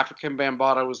also African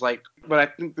Bambaataa was like, but I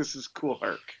think this is Kool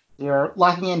Herc. You're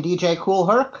locking in DJ Kool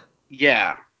Herc?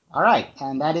 Yeah. All right,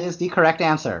 and that is the correct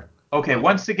answer. Okay,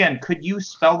 once again, could you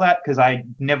spell that? Because I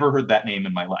never heard that name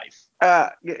in my life.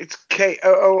 It's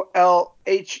KOOLHERC,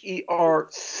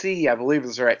 I believe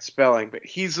is the right spelling, but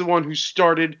he's the one who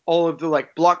started all of the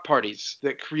like block parties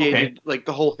that created like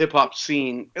the whole hip hop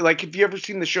scene. Like, have you ever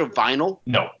seen the show Vinyl?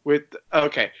 No. With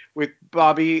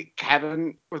Bobby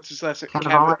Cannavale, what's his last name?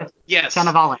 Cannavale? Yes.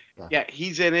 Cannavale. Yeah,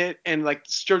 he's in it, and like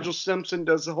Sturgill Simpson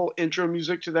does the whole intro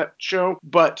music to that show,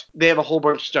 but they have a whole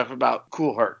bunch of stuff about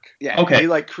Kool Herc. Yeah, okay. He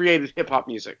like created hip hop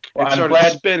music and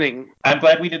started spinning. I'm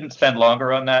glad we didn't spend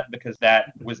longer on that because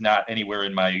that was not anywhere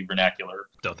in my vernacular.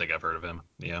 Don't think I've heard of him.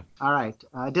 Yeah. All right.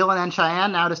 Dylan and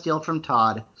Cheyenne now to steal from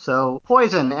Todd. So,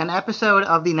 Poison, an episode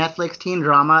of the Netflix teen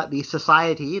drama The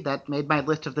Society that made my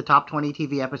list of the top 20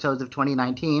 TV episodes of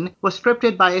 2019, was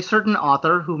scripted by a certain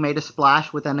author who made a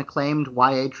splash with an acclaimed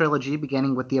YA trilogy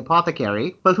beginning with The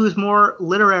Apothecary, but whose more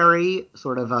literary,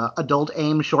 sort of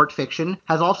adult-aimed short fiction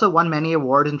has also won many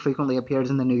awards and frequently appears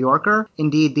in The New Yorker.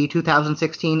 Indeed, the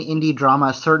 2016 indie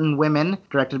drama Certain Women,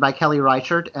 directed by Kelly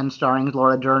Reichardt and starring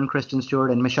Laura Dern, Kristen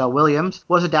Stewart, and Michelle Williams,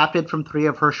 was adapted from 3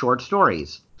 of her short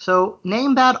stories. So,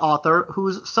 name that author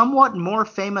whose somewhat more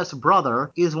famous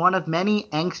brother is one of many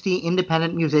angsty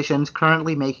independent musicians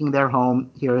currently making their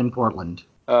home here in Portland.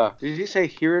 Did you say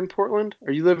here in Portland?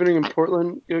 Are you living in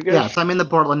Portland, Yogesh? Yes, I'm in the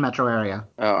Portland metro area.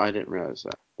 Oh, I didn't realize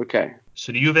that. Okay.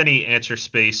 So do you have any answer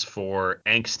space for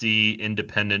angsty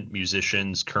independent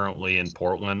musicians currently in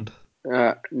Portland?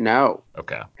 No.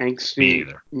 Okay.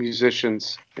 Angsty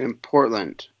musicians in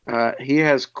Portland. He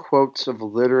has quotes of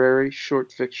literary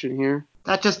short fiction here.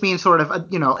 That just means sort of,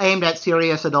 aimed at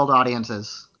serious adult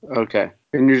audiences. Okay.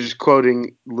 And you're just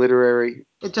quoting literary?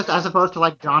 It's just as opposed to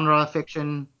like genre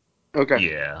fiction. Okay.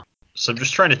 Yeah. So I'm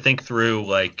just trying to think through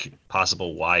like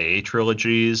possible YA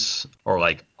trilogies or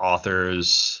like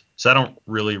authors. So I don't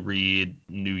really read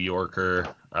New Yorker.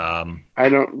 I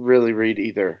don't really read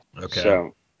either. Okay.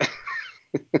 So.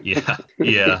 Yeah.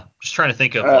 Just trying to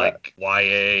think of like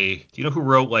YA. Do you know who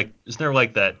wrote like? Isn't there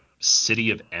like that City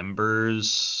of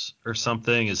Embers or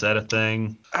something? Is that a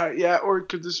thing? Yeah, or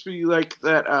could this be like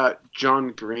that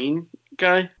John Green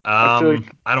guy? I feel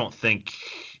like I don't think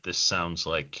this sounds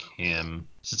like him.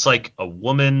 It's like a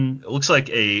woman. It looks like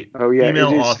a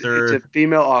female it is. author. It's a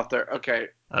female author. Okay.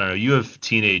 I don't know. You have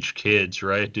teenage kids,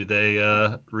 right? Do they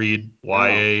read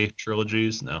YA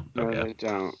trilogies? No. No, Okay. they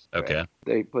don't. Okay.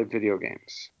 They play video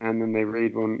games, and then they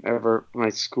read whenever my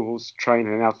school's trying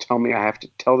to now tell me I have to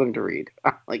tell them to read.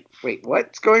 I'm like, wait,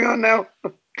 what's going on now?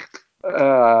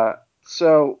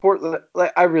 So Portland,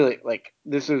 like, I really like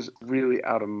this is really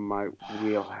out of my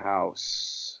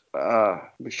wheelhouse.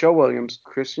 Michelle Williams,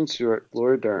 Kristen Stewart,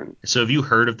 Laura Dern. So have you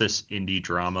heard of this indie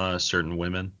drama, Certain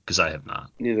Women? Because I have not.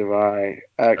 Neither have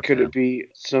I. Could Okay. it be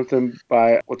something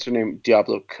by what's her name,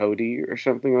 Diablo Cody or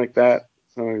something like that?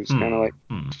 So I was kind of like,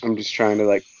 I'm just trying to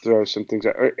like throw some things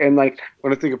out. And like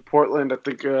when I think of Portland, I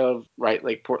think of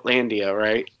like Portlandia,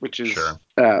 right? Which is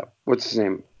Sure. What's his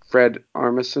name? Fred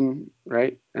Armisen,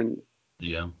 right? And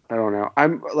Yeah. I don't know.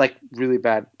 I'm like really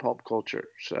bad pulp culture,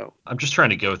 so I'm just trying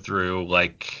to go through,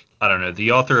 like, I don't know.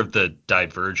 The author of the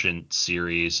Divergent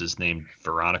series is named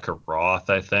Veronica Roth,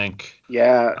 I think.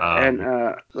 yeah.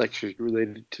 And like she's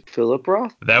related to Philip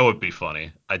Roth. That would be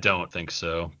funny. I don't think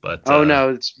so, but Oh no,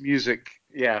 it's music.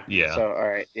 Yeah. yeah. So all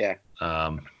right, yeah.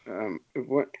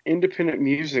 What independent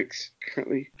music's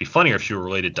currently? Be funnier if she were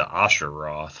related to Asher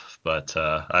Roth, but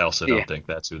I also Yeah. don't think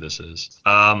that's who this is.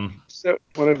 So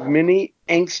one of many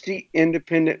angsty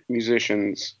independent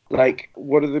musicians. Like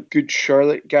what are the good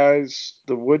Charlotte guys?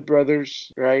 The Wood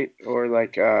Brothers, right? Or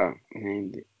like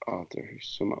name the author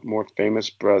who's somewhat more famous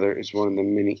brother is one of the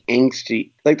many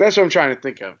angsty. Like that's what I'm trying to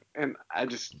think of. And I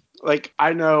just like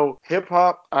I know hip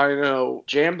hop, I know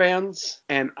jam bands,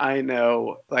 and I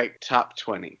know like top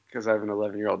 20 because I have an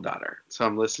 11-year-old daughter. So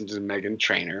I'm listening to Megan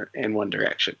Trainor and One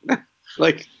Direction.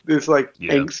 Like this like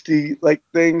angsty like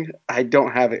thing, I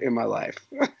don't have it in my life.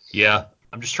 Yeah,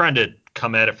 I'm just trying to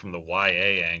come at it from the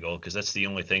YA angle because that's the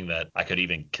only thing that I could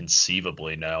even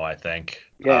conceivably know, I think.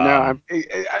 Yeah, no, I'm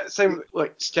same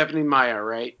like Stephanie Meyer,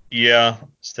 right? Yeah,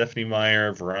 Stephanie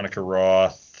Meyer, Veronica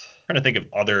Roth. I'm trying to think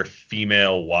of other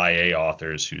female YA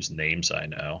authors whose names I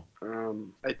know.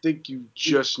 I think you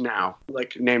just now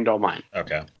like named all mine.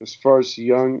 Okay. As far as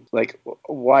young like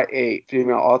YA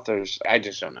female authors, I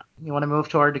just don't know. You want to move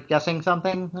toward guessing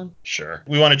something? Sure.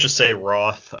 We want to just say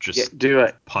Roth. Just do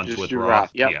it. Punt just with do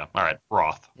Roth. Yep. Yeah. All right.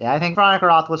 Roth. Yeah, I think Veronica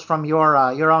Roth was from your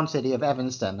own city of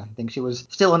Evanston. I think she was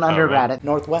still an undergrad at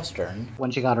Northwestern when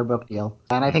she got her book deal.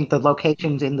 And I think the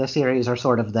locations in the series are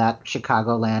sort of that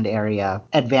Chicagoland area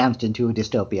advanced into a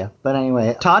dystopia. But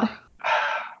anyway, Todd?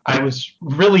 I was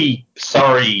really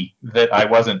sorry that I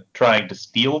wasn't trying to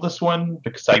steal this one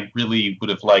because I really would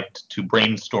have liked to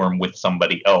brainstorm with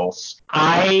somebody else.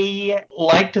 I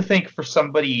like to think for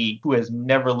somebody who has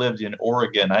never lived in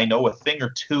Oregon, I know a thing or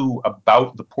two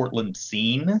about the Portland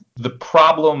scene. The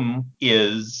problem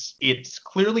is it's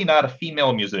clearly not a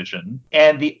female musician,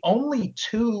 and the only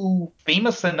two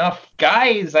famous enough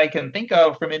guys I can think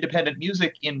of from independent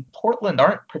music in Portland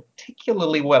aren't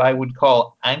particularly what I would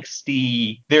call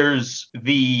angsty. There's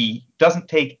the doesn't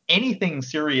take anything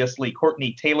seriously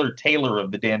Courtney Taylor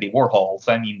of the Dandy Warhols.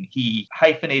 I mean, he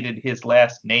hyphenated his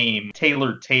last name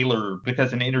Taylor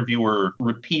because an interviewer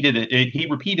repeated it. He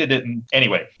repeated it. And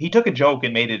anyway, he took a joke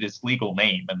and made it his legal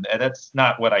name. And that's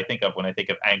not what I think of when I think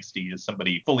of angsty, as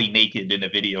somebody fully naked in a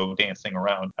video dancing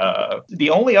around. The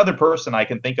only other person I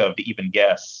can think of to even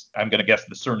guess, I'm going to guess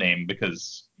the surname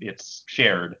because it's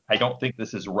shared. I don't think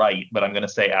this is right, but I'm going to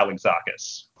say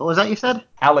Alexakis. What was that you said?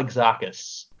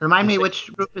 Alexakis. Remind me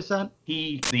which group is that?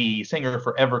 He's the singer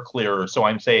for Everclear, so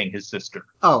I'm saying his sister.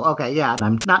 Oh, okay, yeah.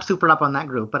 I'm not super up on that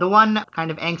group, but the one kind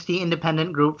of angsty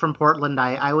independent group from Portland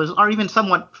I was or even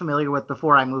somewhat familiar with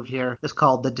before I moved here is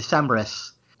called the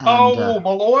Decemberists. And,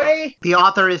 Malloy? The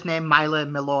author is named Mila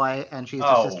Malloy, and she's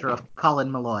the sister of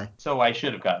Colin Malloy. So I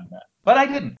should have gotten that. But I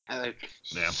didn't.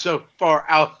 So far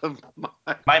out of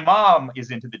my mom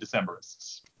is into the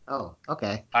Decemberists. Oh,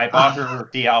 okay. I bought her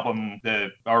the album, the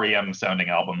REM sounding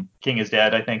album. King is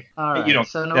Dead, I think. All right, you know,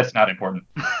 that's not important.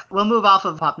 We'll move off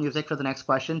of pop music for the next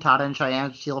question. Todd and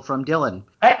Cheyenne steal from Dylan.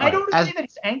 I don't agree that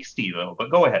it's angsty, though,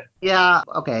 but go ahead. Yeah,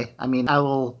 okay. I mean, I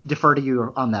will defer to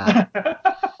you on that.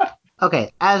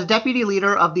 Okay, as deputy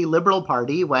leader of the Liberal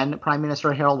Party when Prime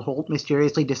Minister Harold Holt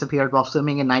mysteriously disappeared while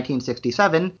swimming in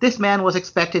 1967, this man was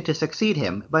expected to succeed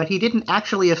him, but he didn't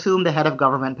actually assume the head of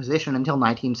government position until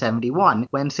 1971,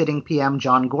 when sitting PM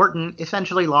John Gorton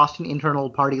essentially lost an internal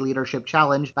party leadership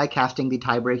challenge by casting the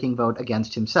tie-breaking vote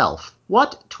against himself.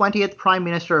 What 20th Prime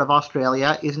Minister of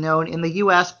Australia is known in the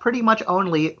US pretty much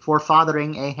only for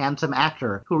fathering a handsome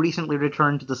actor who recently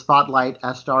returned to the spotlight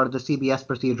as star of the CBS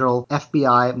procedural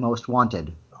FBI Most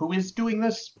Wanted? Who is doing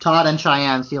this? Todd and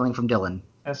Cheyenne stealing from Dylan.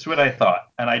 That's what I thought.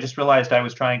 And I just realized I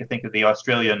was trying to think of the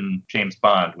Australian James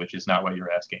Bond, which is not what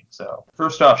you're asking. So,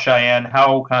 first off, Cheyenne,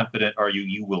 how confident are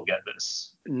you will get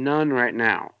this? None right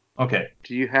now. Okay.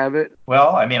 Do you have it?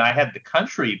 Well, I mean, I had the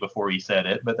country before he said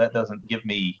it, but that doesn't give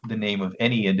me the name of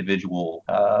any individual.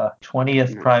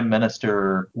 20th No. Prime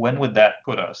Minister, when would that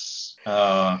put us?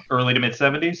 Early to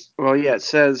mid-70s? Well, yeah, it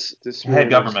says this Head man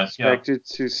government, was expected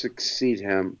to succeed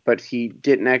him, but he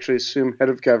didn't actually assume head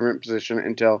of government position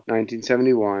until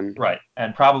 1971. Right,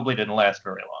 and probably didn't last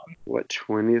very long. What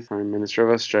 20th Prime Minister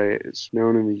of Australia is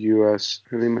known in the U.S.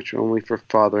 pretty much only for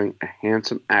fathering a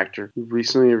handsome actor who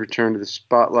recently returned to the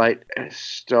spotlight as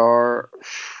star.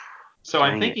 So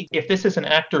I'm thinking if this is an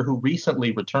actor who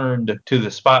recently returned to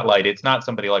the spotlight, it's not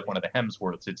somebody like one of the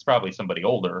Hemsworths. It's probably somebody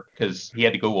older because he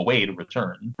had to go away to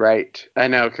return. Right. I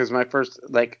know, because my first,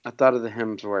 I thought of the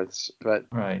Hemsworths, but...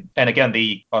 Right. And again,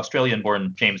 the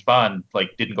Australian-born James Bond,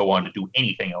 didn't go on to do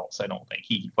anything else, I don't think.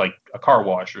 He, a car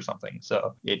wash or something.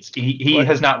 So he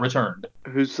has not returned.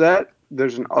 Who's that?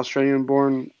 There's an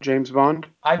Australian-born James Bond?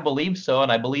 I believe so,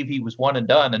 and I believe he was one and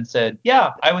done and said,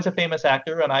 yeah, I was a famous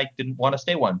actor and I didn't want to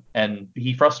stay one. And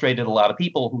he frustrated a lot of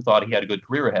people who thought he had a good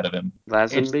career ahead of him.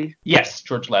 Lazenby? Yes,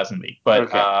 George Lazenby. But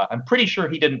Okay. I'm pretty sure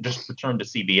he didn't just return to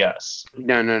CBS.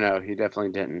 No, he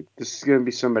definitely didn't. This is going to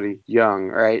be somebody young,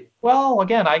 right? Well,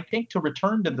 again, I think to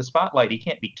return to the spotlight, he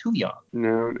can't be too young.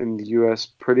 Known in the U.S.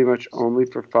 pretty much only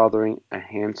for fathering a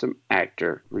handsome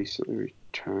actor recently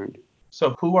returned.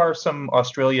 So who are some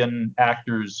Australian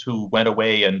actors who went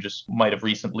away and just might have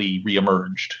recently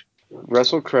reemerged?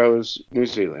 Russell Crowe's New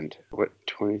Zealand. What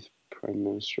 20th Prime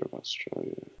Minister of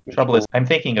Australia? Trouble is, I'm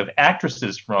thinking of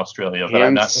actresses from Australia, but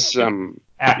I'm not thinking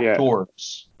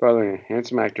actors. Fathering a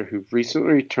handsome actor who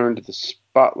recently returned to the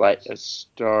spotlight as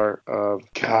star of...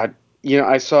 God,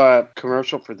 I saw a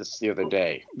commercial for this the other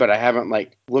day, but I haven't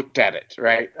looked at it,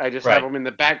 right? I just have them in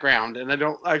the background, and I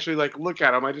don't actually look at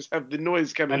them. I just have the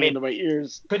noise coming into my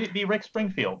ears. Could it be Rick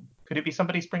Springfield? Could it be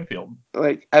somebody Springfield?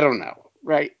 I don't know,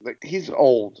 right? He's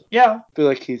old. Yeah. I feel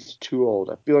like he's too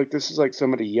old. I feel like this is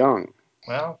somebody young.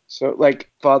 Well, so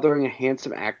fathering a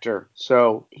handsome actor.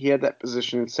 So he had that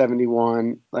position in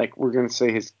 71. We're going to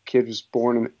say his kid was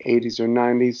born in the 80s or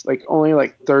 90s,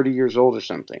 only 30 years old or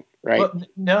something, right? Well,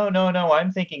 no.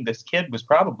 I'm thinking this kid was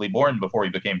probably born before he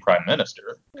became prime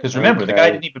minister. Because remember, the guy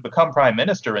didn't even become prime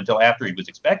minister until after he was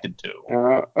expected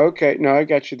to. Okay. No, I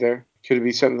got you there. Could it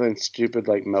be something stupid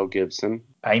like Mel Gibson?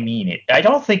 I mean, I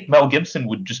don't think Mel Gibson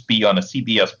would just be on a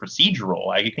CBS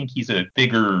procedural. I think he's a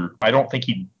bigger... I don't think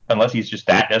unless he's just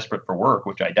that desperate for work,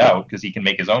 which I doubt, because he can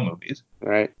make his own movies.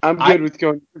 Right. I'm good with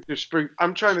going to spring.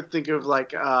 I'm trying to think of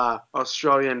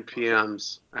Australian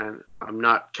PMs, and I'm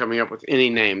not coming up with any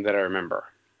name that I remember.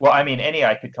 Well, I mean, any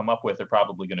I could come up with are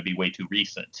probably going to be way too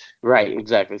recent. Right,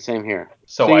 exactly. Same here.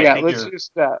 So let's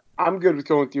just... I'm good with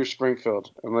going with your Springfield,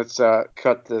 and let's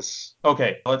cut this.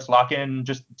 Okay, let's lock in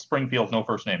just Springfield, no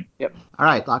first name. Yep. All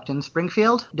right, locked in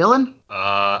Springfield. Dylan?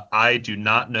 I do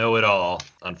not know at all,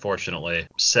 unfortunately.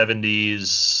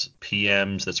 70s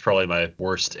PMs, that's probably my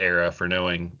worst era for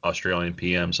knowing Australian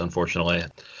PMs, unfortunately.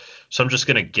 So I'm just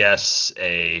going to guess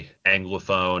a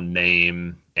Anglophone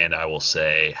name, and I will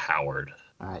say Howard.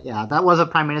 Yeah, that was a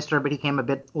prime minister, but he came a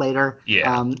bit later.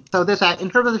 Yeah. So this,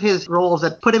 in terms of his roles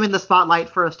that put him in the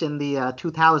spotlight first in the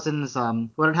 2000s,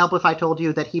 would it help if I told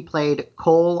you that he played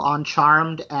Cole on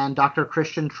Charmed and Dr.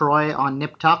 Christian Troy on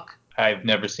Nip Tuck? I've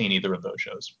never seen either of those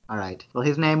shows. All right. Well,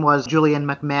 his name was Julian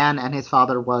McMahon, and his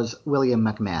father was William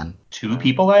McMahon. Two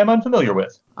people I am unfamiliar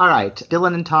with. All right.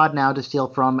 Dylan and Todd now to steal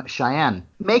from Cheyenne.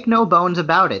 Make no bones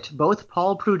about it. Both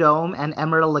Paul Prudhomme and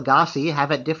Emeril Lagasse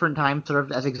have at different times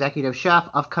served as executive chef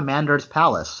of Commander's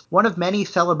Palace, one of many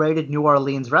celebrated New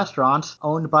Orleans restaurants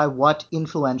owned by what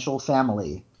influential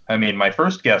family? I mean, my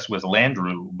first guess was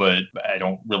Landru, but I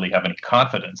don't really have any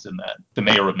confidence in that. The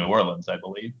mayor of New Orleans, I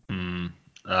believe.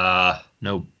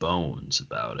 No bones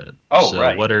about it. Oh, So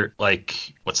right.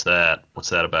 what's that? What's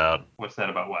that about? What's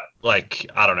that about what? Like,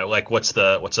 I don't know. Like, what's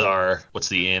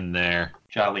the in there?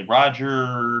 Jolly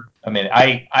Roger. I mean,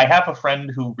 I have a friend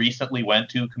who recently went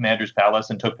to Commander's Palace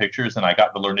and took pictures, and I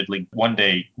got the Learnedly one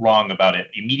day wrong about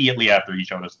it immediately after he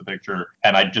showed us the picture,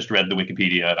 and I just read the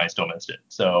Wikipedia and I still missed it.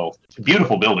 So it's a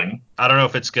beautiful building. I don't know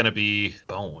if it's gonna be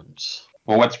bones.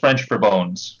 Well, what's French for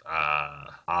bones?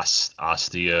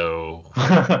 Osteo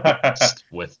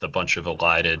with a bunch of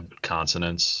elided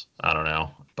consonants. I don't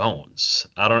know. Bones.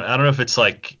 I don't know if it's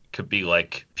like could be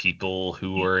like people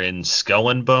who are in Skull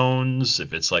and Bones,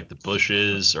 if it's like the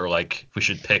Bushes, or like if we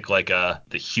should pick like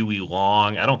the Huey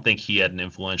Long. I don't think he had an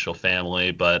influential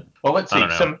family, but Well, let's I see.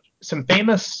 don't know. Some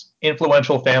famous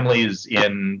influential families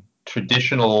in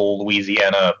traditional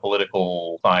Louisiana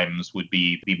political times would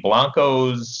be the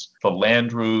Blancos, the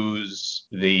Landrews,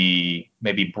 the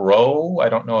maybe Bro. I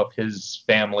don't know if his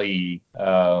family.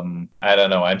 I don't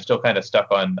know. I'm still kind of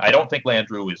stuck on. I don't think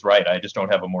Landrew is right. I just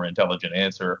don't have a more intelligent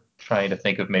answer. Trying to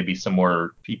think of maybe some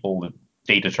more people.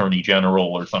 State attorney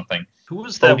general or something. Who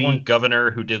was that one Bodie.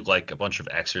 governor who did like a bunch of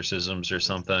exorcisms or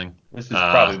something? This is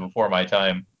probably before my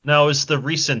time. No, it was the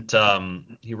recent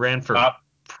he ran for Bob,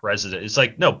 president. It's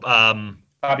like no,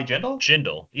 Bobby Jindal?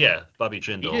 Jindal. Yeah, Bobby He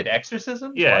did Jindal.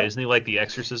 exorcisms? Yeah, What? isn't he like the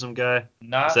exorcism guy? Is that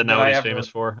Not not that what I he's ever. famous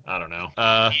for? I don't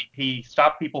know. He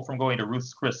stopped people from going to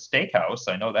Ruth's Chris Steakhouse.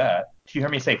 I know that. Did you hear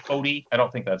me say Fody? I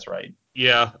don't think that's right.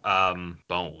 Yeah,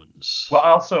 Bones. Well,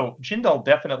 also, Jindal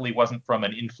definitely wasn't from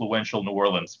an influential New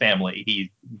Orleans family.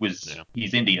 Yeah,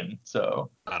 He's Indian, so.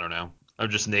 I don't know. I'm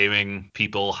just naming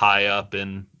people high up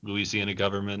in Louisiana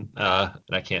government, and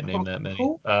I can't name that many.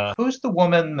 Who's the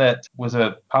woman that was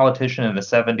a politician in the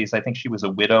 70s? I think she was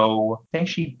a widow. I think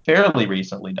she fairly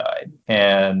recently died.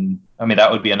 And I mean,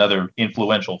 that would be another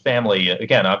influential family.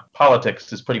 Again,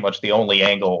 politics is pretty much the only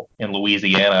angle in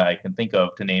Louisiana I can think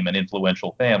of to name an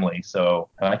influential family. So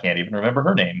I can't even remember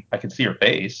her name. I can see her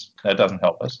face. That doesn't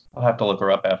help us. I'll have to look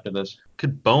her up after this.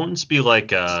 Could Bones be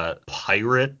like a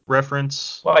pirate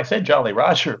reference? Well, I said Jolly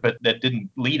Roger, but that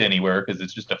didn't lead anywhere because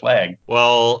it's just a flag.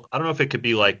 Well, I don't know if it could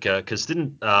be like, because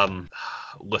didn't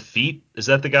Lafitte, is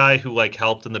that the guy who like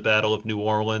helped in the Battle of New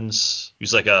Orleans? He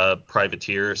was like a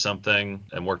privateer or something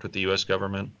and worked with the U.S.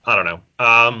 government. I don't know.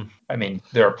 I mean,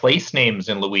 there are place names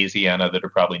in Louisiana that are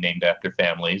probably named after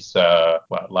families.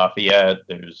 Lafayette.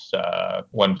 There's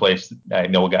one place, I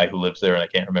know a guy who lives there and I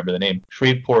can't remember the name.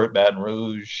 Shreveport, Baton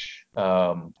Rouge.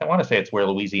 I want to say it's where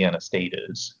Louisiana State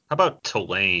is. How about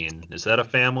Tulane? Is that a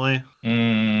family?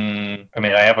 I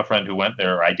mean, I have a friend who went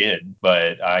there. I did,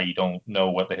 but I don't know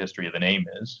what the history of the name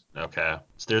is. Okay.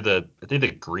 Is there are they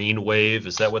the Green Wave?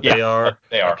 Is that what Yeah, they are?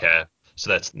 they are. Okay. So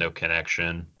that's no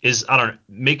connection. I don't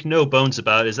make no bones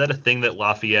about it. Is that a thing that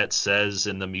Lafayette says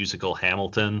in the musical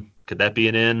Hamilton? Could that be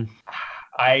an in?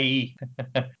 I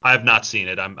I have not seen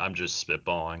it. I'm just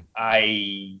spitballing.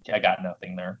 I got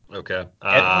nothing there. Okay.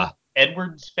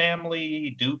 Edwards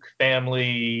family, Duke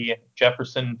family,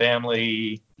 Jefferson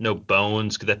family. No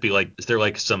bones. Could that be like? Is there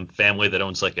like some family that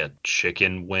owns like a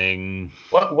chicken wing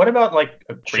What about like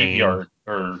a chain? graveyard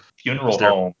or Is funeral there?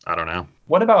 home? I don't know.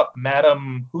 What about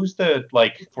Madame? Who's the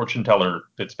like fortune teller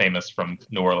that's famous from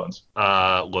New Orleans?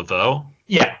 Laveau?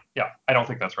 Yeah. I don't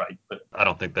think that's right, but I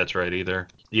don't think that's right either.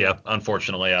 Yeah,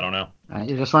 unfortunately, I don't know. All right,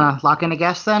 you just want to lock in a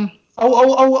guess then?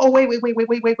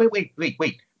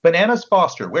 wait. Bananas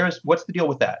Foster. What's the deal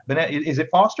with that? Is it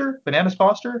Foster? Bananas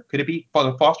Foster? Could it be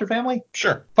the Foster family?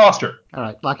 Sure. Foster. All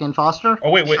right, lock in Foster.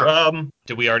 Oh wait. Sure.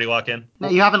 Did we already lock in? No,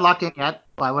 you haven't locked in yet.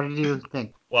 Why? What did you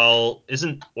think? Well,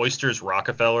 isn't Oysters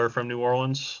Rockefeller from New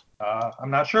Orleans? I'm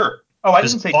not sure. Oh, I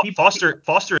Because didn't say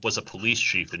Foster was a police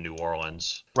chief in New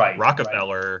Orleans. Right.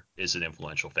 Rockefeller is an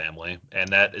influential family, and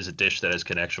that is a dish that has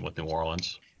connection with New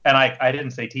Orleans. And I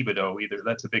didn't say Thibodeau either.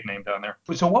 That's a big name down there.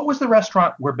 So what was the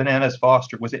restaurant where Bananas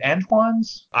Foster? Was it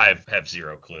Antoine's? I have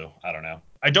zero clue. I don't know.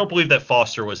 I don't believe that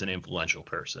Foster was an influential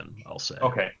person, I'll say.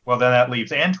 Okay. Well, then that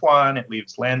leaves Antoine. It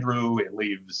leaves Landrew. It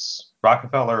leaves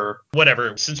Rockefeller.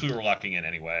 Whatever. Since we were locking in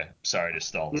anyway, sorry to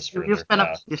stall this You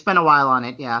further. you spent a while on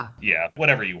it, yeah. Yeah,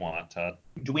 whatever you want, Todd.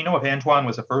 Do we know if Antoine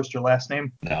was a first or last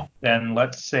name? No. Then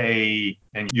let's say,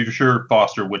 and you're sure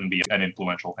Foster wouldn't be an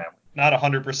influential family? Not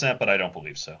 100%, but I don't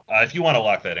believe so. If you want to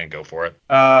lock that in, go for it.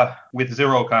 With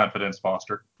zero confidence,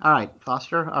 Foster. All right,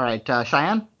 Foster. All right,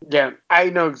 Cheyenne? Yeah, I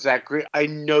know exactly. I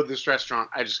know this restaurant.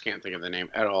 I just can't think of the name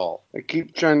at all. I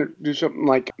keep trying to do something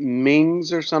like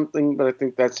Ming's or something, but I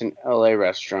think that's an LA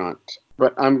restaurant.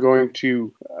 But I'm going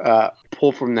to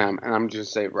pull from them, and I'm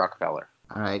just say Rockefeller.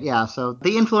 All right, yeah, so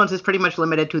the influence is pretty much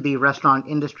limited to the restaurant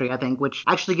industry, I think, which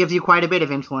actually gives you quite a bit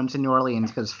of influence in New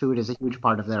Orleans because food is a huge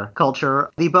part of their culture.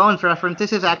 The Bones reference,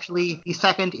 this is actually the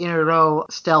second in a row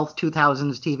Stealth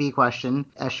 2000s TV question,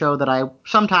 a show that I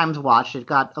sometimes watched. It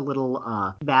got a little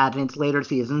bad in its later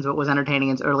seasons, but was entertaining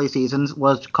in its early seasons,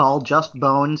 was called Just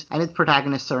Bones, and its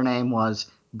protagonist's surname was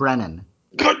Brennan.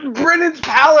 Brennan's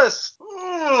Palace!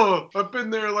 Oh, I've been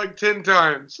there like 10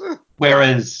 times.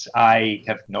 Whereas I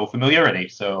have no familiarity,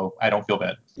 so I don't feel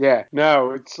bad. Yeah,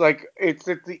 no, it's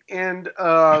at the end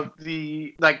of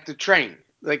the train.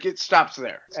 Like it stops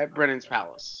there at Brennan's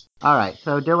Palace. All right,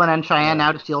 so Dylan and Cheyenne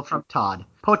now to steal from Todd.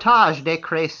 Potage de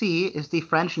Crécy is the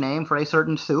French name for a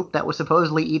certain soup that was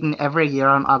supposedly eaten every year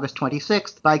on August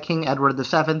 26th by King Edward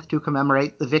VII to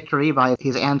commemorate the victory by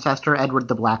his ancestor Edward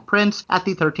the Black Prince at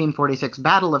the 1346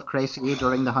 Battle of Crécy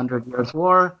during the Hundred Years'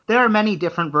 War. There are many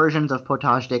different versions of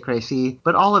potage de Crécy,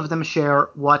 but all of them share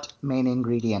what main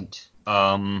ingredient?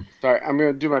 Sorry, I'm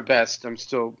gonna do my best. I'm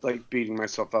still beating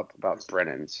myself up about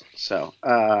Brennan's. So,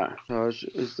 potage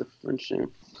is the French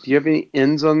name. Do you have any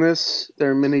ends on this? There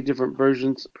are many different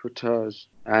versions of potage.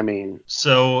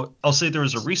 So I'll say there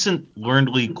was a recent Learned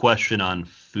League question on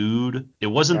food. It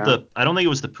wasn't I don't think it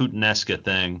was the Puttanesca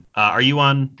thing. Are you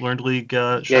on Learned League,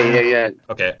 Sean? Yeah.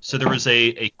 Okay, so there was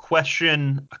a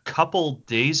question a couple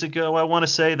days ago, I want to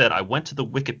say, that I went to the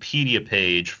Wikipedia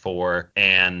page for,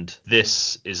 and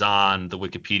this is on the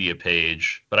Wikipedia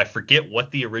page, but I forget what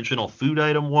the original food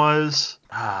item was.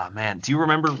 Ah, man, do you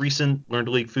remember recent Learned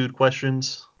League food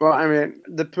questions? Well,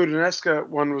 the Puttanesca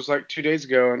one was 2 days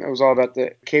ago, and it was all about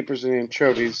the capers and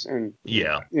anchovies, and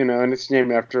and it's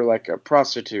named after a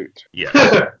prostitute.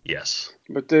 Yeah. Yes.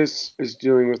 But this is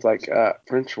dealing with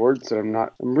French words that I'm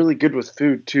really good with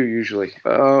food too usually.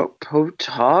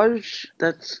 Potage?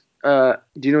 That's do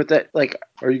you know what that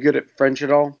are you good at French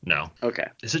at all? No. Okay.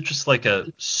 Is it just like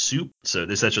a soup? So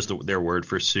is that just their word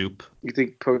for soup? You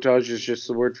think potage is just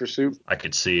the word for soup? I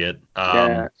could see it.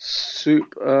 Yeah.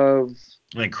 Soup of...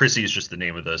 I mean, Crécy is just the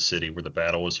name of the city where the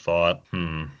battle was fought.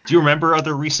 Do you remember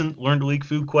other recent Learned League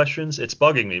food questions? It's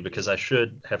bugging me because I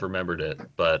should have remembered it,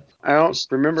 but... I don't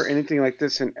remember anything like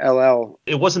this in LL.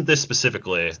 It wasn't this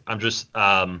specifically. I'm just...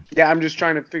 Yeah, I'm just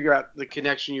trying to figure out the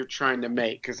connection you're trying to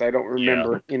make because I don't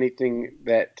remember anything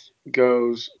that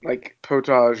goes like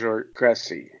potage or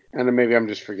Crécy. And then maybe I'm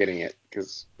just forgetting it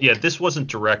because... Yeah, this wasn't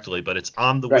directly, but it's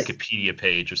on the Wikipedia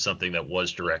page of something that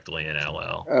was directly in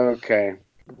LL. Okay.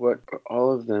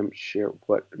 All of them share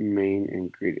what main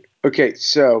ingredient? Okay,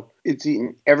 so it's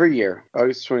eaten every year,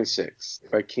 August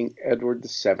 26th, by King Edward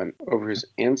VII over his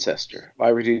ancestor.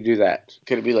 Why would he do that?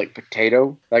 Could it be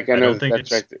potato? I know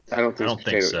that's right. I don't think it's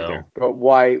potato so. either. But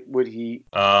why would he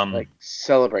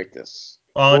celebrate this?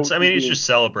 Well, it's just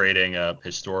celebrating a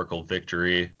historical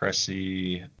victory.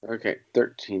 Crécy. Okay,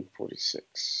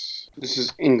 1346. This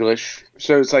is English.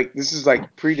 So it's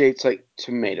predates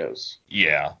tomatoes.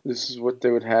 Yeah. This is what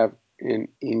they would have in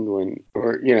England.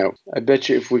 Or, I bet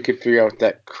you if we could figure out what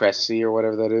that Crécy or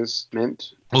whatever that is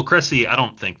meant. Well, Crécy, I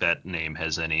don't think that name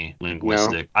has any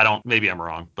linguistic. No. Maybe I'm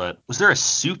wrong, but was there a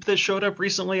soup that showed up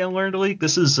recently on Learned League?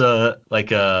 This is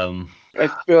I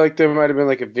feel like there might have been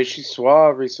a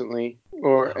vichyssoise recently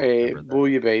or a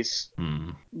bouillabaisse.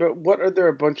 But what are there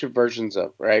a bunch of versions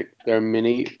of, right? There are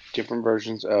many different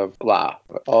versions of blah,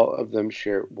 but all of them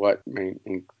share what main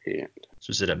ingredient?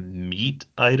 So is it a meat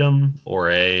item or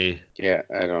a... Yeah,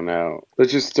 I don't know.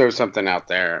 Let's just throw something out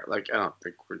there. I don't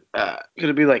think we're... could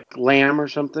it be lamb or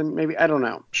something? Maybe? I don't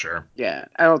know. Sure. Yeah,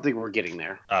 I don't think we're getting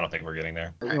there. I don't think we're getting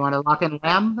there. You want to lock in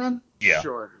lamb then? Yeah.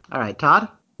 Sure. All right, Todd?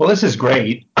 Well, this is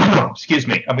great. Excuse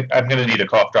me. I'm going to need a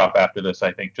cough drop after this,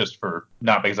 I think,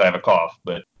 not because I have a cough,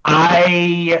 but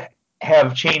I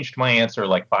have changed my answer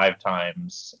 5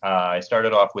 times. I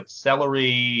started off with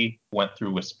celery, went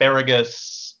through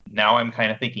asparagus. Now I'm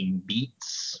kind of thinking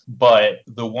beets, but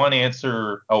the one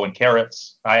answer, and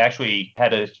carrots. I actually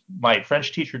my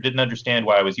French teacher didn't understand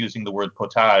why I was using the word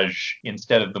potage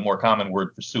instead of the more common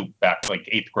word for soup back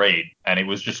 8th grade. And it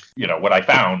was just, what I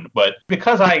found. But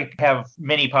because I have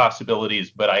many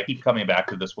possibilities, but I keep coming back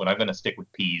to this one, I'm going to stick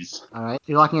with peas. All right.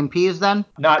 You're locking in peas then?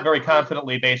 Not very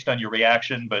confidently based on your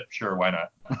reaction, but sure, why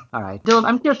not? All right. Dylan,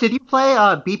 I'm curious, did you play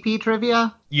BP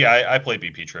trivia? Yeah, I played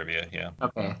BP trivia, yeah.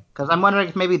 Okay, because I'm wondering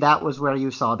if maybe that was where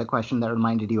you saw the question that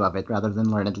reminded you of it rather than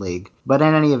Learned League. But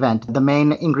in any event, the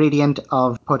main ingredient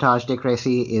of potage de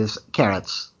Crécy is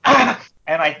carrots.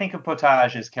 And I think of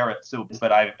potage as carrot soup,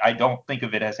 but I don't think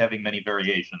of it as having many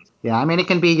variations. Yeah, I mean, it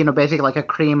can be, basically like a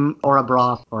cream or a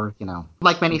broth or,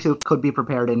 like many soup could be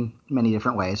prepared in many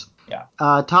different ways.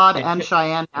 Yeah. Todd and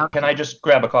Cheyenne. Can I just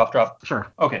grab a cough drop? Sure.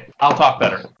 Okay, I'll talk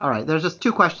better. All right, there's just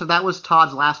 2 questions. That was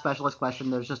Todd's last specialist question.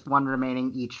 There's just 1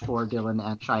 remaining each for Dylan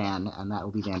and Cheyenne, and that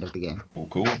will be the end of the game. Oh,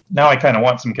 cool. Now I kind of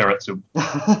want some carrot soup.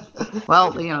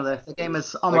 Well, the game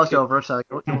is almost over, so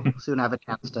you'll soon have a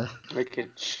chance to. Like a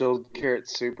chilled carrot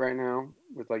soup right now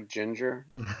with like ginger.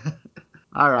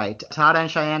 All right, Todd and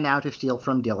Cheyenne now to steal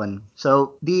from Dylan.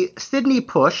 So the Sydney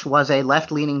Push was a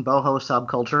left-leaning boho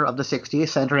subculture of the 60s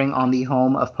centering on the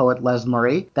home of poet Les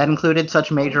Murray that included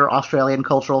such major Australian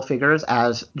cultural figures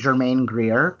as Germaine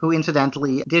Greer, who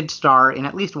incidentally did star in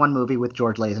at least 1 movie with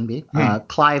George Lazenby,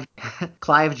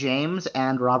 Clive James,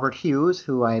 and Robert Hughes,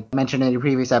 who I mentioned in a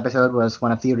previous episode was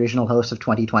one of the original hosts of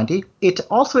 2020. It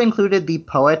also included the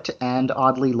poet and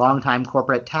oddly longtime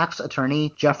corporate tax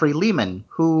attorney Jeffrey Lehman,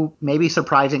 who maybe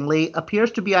surprisingly,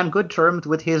 appears to be on good terms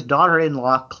with his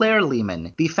daughter-in-law, Claire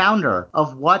Lehman, the founder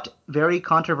of what very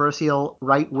controversial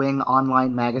right-wing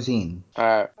online magazine?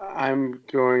 I'm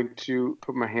going to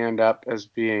put my hand up as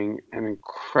being an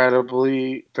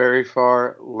incredibly, very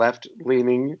far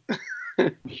left-leaning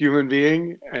human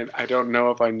being, and I don't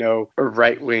know if I know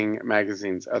right-wing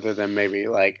magazines other than maybe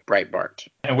like Breitbart.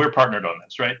 And we're partnered on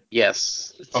this, right?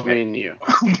 Yes, it's Okay. me and you.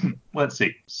 Let's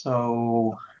see.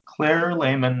 So Claire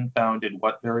Lehman founded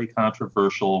what very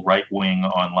controversial right-wing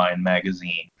online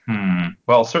magazine?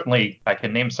 Well, certainly I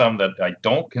can name some that I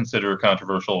don't consider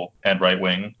controversial and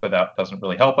right-wing, but that doesn't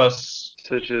really help us.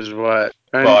 Such as what?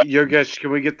 Well, Your guess,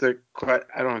 can we get the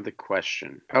I don't have the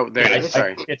question. Oh, there it is.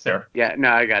 Sorry. It's there. Yeah, no,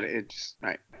 I got it. It's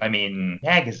right. I mean,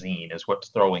 magazine is what's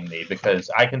throwing me because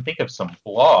I can think of some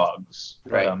blogs,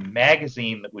 but Right. a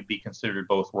magazine that would be considered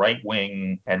both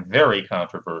right-wing and very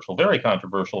controversial. Very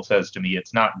controversial says to me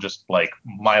it's not just like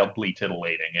mildly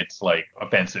titillating, it's like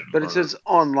offensive. But it says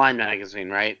online magazine,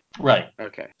 right? Right.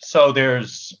 Okay. So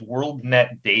there's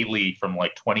WorldNet Daily from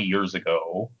like 20 years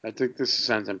ago. I think this is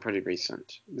something pretty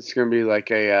recent. It's going to be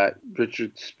like a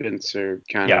Richard Spencer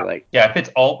kind of like. Yeah, if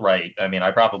it's alt-right, I mean, I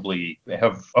probably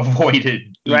have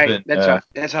avoided Right. even...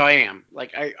 That's how I am.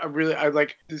 Like, I really,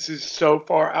 like, this is so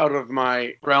far out of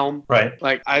my realm. Right.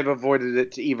 Like, I've avoided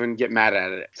it to even get mad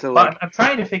at it. So, Well, like, I'm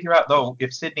trying to figure out, though,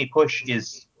 if Sydney Push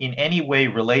is in any way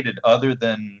related other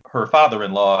than her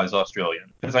father-in-law is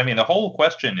Australian. Because, I mean, the whole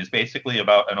question is basically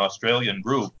about an Australian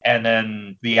group, and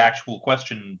then the actual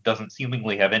question doesn't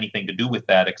seemingly have anything to do with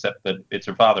that except that it's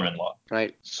her father-in-law.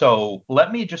 right. So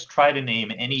let me just try to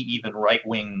name any even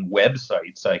right-wing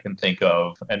websites I can think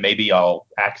of, and maybe I'll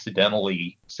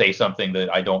accidentally say something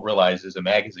that I don't realize is a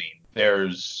magazine.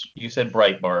 You said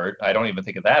Breitbart. I don't even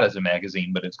think of that as a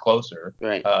magazine, but it's closer.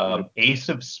 Right. Ace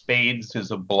of Spades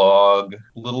is a blog.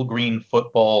 Little Green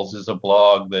Footballs is a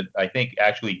blog that I think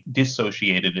actually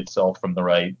dissociated itself from the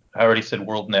right. I already said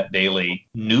WorldNet Daily.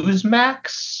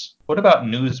 Newsmax? What about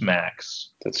Newsmax?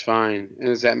 That's fine. And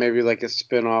is that maybe like a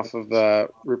spin-off of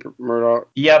Rupert Murdoch?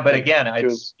 Yeah, but again,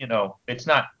 it's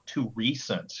not too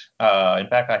recent. In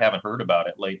fact, I haven't heard about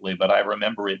it lately, but I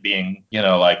remember it being,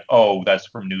 like, oh, that's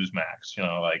from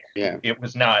Newsmax. Yeah. It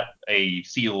was not a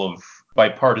seal of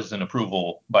bipartisan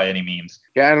approval by any means.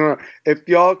 Yeah, I don't know. If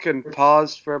y'all can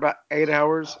pause for about 8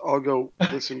 hours, I'll go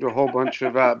listen to a whole bunch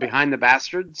of Behind the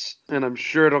Bastards, and I'm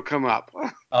sure it'll come up.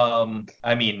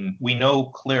 I mean, we know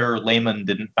Claire Lehman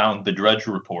didn't found the Drudge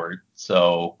Report,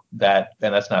 so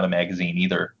that's not a magazine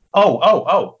either. Come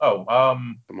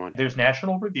on. There's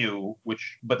National Review,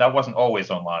 but that wasn't always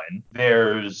online.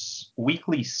 There's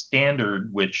Weekly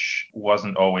Standard, which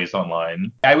wasn't always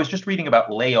online. I was just reading about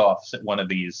layoffs at one of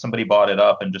these. Somebody bought it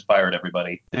up and just fired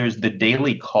everybody. There's the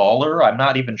Daily Caller. I'm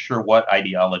not even sure what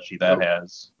ideology that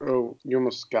has. Oh, you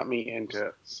almost got me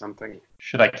into something.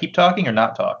 Should I keep talking or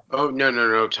not talk? Oh,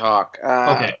 no, talk.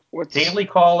 Okay. What's Daily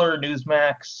Caller,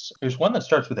 Newsmax. There's one that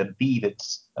starts with a B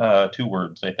that's 2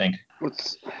 words, I think.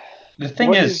 The thing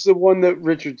what is the one that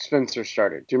Richard Spencer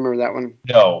started? Do you remember that one?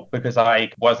 No, because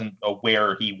I wasn't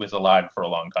aware he was alive for a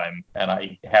long time, and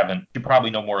I haven't. You probably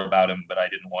know more about him, but I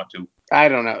didn't want to. I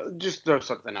don't know. Just throw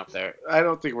something up there. I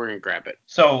don't think we're going to grab it.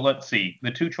 So let's see.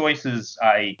 The 2 choices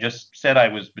I just said I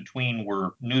was between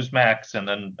were Newsmax and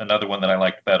then another one that I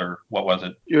liked better. What was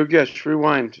it? Your guess.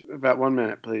 Rewind about 1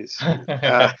 minute, please.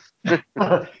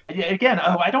 Again,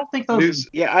 I don't think those...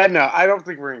 I know. I don't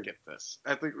think we're going to get this.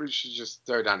 I think we should just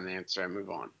throw down the answer and move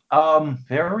on.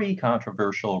 Very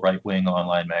controversial right-wing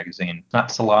online magazine. Not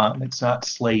Salon, it's not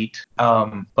Slate.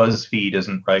 BuzzFeed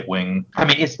isn't right-wing. I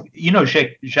mean, it's,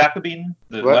 Jacobin,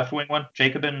 the left-wing one?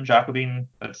 Jacobin,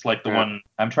 that's like the one.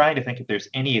 I'm trying to think if there's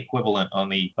any equivalent on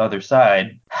the other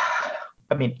side.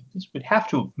 I mean, this would have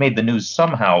to have made the news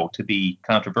somehow to be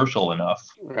controversial enough.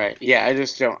 Right. Yeah, I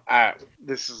just don't.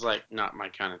 This is like not my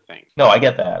kind of thing. No, I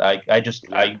get that.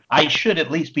 Yeah. I should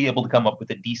at least be able to come up with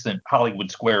a decent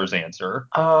Hollywood Squares answer.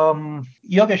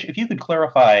 Yogesh, if you could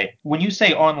clarify, when you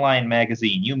say online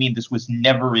magazine, you mean this was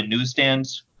never in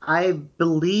newsstands? I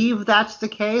believe that's the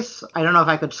case. I don't know if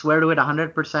I could swear to it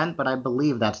 100%, but I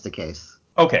believe that's the case.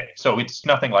 Okay, so it's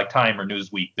nothing like Time or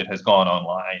Newsweek that has gone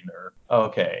online, or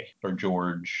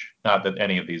George. Not that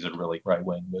any of these are really right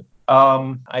wing, but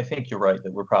I think you're right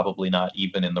that we're probably not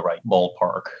even in the right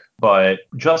ballpark. But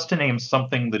just to name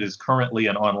something that is currently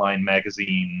an online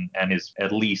magazine and is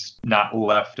at least not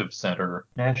left of center: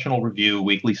 National Review,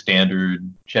 Weekly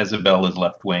Standard, Jezebel is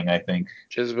left wing, I think.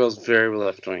 Jezebel's very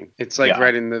left wing. It's like Yeah.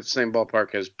 right in the same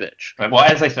ballpark as Bitch. Well,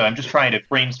 as I said, I'm just trying to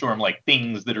brainstorm like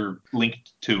things that are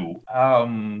linked to. How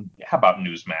about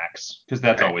Newsmax? Because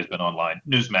that's Right. always been online.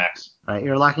 Newsmax, All right,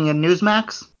 you're locking in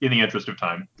Newsmax? in the interest of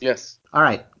time. Yes. All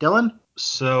right, Dylan?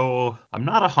 So I'm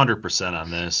not 100%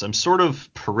 on this. I'm sort of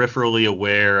peripherally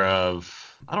aware of.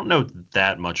 I don't know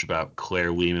that much about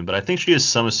Claire Lehman, but I think she has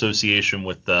some association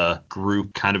with the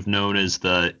group kind of known as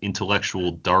the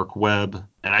intellectual dark web.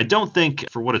 And I don't think,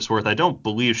 for what it's worth, I don't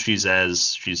believe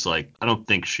I don't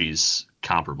think she's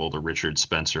comparable to Richard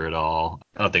Spencer at all.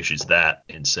 I don't think she's that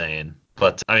insane.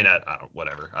 But I mean, I don't,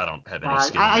 whatever. I don't have any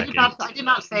skin in I that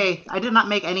game. I did not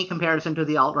make any comparison to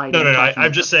the alt-right. No.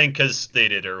 I'm just saying because they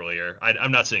did earlier.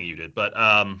 I'm not saying you did, but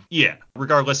yeah.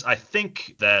 Regardless, I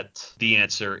think that the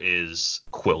answer is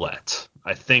Quillette.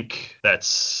 I think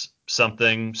that's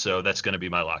something, so that's going to be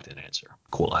my locked-in answer.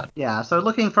 Quillette. Yeah, so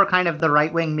looking for kind of the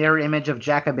right-wing mirror image of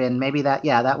Jacobin, maybe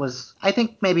that was, I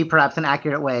think, maybe perhaps an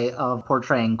accurate way of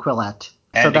portraying Quillette.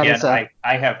 And again,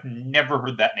 I have never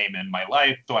heard that name in my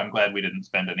life, so I'm glad we didn't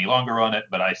spend any longer on it,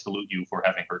 but I salute you for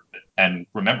having heard it and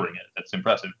remembering it. That's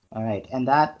impressive. All right, and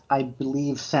that, I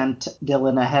believe, sent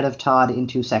Dylan ahead of Todd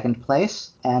into second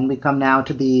place. And we come now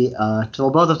to so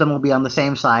both of them will be on the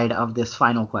same side of this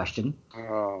final question.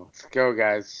 Oh, let's go,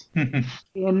 guys.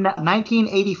 In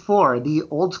 1984, the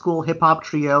old school hip hop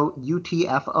trio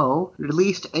UTFO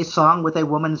released a song with a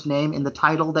woman's name in the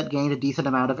title that gained a decent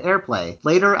amount of airplay.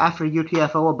 Later, after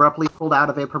UTFO abruptly pulled out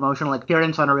of a promotional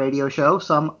appearance on a radio show,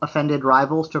 some offended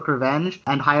rivals took revenge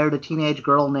and hired a teenage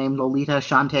girl named Lolita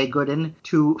Shante Gooden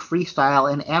to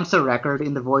freestyle an answer record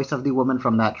in the voice of the woman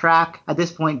from that track. At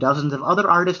this point, dozens of other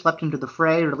artists leapt into the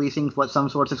fray, releasing what some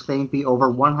sources claim to be over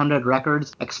 100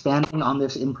 records, expanding on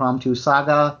this impromptu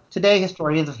saga. Today,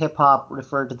 historians of hip-hop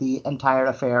refer to the entire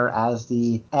affair as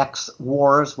the X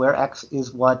Wars, where X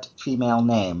is what female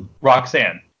name?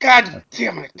 Roxanne. God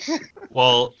damn it.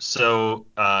 Well, so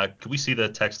can we see the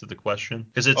text of the question?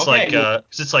 Because it's Okay.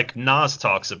 like Nas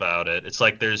talks about it. It's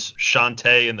like there's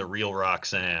Shantae and the real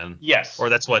Roxanne. Yes. Or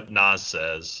that's what Nas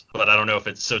says. But I don't know if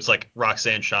it's like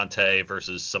Roxanne Shantae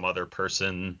versus some other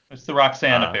person. It's the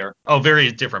Roxanne affair. Oh,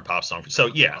 very different pop song.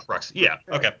 So yeah, Roxanne. Yeah.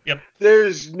 Okay. Yep.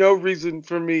 There's no reason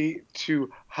for me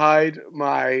to hide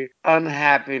my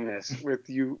unhappiness with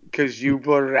you because you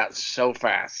blurted out so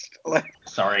fast. Like,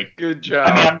 Sorry. good job.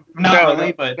 I mean, I'm not No,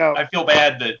 really, but no. I feel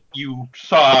bad that you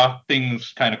saw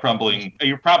things kind of crumbling.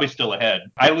 You're probably still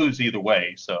ahead. I lose either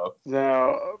way, so.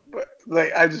 No, but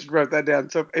like I just wrote that down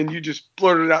and you just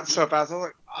blurted out so fast. I was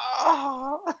like,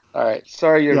 ah. All right,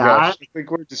 sorry, Yogesh. Yeah, I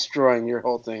think we're destroying your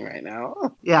whole thing right now.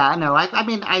 Yeah, I know. I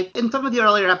mean, in some of the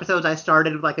earlier episodes, I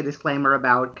started with like a disclaimer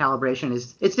about calibration.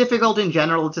 It's difficult in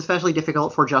general. It's especially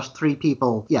difficult for just three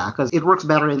people. Yeah, because it works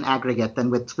better in aggregate than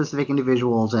with specific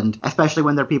individuals, and especially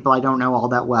when they're people I don't know all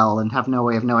that well and have no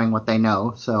way of knowing what they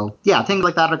know. So yeah, things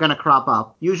like that are going to crop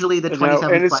up. Usually the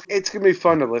 27th and question. it's gonna be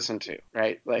fun to listen to,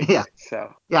 right? Like, Yeah.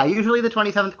 So. Yeah, usually the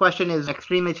 27th question is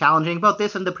extremely challenging. Both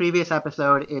this and the previous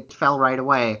episode, it fell right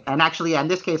away. And actually, in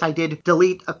this case, I did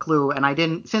delete a clue, and I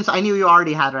didn't, since I knew you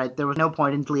already had it, there was no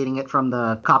point in deleting it from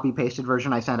the copy-pasted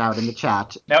version I sent out in the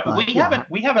chat. Now, But,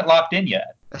 we haven't locked in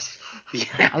yet.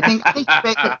 I think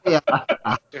basically,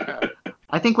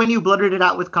 I think when you blurted it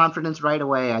out with confidence right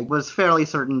away, I was fairly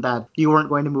certain that you weren't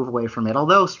going to move away from it.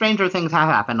 Although stranger things have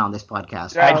happened on this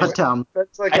podcast.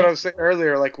 That's like what I was saying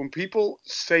earlier. Like when people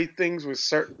say things with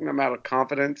certain amount of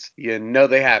confidence, you know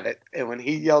they have it. And when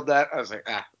he yelled that, I was like,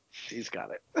 he's got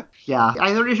it. Yeah,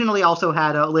 I originally also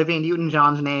had Olivia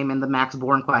Newton-John's name in the Max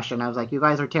Born question. I was like, you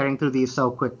guys are tearing through these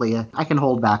so quickly. I can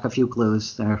hold back a few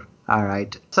clues there. All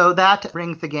right. So that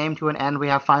brings the game to an end. We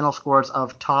have final scores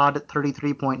of Todd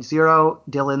 33.0,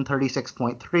 Dylan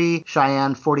 36.3,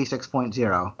 Cheyenne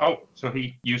 46.0. Oh, so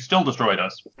you still destroyed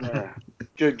us.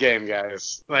 Good game,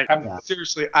 guys. Like, Yeah.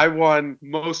 seriously, I won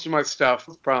most of my stuff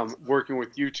from working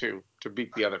with you two to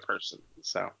beat the other person.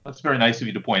 So That's very nice of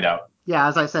you to point out. Yeah,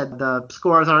 as I said, the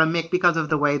scores are a mix because of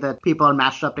the way that people are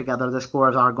matched up together. The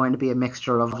scores are going to be a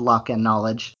mixture of luck and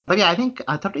knowledge. But yeah, I think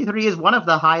 33 is one of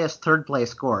the highest third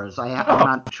place scores. I'm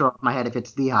not sure off my head if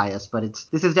it's the highest, but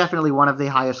this is definitely one of the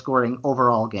highest scoring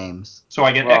overall games. So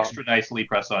I get extra nicely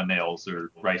press on nails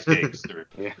or rice cakes or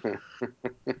yeah.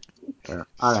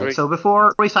 All right, Sweet. so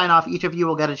before we sign off, each of you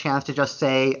will get a chance to just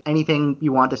say anything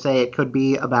you want to say. It could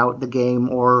be about the game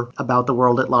or about the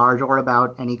world at large or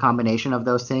about any combination of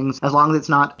those things. As long as it's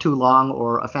not too long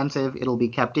or offensive, it'll be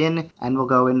kept in, and we'll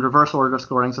go in reverse order of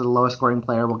scoring, so the lowest scoring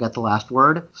player will get the last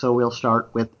word. So we'll start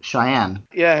with Cheyenne.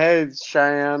 Yeah, hey, it's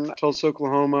Cheyenne, Tulsa,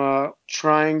 Oklahoma,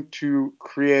 trying to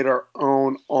create our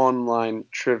own online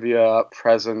trivia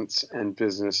presence and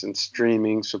business and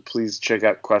streaming. So please check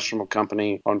out Questionable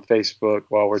Company on Facebook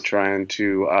while we're trying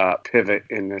to pivot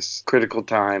in this critical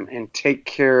time, and take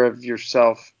care of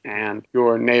yourself and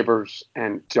your neighbors,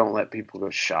 and don't let people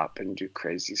go shop and do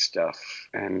crazy stuff,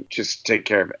 and just take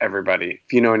care of everybody.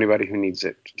 If you know anybody who needs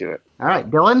it, do it. All right,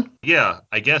 Dylan? Yeah,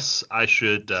 I guess I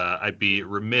should, I'd be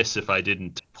remiss if I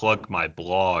didn't plug my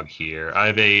blog here. I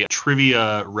have a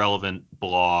trivia relevant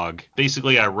blog.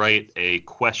 Basically, I write a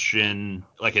question,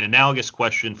 like an analogous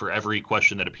question for every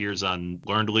question that appears on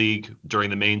Learned League during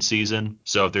the main season.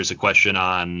 So if there's a question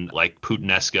on like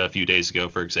Puttanesca a few days ago,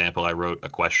 for example, I wrote a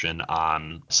question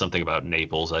on something about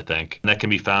Naples, I think. And that can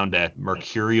be found at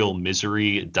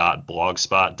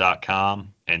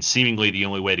mercurialmisery.blogspot.com. And seemingly the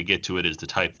only way to get to it is to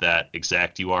type that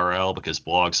exact URL, because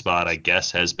Blogspot, I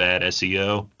guess, has bad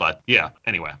SEO. But yeah,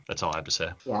 anyway, that's all I have to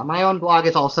say. Yeah, my own blog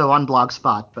is also on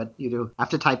Blogspot, but you do have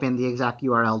to type in the exact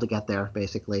URL to get there,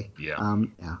 basically. Yeah.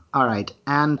 Yeah. All right,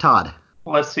 and Todd.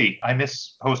 Well, let's see. I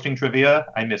miss hosting trivia.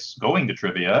 I miss going to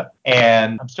trivia.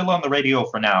 And I'm still on the radio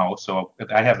for now, so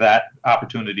I have that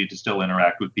opportunity to still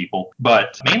interact with people.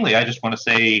 But mainly, I just want to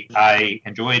say I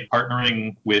enjoyed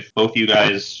partnering with both you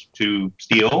guys to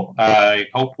steal. I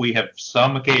hope we have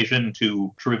some occasion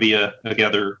to trivia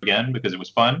together again, because it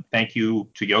was fun. Thank you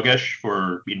to Yogesh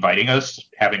for inviting us,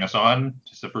 having us on.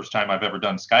 It's the first time I've ever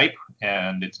done Skype,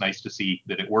 and it's nice to see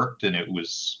that it worked and it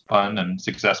was fun and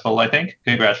successful, I think.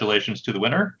 Congratulations to the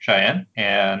winner, Cheyenne,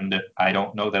 and I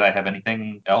don't know that I have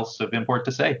anything else of import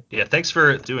to say. Yeah, thanks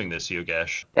for doing this,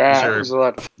 Yogesh. Yeah, These it are was a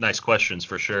lot. nice questions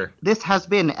for sure. This has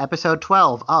been episode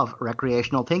 12 of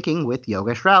Recreational Thinking with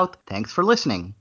Yogesh Routh. Thanks for listening.